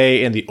like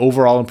today and the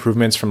overall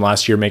improvements from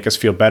last year make us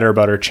feel better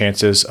about our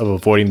chances of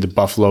avoiding the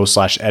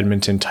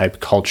Buffalo/Edmonton type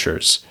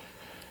cultures?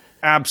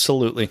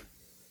 Absolutely.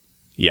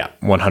 Yeah,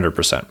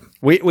 100%.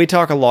 We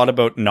talk a lot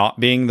about not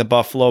being the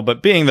Buffalo,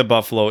 but being the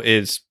Buffalo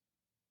is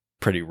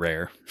pretty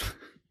rare.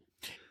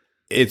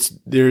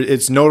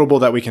 It's notable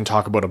that we can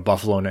talk about a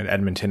Buffalo and an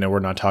Edmonton, and we're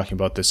not talking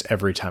about this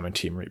every time a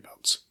team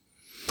rebuilds.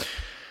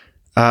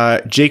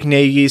 Jake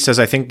Nagy says,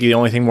 I think the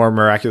only thing more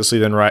miraculous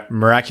than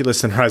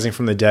rising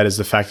from the dead is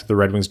the fact that the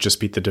Red Wings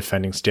just beat the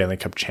defending Stanley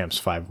Cup champs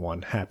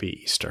 5-1.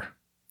 Happy Easter.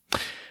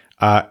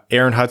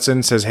 Aaron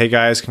Hudson says, hey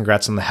guys,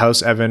 congrats on the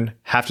house, Evan.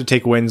 Have to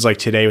take wins like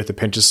today with a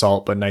pinch of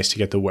salt, but nice to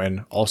get the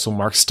win. Also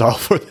Mark Stahl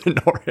for the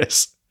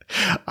Norris.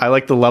 I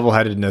like the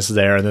level-headedness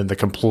there and then the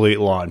complete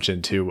launch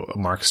into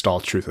Mark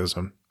Stahl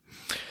truthism.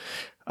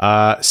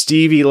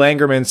 Stevie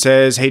Langerman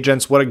says, hey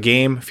gents, what a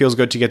game. Feels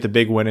good to get the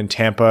big win in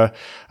Tampa.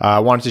 I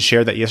wanted to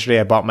share that yesterday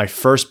I bought my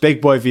first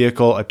big boy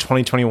vehicle, a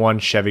 2021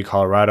 Chevy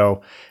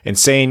Colorado.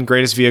 Insane,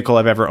 greatest vehicle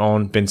I've ever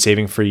owned. Been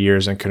saving for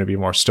years and couldn't be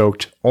more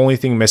stoked. Only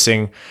thing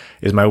missing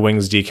is my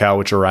Wings decal,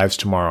 which arrives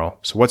tomorrow.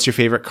 So what's your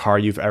favorite car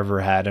you've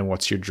ever had and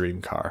what's your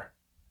dream car?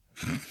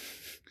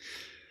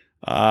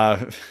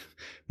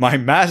 My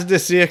Mazda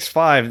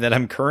CX-5 that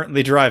I'm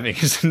currently driving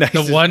is the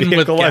nicest The one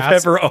vehicle with I've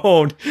gas, ever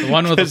owned. The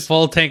one with a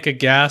full tank of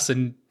gas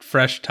and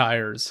fresh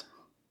tires.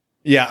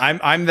 Yeah,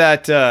 I'm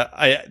that.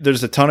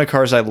 There's a ton of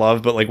cars I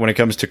love, but like when it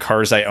comes to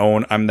cars I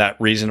own, I'm that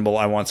reasonable.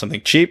 I want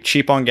something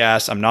cheap on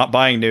gas. I'm not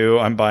buying new.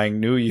 I'm buying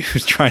new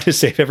used, trying to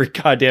save every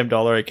goddamn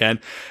dollar I can.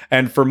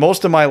 And for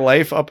most of my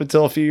life, up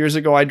until a few years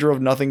ago, I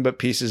drove nothing but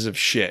pieces of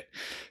shit.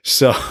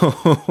 So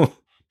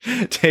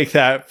take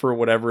that for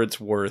whatever it's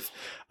worth.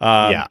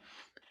 Yeah.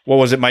 What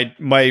was it?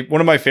 My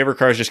one of my favorite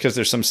cars, just because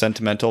there's some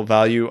sentimental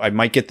value. I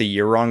might get the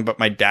year wrong, but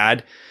my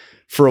dad,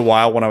 for a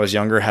while when I was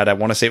younger, I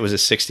want to say it was a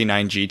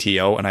 69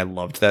 GTO, and I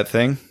loved that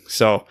thing.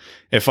 So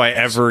if I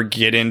ever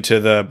get into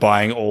the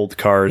buying old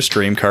cars,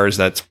 dream cars,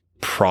 that's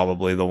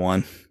probably the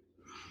one.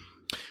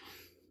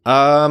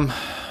 I'm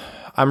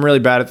really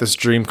bad at this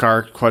dream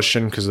car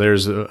question because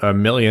there's a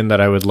million that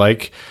I would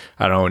like.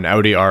 I don't know, an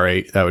Audi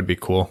R8, that would be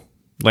cool.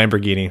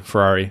 Lamborghini,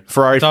 Ferrari.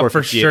 I thought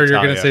for sure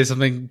you're going to say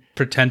something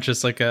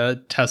pretentious like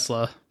a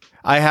Tesla.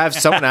 I have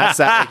someone asked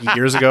that like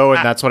years ago,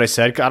 and that's what I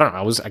said. I don't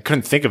know. I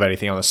couldn't think of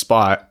anything on the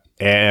spot,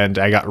 and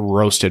I got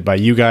roasted by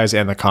you guys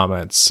and the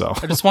comments. So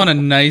I just want a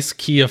nice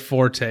Kia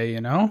Forte, you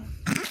know?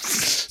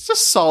 It's a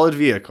solid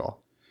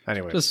vehicle.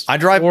 Anyway, Just I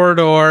drive 4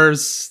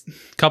 doors,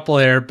 couple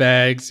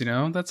airbags,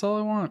 that's all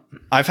I want.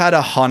 I've had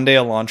a Hyundai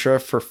Elantra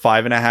for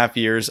 5.5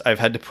 years. I've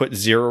had to put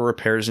 0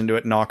 repairs into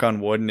it, knock on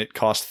wood, and it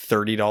cost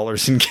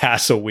 $30 in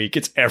gas a week.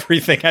 It's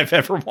everything I've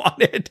ever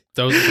wanted.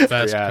 Those are the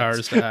best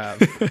cars to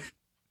have.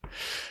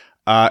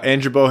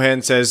 Andrew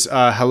Bohan says,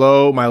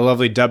 hello, my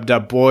lovely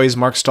dub boys.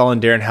 Mark Stahl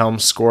and Darren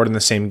Helms scored in the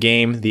same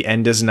game. The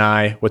end is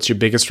nigh. What's your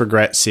biggest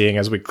regret, seeing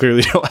as we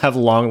clearly don't have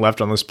long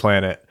left on this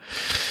planet?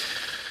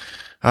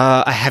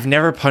 I have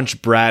never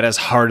punched Brad as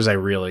hard as I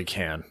really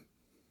can.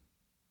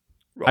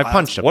 I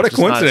punched him. What a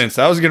coincidence.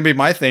 That was going to be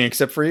my thing,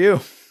 except for you.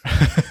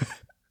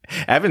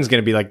 Evan's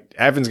going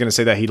to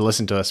say that he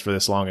listened to us for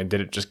this long and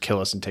didn't just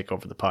kill us and take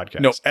over the podcast.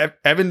 No,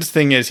 Evan's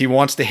thing is he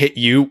wants to hit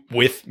you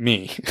with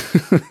me.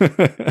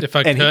 If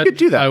I could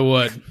do that, I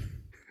would.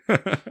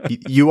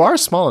 You are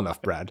small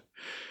enough, Brad.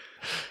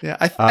 Yeah,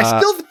 I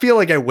still feel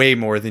like I weigh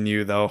more than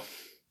you, though.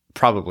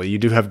 Probably. You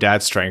do have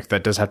dad strength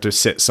that does have to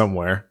sit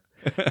somewhere.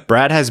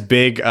 Brad has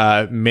big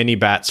mini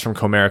bats from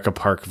Comerica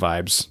Park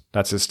vibes.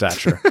 That's his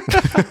stature.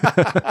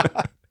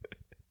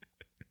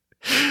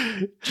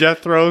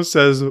 Jethro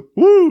says,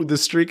 woo, the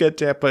streak at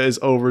Tampa is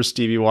over.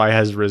 Stevie Y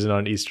has risen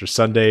on Easter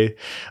Sunday.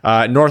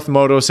 North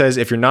Moto says,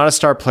 if you're not a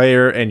star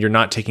player and you're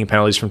not taking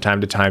penalties from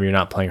time to time, you're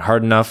not playing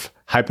hard enough.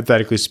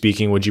 Hypothetically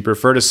speaking, would you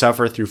prefer to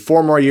suffer through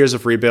 4 more years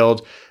of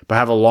rebuild, but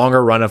have a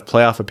longer run of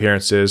playoff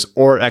appearances,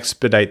 or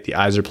expedite the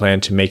Yzer plan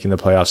to making the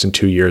playoffs in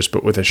 2 years,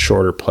 but with a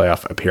shorter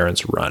playoff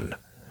appearance run?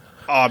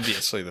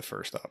 Obviously the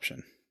first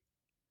option.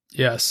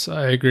 Yes,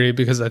 I agree,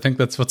 because I think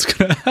that's what's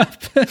going to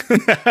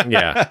happen.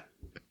 Yeah.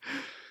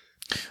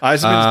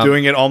 Yzerman's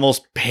doing it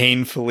almost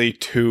painfully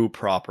too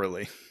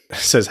properly.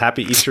 Says,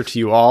 happy Easter to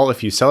you all.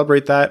 If you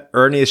celebrate that,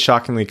 Erne is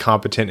shockingly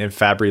competent and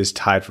Fabry is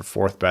tied for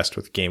 4th best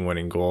with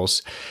game-winning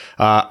goals.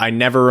 I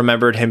never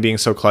remembered him being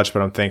so clutch,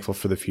 but I'm thankful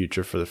for the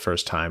future for the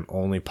first time.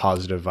 Only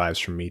positive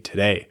vibes from me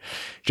today.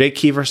 Jake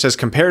Keever says,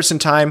 comparison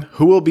time.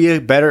 Who will be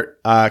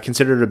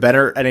considered a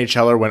better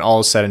NHLer when all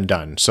is said and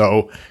done?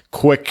 So,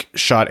 quick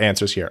shot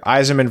answers here.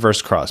 Yzerman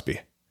versus Crosby.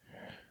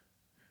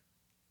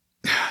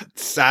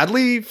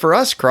 Sadly for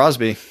us,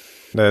 Crosby.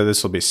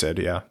 This will be Sid,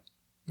 yeah.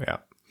 Yeah.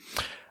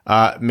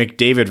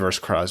 McDavid versus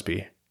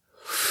Crosby.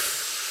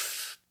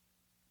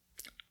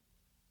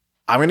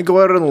 I'm going to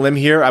go out on a limb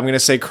here. I'm going to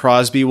say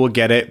Crosby will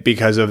get it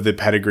because of the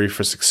pedigree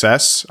for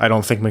success. I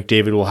don't think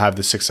McDavid will have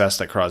the success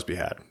that Crosby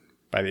had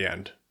by the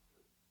end.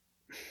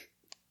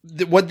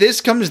 What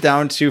this comes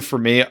down to for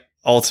me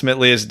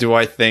ultimately is, do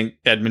I think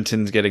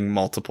Edmonton's getting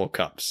multiple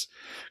cups?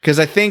 Because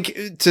I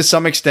think to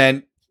some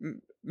extent,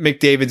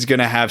 McDavid's going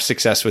to have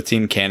success with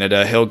Team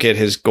Canada. He'll get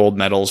his gold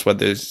medals,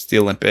 whether it's the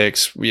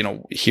Olympics,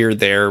 here,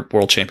 there,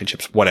 World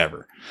Championships,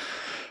 whatever.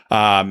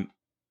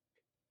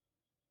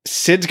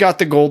 Sid's got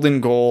the golden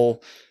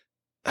goal.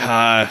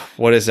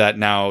 What is that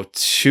now?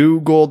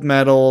 2 gold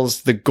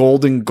medals, the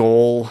golden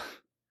goal.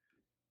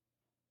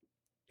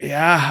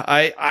 Yeah,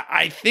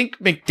 I think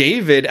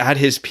McDavid at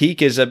his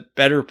peak is a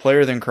better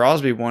player than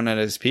Crosby won at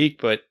his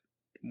peak, but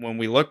when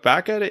we look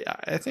back at it,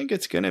 I think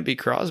it's going to be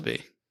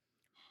Crosby.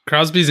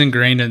 Crosby's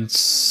ingrained in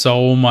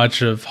so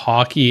much of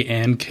hockey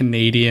and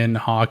Canadian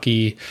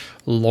hockey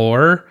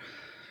lore.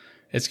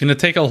 It's going to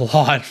take a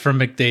lot for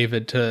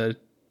McDavid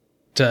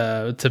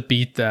to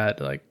beat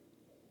that. Like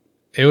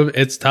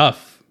it's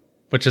tough,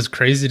 which is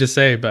crazy to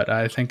say, but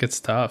I think it's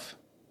tough.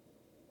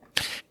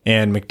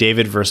 And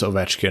McDavid versus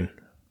Ovechkin.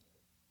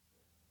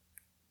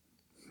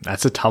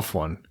 That's a tough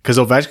one because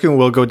Ovechkin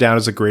will go down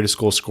as the greatest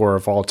goal scorer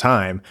of all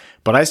time,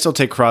 but I still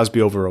take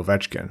Crosby over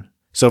Ovechkin.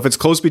 So if it's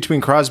close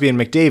between Crosby and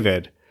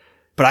McDavid,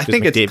 but I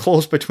think it's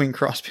close between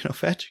Crosby and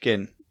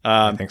Ovechkin.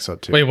 I think so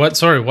too. Wait, what?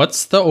 Sorry,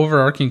 what's the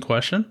overarching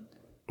question?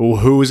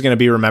 Who is going to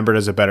be remembered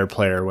as a better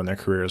player when their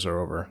careers are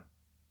over?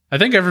 I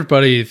think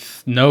everybody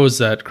knows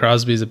that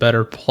Crosby is a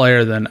better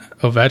player than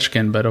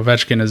Ovechkin, but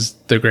Ovechkin is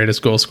the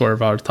greatest goal scorer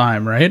of our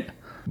time, right?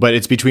 But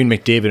it's between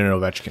McDavid and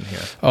Ovechkin here.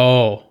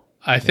 Oh,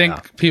 I think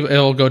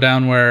it'll go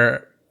down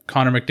where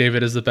Connor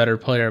McDavid is the better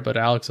player, but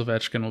Alex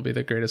Ovechkin will be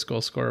the greatest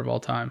goal scorer of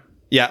all time.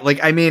 Yeah,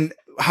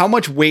 how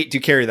much weight do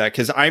you carry that?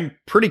 Because I'm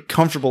pretty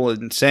comfortable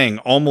in saying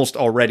almost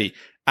already,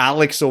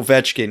 Alex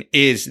Ovechkin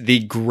is the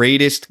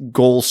greatest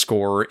goal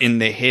scorer in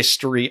the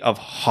history of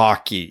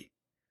hockey.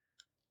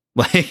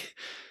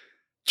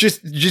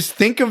 Just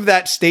think of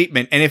that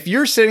statement. And if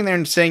you're sitting there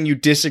and saying you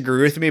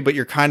disagree with me, but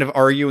you're kind of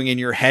arguing in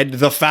your head,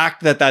 the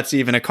fact that that's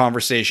even a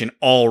conversation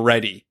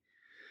already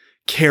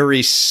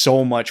carries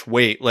so much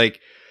weight.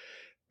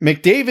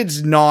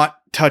 McDavid's not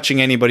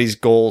touching anybody's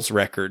goals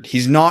record.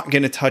 He's not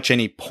going to touch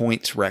any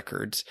points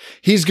records.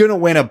 He's going to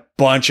win a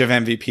bunch of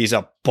MVPs,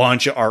 a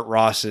bunch of Art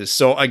Rosses.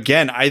 So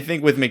again, I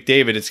think with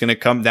McDavid, it's going to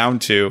come down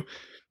to,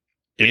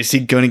 is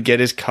he going to get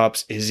his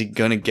cups? Is he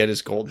going to get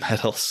his gold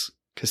medals?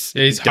 Because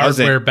he's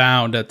hardware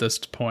bound at this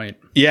point.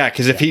 Yeah,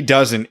 because if he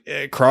doesn't,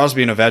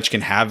 Crosby and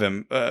Ovechkin have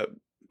him.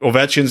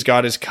 Ovechkin's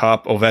got his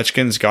cup.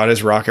 Ovechkin's got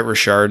his Rocket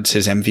Richards,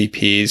 his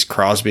MVPs.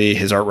 Crosby,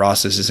 his Art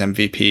Rosses, his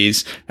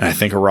MVPs. And I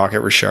think a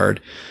Rocket Richard.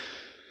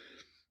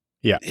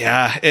 Yeah.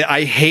 Yeah.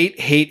 I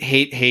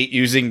hate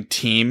using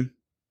team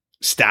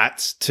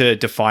stats to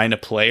define a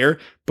player,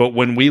 but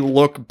when we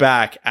look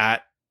back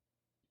at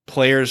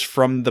players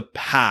from the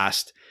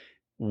past,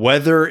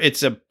 whether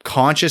it's a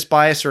conscious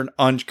bias or an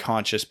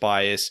unconscious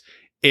bias,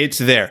 it's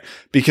there.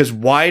 Because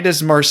why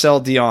does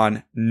Marcel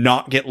Dion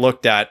not get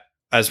looked at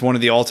as one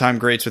of the all-time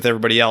greats with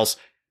everybody else?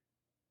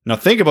 Now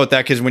think about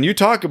that, because when you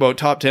talk about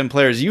top 10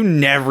 players, you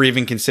never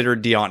even consider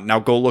Dion. Now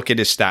go look at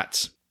his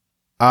stats.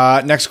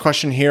 Next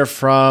question here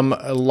from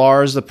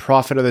Lars, the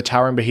prophet of the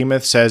towering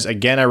behemoth, says,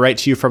 again, I write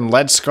to you from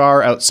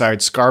Ledskar outside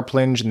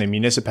Skarplinge in the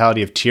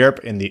municipality of Tierp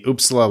in the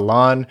Uppsala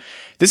Lan.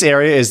 This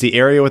area is the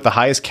area with the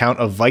highest count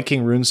of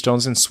Viking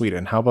runestones in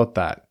Sweden. How about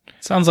that?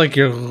 Sounds like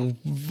you're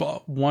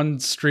one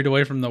street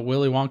away from the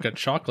Willy Wonka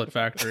chocolate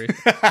factory.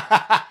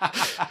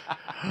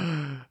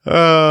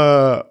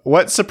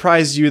 What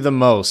surprised you the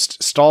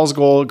most? Stahl's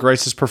goal,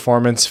 Grace's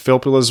performance,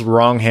 Filppula's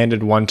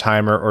wrong-handed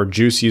one-timer, or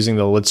Juice using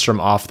the Lidstrom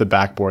off the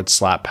backboard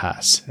slap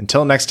pass?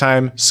 Until next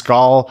time,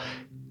 Skal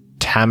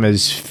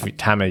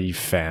Tamay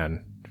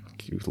fan.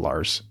 You,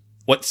 Lars.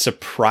 What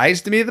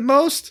surprised me the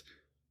most?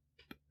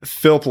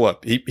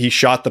 Filppula. He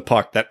shot the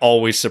puck. That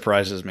always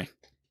surprises me.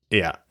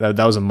 Yeah, that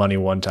was a money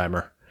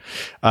one-timer.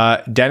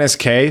 Dennis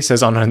K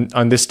says,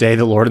 on this day,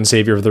 the Lord and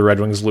Savior of the Red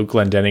Wings, Luke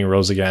Glendening,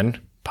 rose again.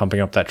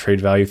 Pumping up that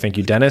trade value. Thank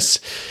you, Dennis.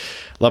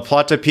 La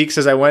Plata Peak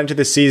says, I went into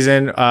the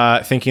season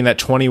thinking that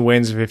 20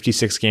 wins in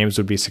 56 games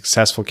would be a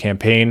successful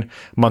campaign.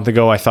 A month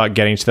ago, I thought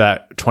getting to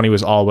that 20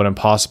 was all but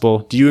impossible.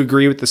 Do you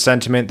agree with the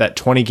sentiment that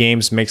 20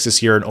 games makes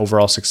this year an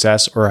overall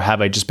success, or have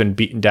I just been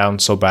beaten down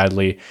so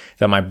badly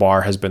that my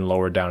bar has been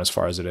lowered down as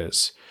far as it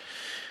is?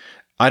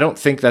 I don't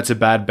think that's a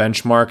bad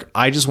benchmark.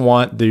 I just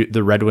want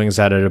the Red Wings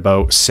at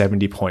about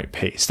 70-point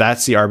pace.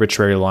 That's the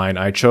arbitrary line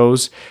I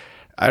chose.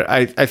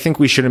 I think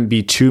we shouldn't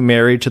be too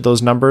married to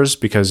those numbers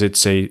because it's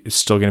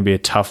still going to be a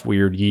tough,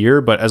 weird year.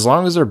 But as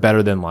long as they're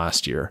better than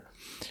last year,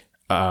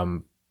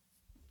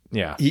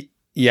 yeah.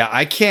 Yeah,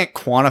 I can't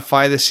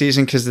quantify the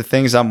season because the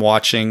things I'm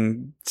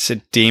watching to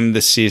deem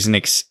the season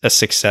a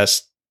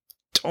success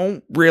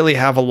don't really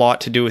have a lot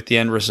to do with the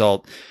end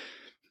result.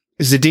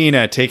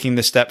 Zadina taking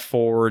the step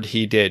forward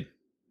he did.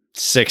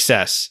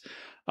 Success.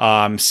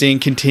 Seeing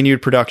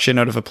continued production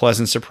out of a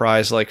pleasant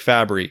surprise like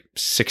Fabry.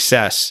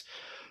 Success.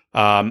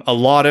 A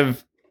lot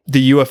of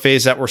the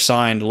UFAs that were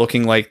signed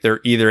looking like they're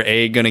either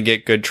A, going to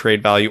get good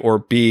trade value, or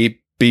B,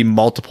 be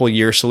multiple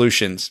year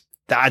solutions.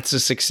 That's a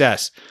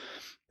success.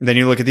 Then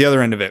you look at the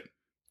other end of it.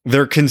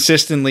 They're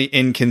consistently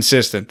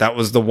inconsistent. That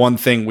was the one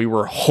thing we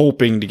were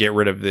hoping to get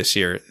rid of this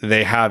year.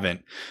 They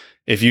haven't.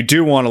 If you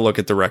do want to look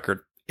at the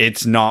record,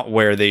 it's not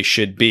where they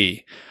should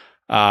be.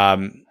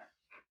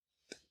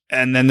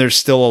 And then there's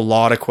still a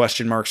lot of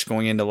question marks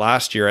going into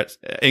last year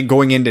and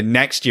going into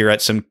next year at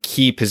some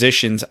key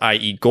positions,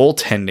 i.e.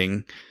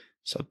 goaltending.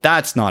 So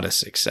that's not a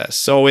success.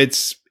 So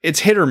it's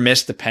hit or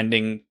miss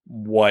depending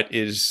what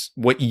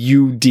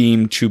you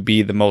deem to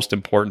be the most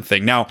important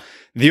thing. Now,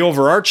 the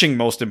overarching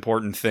most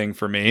important thing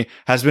for me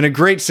has been a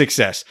great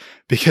success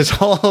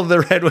because all of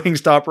the Red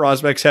Wings top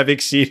prospects have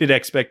exceeded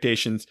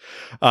expectations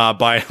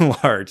by and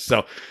large.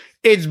 So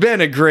it's been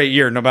a great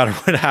year no matter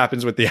what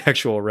happens with the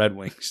actual Red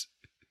Wings.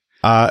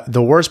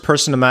 The worst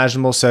person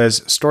imaginable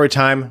says, story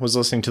time, was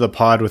listening to the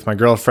pod with my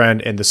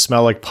girlfriend and the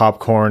smell like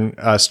popcorn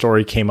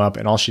story came up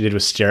and all she did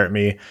was stare at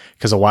me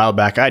because a while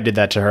back I did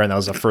that to her and that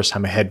was the first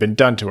time it had been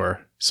done to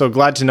her. So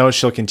glad to know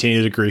she'll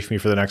continue to grief me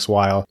for the next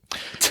while.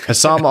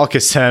 Hassam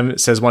Al-Qassem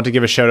says, want to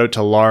give a shout out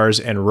to Lars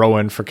and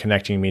Rowan for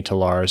connecting me to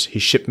Lars. He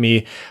shipped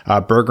me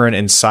Bergeron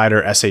and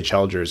Cider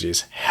SHL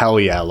jerseys. Hell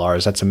yeah,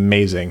 Lars. That's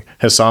amazing.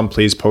 Hassam,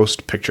 please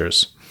post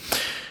pictures.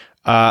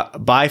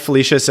 Bye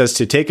Felicia says,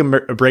 to take a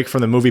break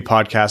from the movie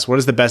podcast, what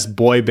is the best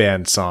boy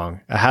band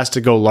song? It has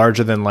to go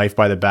Larger Than Life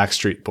by the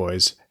Backstreet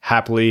Boys.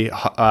 Happily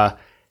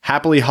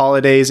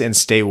holidays and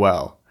stay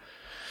well.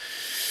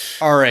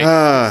 All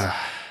right.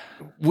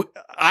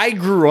 I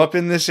grew up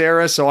in this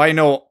era, so I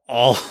know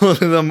all of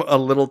them a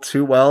little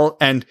too well.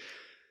 And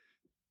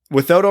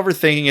without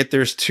overthinking it,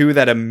 there's two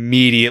that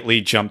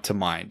immediately jump to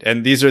mind.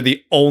 And these are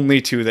the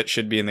only two that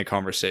should be in the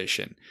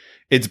conversation.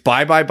 It's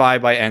Bye Bye Bye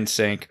by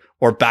NSYNC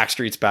or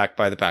Backstreet's Back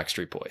by the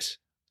Backstreet Boys.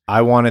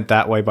 I Want It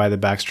That Way by the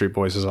Backstreet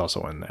Boys is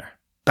also in there.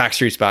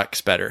 Backstreet's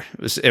Back's better.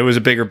 It was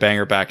a bigger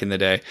banger back in the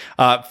day.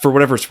 For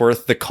whatever it's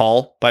worth, The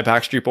Call by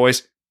Backstreet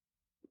Boys,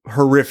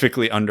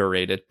 horrifically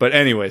underrated. But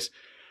anyways,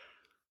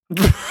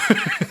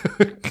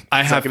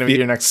 I have going to be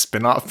your next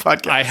spin-off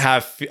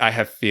podcast. I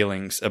have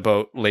feelings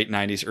about late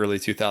 90s, early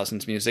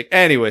 2000s music.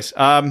 Anyways,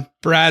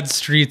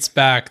 Bradstreet's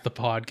Back, the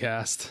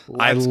podcast.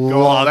 I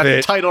love it.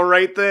 That's the title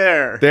right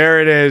there.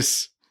 There it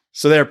is.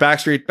 So there,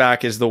 Backstreet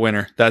Back is the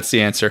winner. That's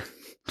the answer.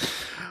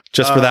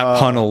 Just for that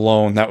pun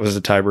alone, that was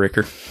a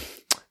tiebreaker.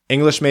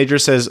 English Major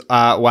says,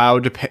 wow,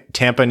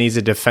 Tampa needs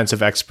a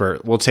defensive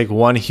expert. We'll take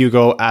one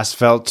Hugo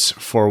Asfelt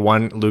for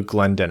one Luke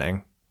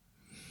Glendening.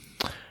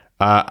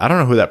 I don't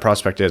know who that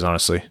prospect is,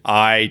 honestly.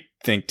 I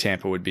think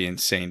Tampa would be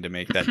insane to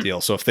make that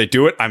deal. So if they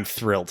do it, I'm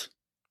thrilled.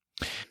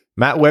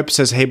 Matt Whipp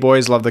says, "Hey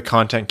boys, love the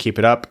content. Keep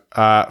it up.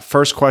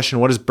 First question,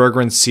 what is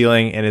Berggren's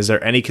ceiling, and is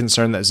there any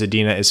concern that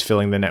Zadina is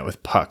filling the net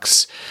with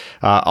pucks?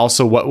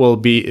 Also, what will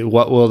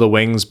the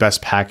Wings'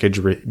 best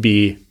package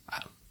be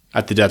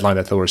at the deadline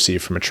that they'll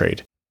receive from a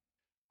trade?"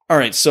 All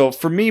right, so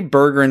for me,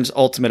 Berggren's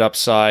ultimate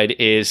upside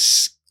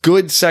is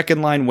good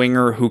second line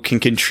winger who can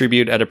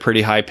contribute at a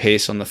pretty high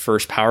pace on the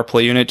first power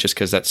play unit just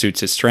because that suits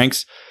his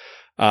strengths.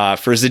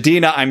 For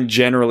Zadina, I'm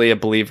generally a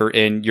believer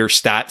in your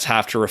stats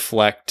have to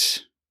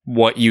reflect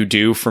what you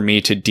do for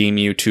me to deem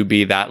you to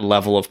be that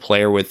level of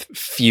player, with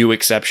few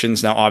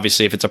exceptions. Now,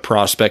 obviously, if it's a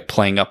prospect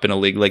playing up in a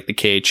league like the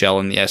KHL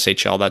and the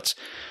SHL,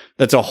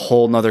 that's a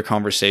whole nother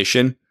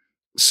conversation.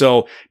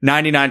 So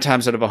 99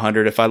 times out of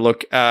 100, if I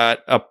look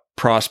at a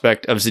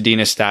prospect of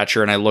Zadina's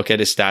stature and I look at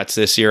his stats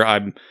this year,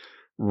 I'm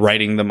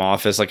writing them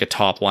off as like a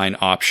top line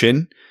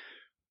option.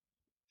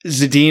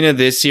 Zadina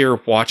this year,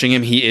 watching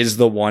him, he is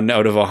the 1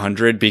 out of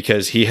 100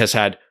 because he has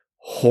had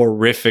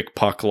horrific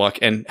puck luck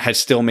and has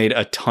still made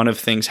a ton of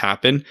things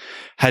happen,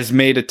 has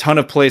made a ton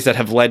of plays that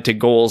have led to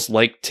goals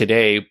like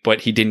today,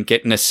 but he didn't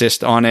get an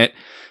assist on it.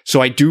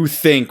 So I do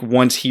think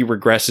once he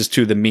regresses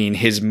to the mean,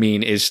 his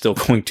mean is still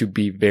going to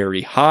be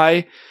very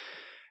high.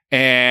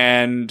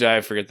 And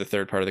I forget the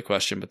third part of the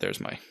question, but there's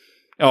my...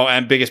 Oh,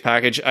 and biggest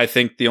package. I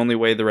think the only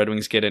way the Red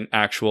Wings get an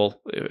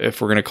actual, if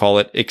we're going to call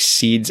it,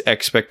 exceeds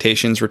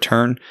expectations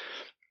return,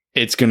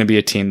 it's going to be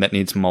a team that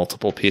needs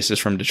multiple pieces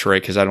from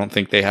Detroit, because I don't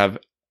think they have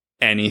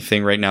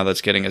anything right now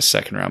that's getting a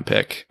second round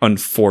pick,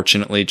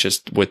 unfortunately,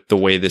 just with the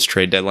way this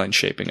trade deadline's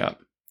shaping up.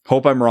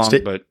 Hope I'm wrong,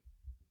 but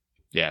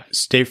yeah.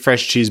 Stay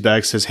Fresh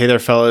Cheesebag says, "Hey there,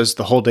 fellas.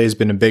 The whole day's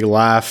been a big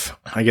laugh.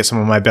 I get some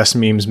of my best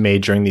memes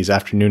made during these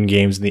afternoon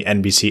games, and the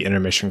NBC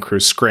intermission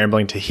crew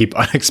scrambling to heap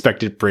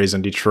unexpected praise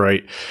on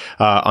Detroit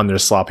on their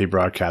sloppy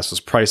broadcast was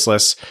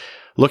priceless.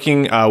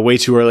 Looking way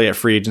too early at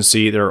free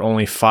agency, there are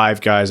only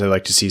 5 guys I'd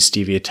like to see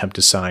Stevie attempt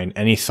to sign.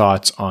 Any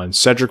thoughts on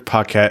Cedric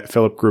Paquette,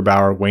 Philip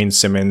Grubauer, Wayne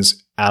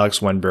Simmons, Alex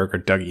Wenberg, or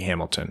Dougie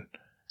Hamilton?"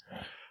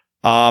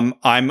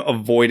 I'm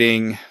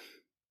avoiding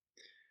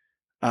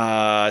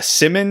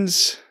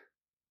Simmons,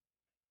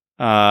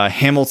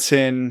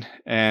 Hamilton,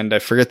 and I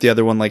forget the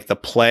other one, like the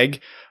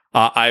Plague.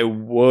 I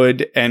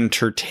would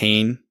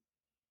entertain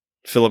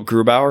Philip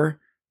Grubauer,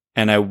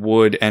 and I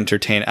would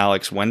entertain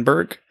Alex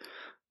Wenberg.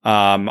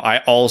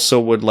 I also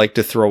would like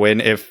to throw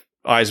in, if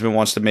Eisman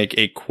wants to make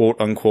a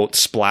quote-unquote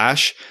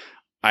splash,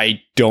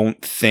 I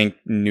don't think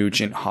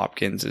Nugent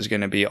Hopkins is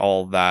going to be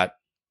all that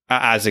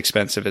as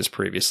expensive as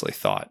previously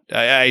thought.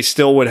 I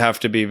still would have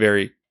to be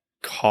very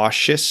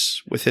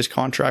cautious with his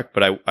contract,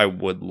 but I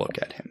would look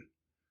at him.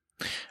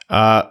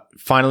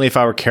 Finally, if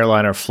I were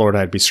Carolina or Florida,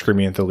 I'd be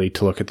screaming at the league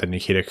to look at the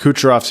Nikita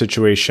Kucherov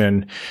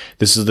situation.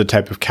 This is the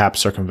type of cap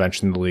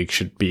circumvention the league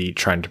should be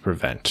trying to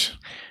prevent.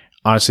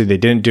 Honestly, they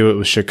didn't do it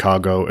with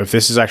Chicago. If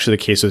this is actually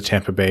the case with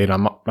Tampa Bay, and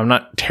I'm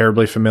not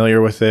terribly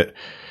familiar with it,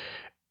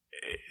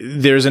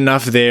 there's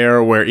enough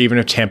there where even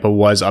if Tampa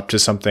was up to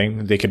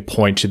something, they could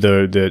point to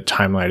the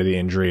timeline of the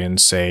injury and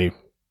say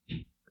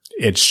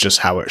it's just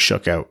how it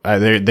shook out.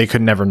 They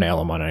could never nail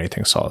him on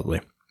anything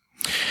solidly.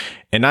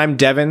 And I'm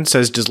Devin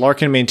says, "Does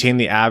Larkin maintain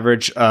the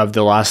average of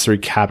the last 3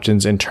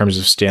 captains in terms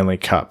of Stanley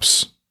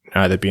Cups?"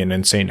 That'd be an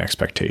insane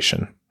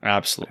expectation.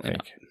 Absolutely.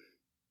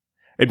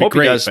 It'd be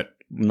great, but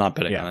not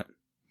betting on it.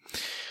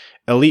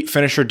 Elite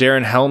finisher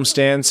Darren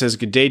Helmstand says,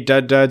 "Good day,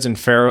 Duds and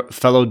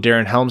fellow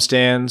Darren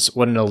Helmstands.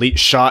 What an elite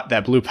shot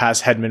that blew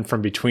past Hedman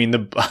from between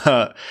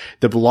the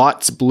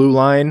Blot's blue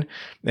line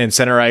and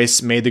center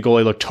ice. Made the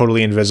goalie look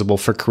totally invisible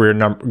for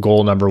career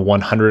goal number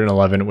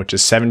 111, which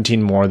is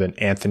 17 more than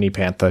Anthony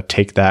Pantha.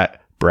 Take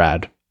that,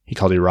 Brad." He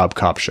called it a Rob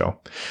Kopp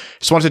show.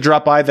 Just wanted to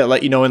drop by that,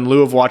 let you know, in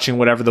lieu of watching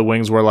whatever the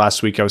Wings were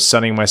last week, I was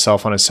sunning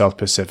myself on a South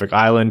Pacific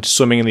island,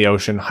 swimming in the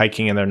ocean,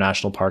 hiking in their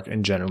national park,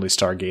 and generally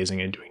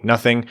stargazing and doing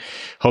nothing.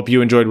 Hope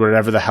you enjoyed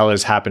whatever the hell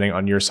is happening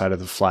on your side of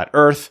the flat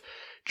earth.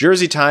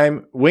 Jersey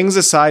time. Wings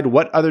aside,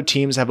 what other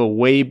teams have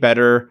a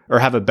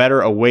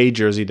better away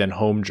jersey than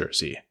home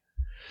jersey?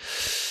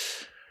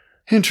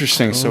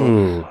 Interesting.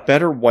 So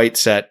better white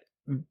set.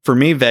 For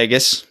me,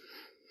 Vegas.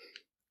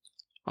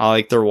 I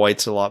like their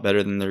whites a lot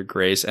better than their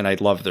grays, and I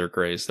love their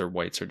grays. Their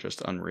whites are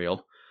just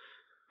unreal.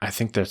 I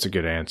think that's a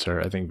good answer.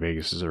 I think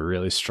Vegas is a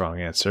really strong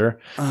answer.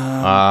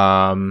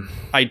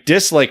 I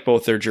dislike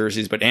both their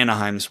jerseys, but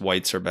Anaheim's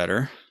whites are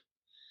better.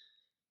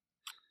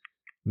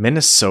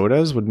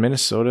 Minnesota's? Would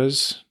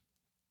Minnesota's?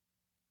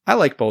 I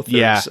like both.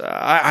 Yeah.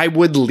 I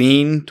would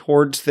lean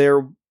towards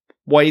their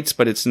whites,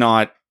 but it's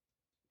not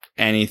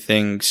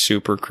anything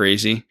super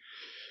crazy.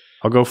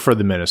 I'll go for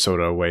the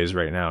Minnesota aways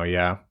right now,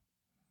 yeah.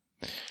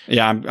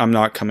 Yeah, I'm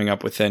not coming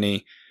up with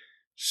any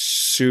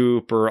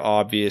super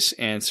obvious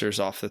answers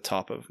off the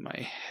top of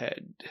my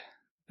head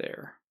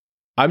there.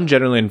 I'm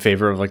generally in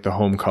favor of like the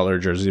home color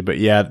jersey, but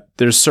yeah,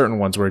 there's certain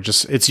ones where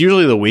it's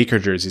usually the weaker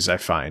jerseys I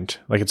find.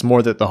 Like it's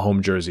more that the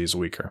home jersey is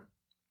weaker.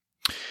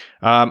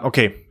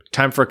 Okay,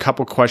 time for a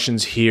couple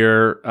questions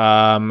here.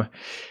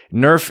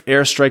 Nerf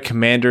Airstrike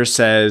Commander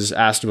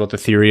asked about the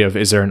theory of,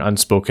 is there an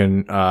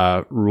unspoken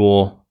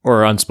rule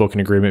or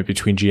unspoken agreement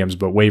between GMs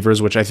about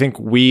waivers, which I think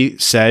we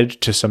said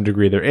to some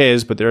degree there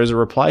is, but there is a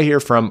reply here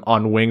from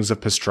On Wings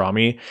of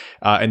Pastrami,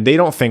 and they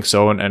don't think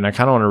so, and I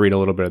kind of want to read a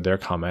little bit of their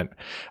comment.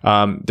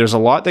 There's a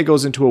lot that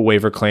goes into a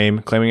waiver claim.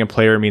 Claiming a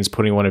player means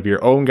putting one of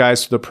your own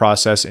guys through the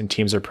process, and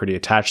teams are pretty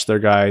attached to their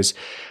guys.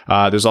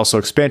 There's also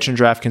expansion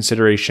draft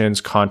considerations,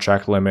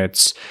 contract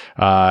limits,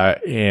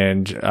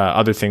 and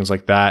other things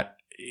like that.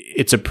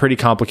 It's a pretty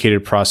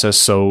complicated process,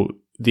 so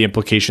the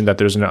implication that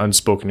there's an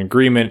unspoken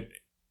agreement,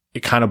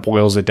 it kind of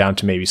boils it down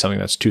to maybe something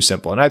that's too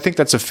simple. And I think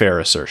that's a fair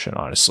assertion,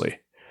 honestly.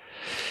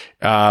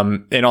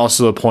 And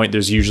also the point,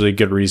 there's usually a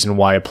good reason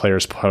why a player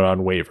is put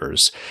on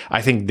waivers.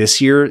 I think this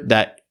year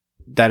that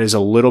is a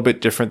little bit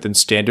different than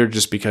standard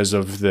just because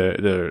of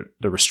the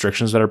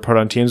restrictions that are put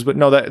on teams. But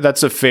no,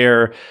 that's a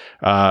fair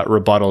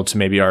rebuttal to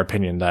maybe our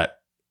opinion that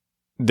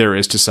there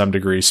is to some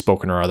degree,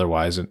 spoken or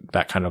otherwise, and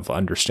that kind of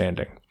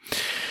understanding.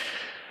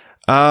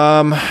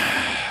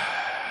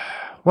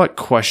 What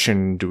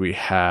question do we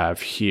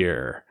have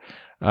here?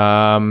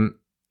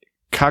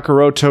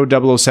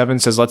 Kakaroto 007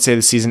 says, let's say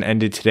the season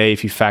ended today.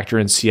 If you factor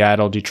in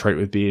Seattle, Detroit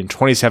would be in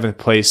 27th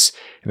place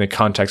in the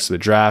context of the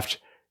draft.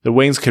 The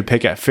Wings could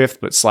pick at 5th,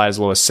 but slide as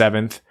low as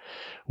 7th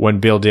when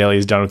Bill Daly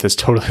is done with this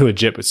totally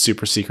legit but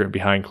super secret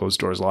behind closed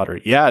doors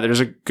lottery. Yeah,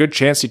 there's a good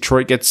chance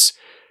Detroit gets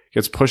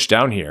pushed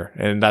down here.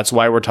 And that's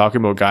why we're talking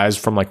about guys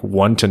from like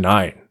 1 to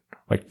 9.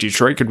 Like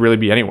Detroit could really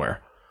be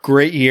anywhere.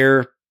 Great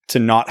year to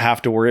not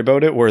have to worry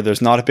about it, where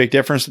there's not a big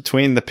difference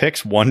between the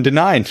picks 1 to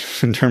 9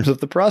 in terms of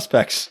the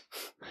prospects.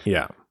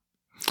 Yeah.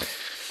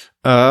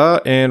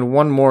 And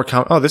one more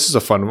comment. Oh, this is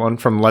a fun one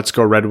from Let's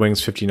Go Red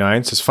Wings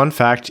 59. It says, fun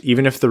fact,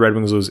 even if the Red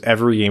Wings lose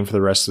every game for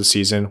the rest of the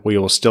season, we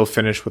will still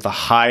finish with a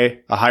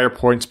higher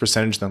points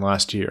percentage than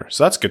last year.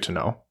 So that's good to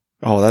know.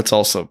 Oh, that's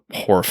also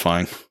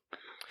horrifying.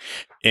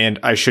 And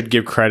I should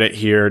give credit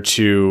here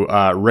to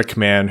Rick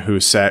Mann, who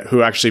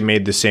actually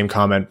made the same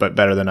comment, but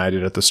better than I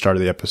did at the start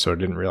of the episode.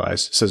 Didn't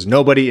realize. It says,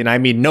 nobody, and I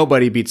mean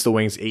nobody, beats the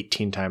Wings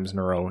 18 times in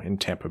a row in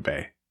Tampa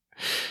Bay.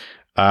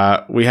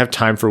 We have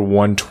time for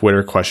one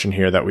Twitter question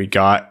here that we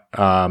got,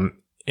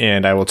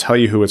 and I will tell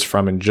you who it's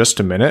from in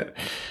just a minute.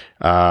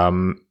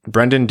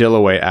 Brendan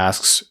Dillaway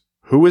asks,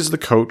 who is the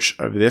coach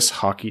of this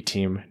hockey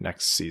team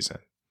next season?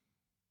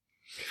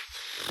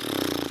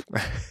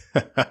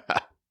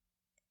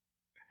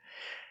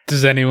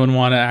 Does anyone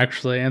want to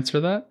actually answer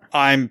that?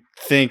 I'm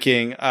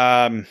thinking,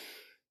 I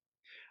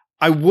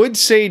would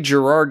say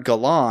Gerard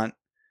Gallant,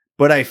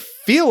 but I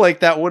feel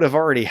like that would have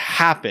already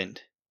happened.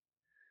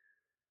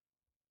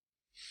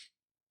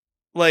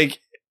 Like,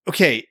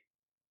 okay,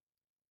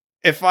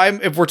 if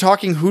we're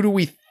talking, who do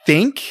we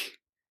think?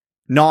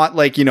 Not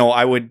like,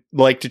 I would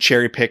like to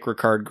cherry pick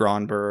Ricard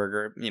Gronberg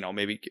or,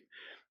 maybe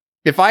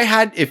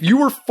if you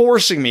were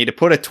forcing me to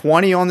put a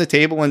 20 on the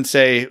table and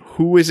say,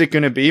 who is it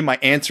going to be? My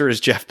answer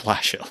is Jeff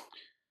Blashill.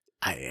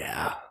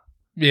 Yeah,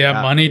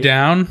 money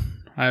down.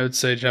 I would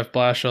say Jeff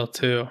Blashill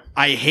too.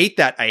 I hate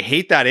that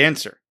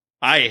answer.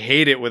 I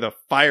hate it with a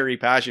fiery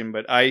passion,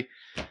 but I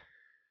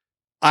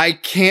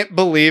can't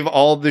believe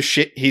all the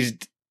shit he's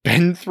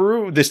been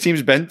through, this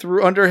team's been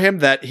through under him,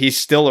 that he's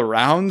still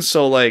around.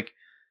 So like,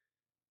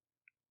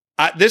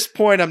 at this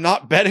point, I'm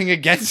not betting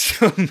against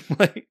him.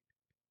 Like,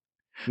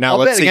 now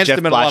I'll bet against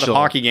him in a lot of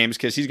hockey games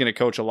because he's going to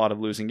coach a lot of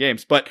losing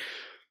games. But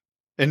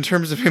in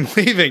terms of him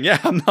leaving, yeah,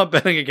 I'm not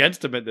betting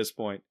against him at this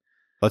point.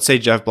 Let's say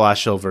Jeff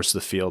Blashill versus the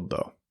Field,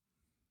 though.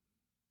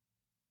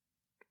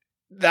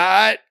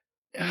 That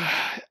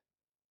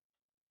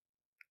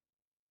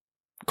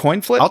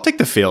coin flip? I'll take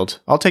the Field.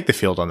 I'll take the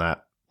Field on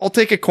that. I'll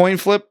take a coin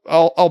flip.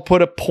 I'll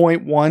put a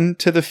 0.1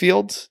 to the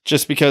Field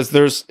just because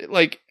there's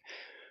like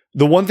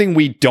the one thing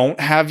we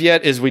don't have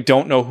yet is we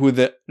don't know who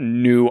the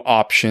new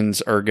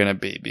options are going to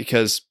be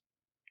because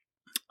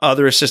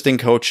other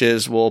assistant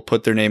coaches will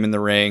put their name in the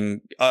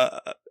ring.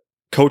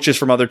 Coaches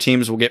from other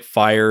teams will get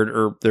fired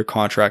or their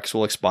contracts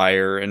will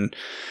expire, and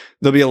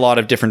there'll be a lot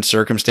of different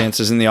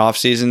circumstances in the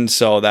offseason.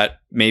 So that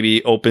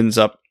maybe opens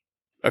up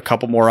a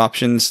couple more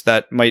options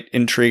that might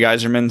intrigue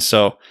Yzerman.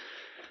 So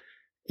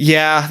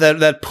yeah,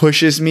 that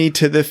pushes me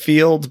to the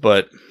Field,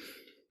 but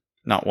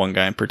not one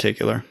guy in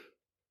particular.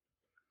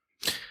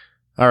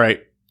 All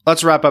right.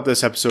 Let's wrap up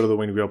this episode of the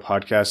Winged Wheel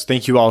Podcast.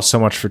 Thank you all so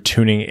much for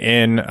tuning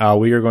in.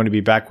 We are going to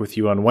be back with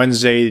you on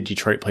Wednesday.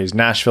 Detroit plays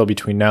Nashville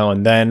between now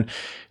and then.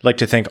 I'd like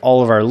to thank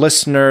all of our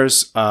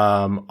listeners,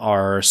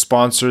 our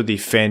sponsor, the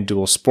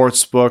FanDuel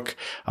Sportsbook,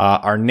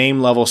 our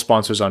name-level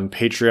sponsors on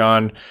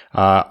Patreon,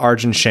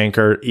 Arjun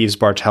Shankar, Yves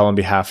Bartel on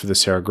behalf of the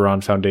Sarah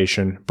Grand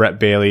Foundation, Brett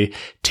Bailey,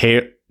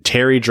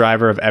 Terry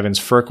Driver of Evans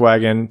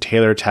Folkwagen,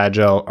 Taylor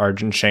Tagel,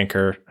 Arjun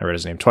Shankar, I read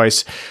his name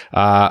twice,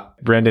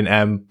 Brandon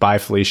M., Bye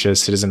Felicia,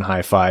 Citizen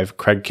High Five,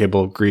 Craig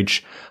Kibble,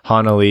 Greach,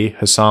 Han Ali,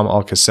 Hassam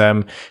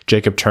Al-Qassem,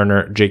 Jacob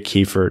Turner, Jake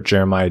Kiefer,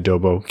 Jeremiah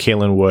Dobo,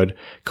 Caitlin Wood,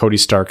 Cody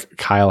Stark,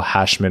 Kyle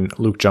Hashman,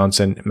 Luke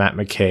Johnson, Matt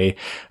McKay,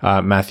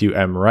 Matthew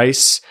M.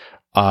 Rice,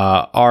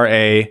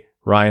 R.A.,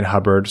 Ryan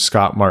Hubbard,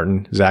 Scott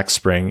Martin, Zach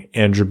Spring,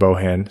 Andrew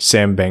Bohan,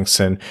 Sam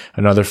Bankson,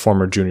 another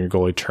former junior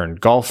goalie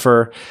turned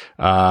golfer,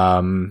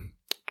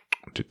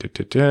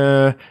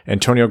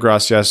 Antonio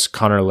Gracias,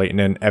 Connor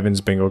Leighton, Evans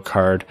bingo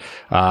card,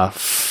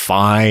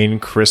 Fine,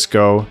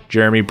 Crisco,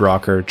 Jeremy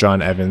Brocker,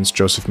 John Evans,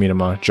 Joseph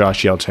Minema,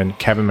 Josh Yelton,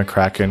 Kevin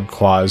McCracken,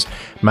 Quaz,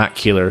 Matt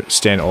Keeler,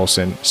 Stan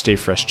Olson, Stay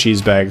Fresh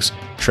Cheese Bags,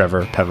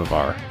 Trevor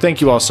Pevavar.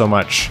 Thank you all so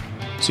much.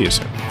 See you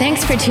soon.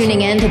 Thanks for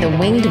tuning in to the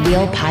Winged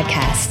Wheel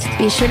Podcast.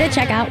 Be sure to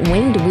check out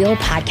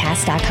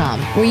wingedwheelpodcast.com,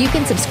 where you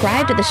can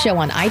subscribe to the show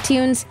on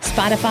iTunes,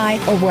 Spotify,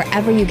 or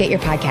wherever you get your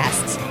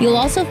podcasts. You'll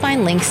also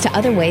find links to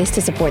other ways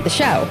to support the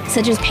show,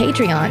 such as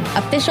Patreon,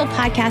 official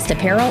podcast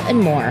apparel, and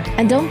more.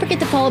 And don't forget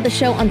to follow the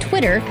show on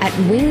Twitter at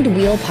Winged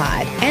Wheel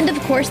Pod. And of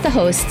course, the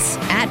hosts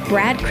at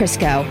Brad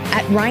Crisco,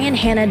 at Ryan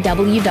Hanna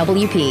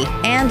WWP,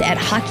 and at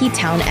Hockey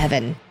Town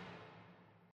Evan.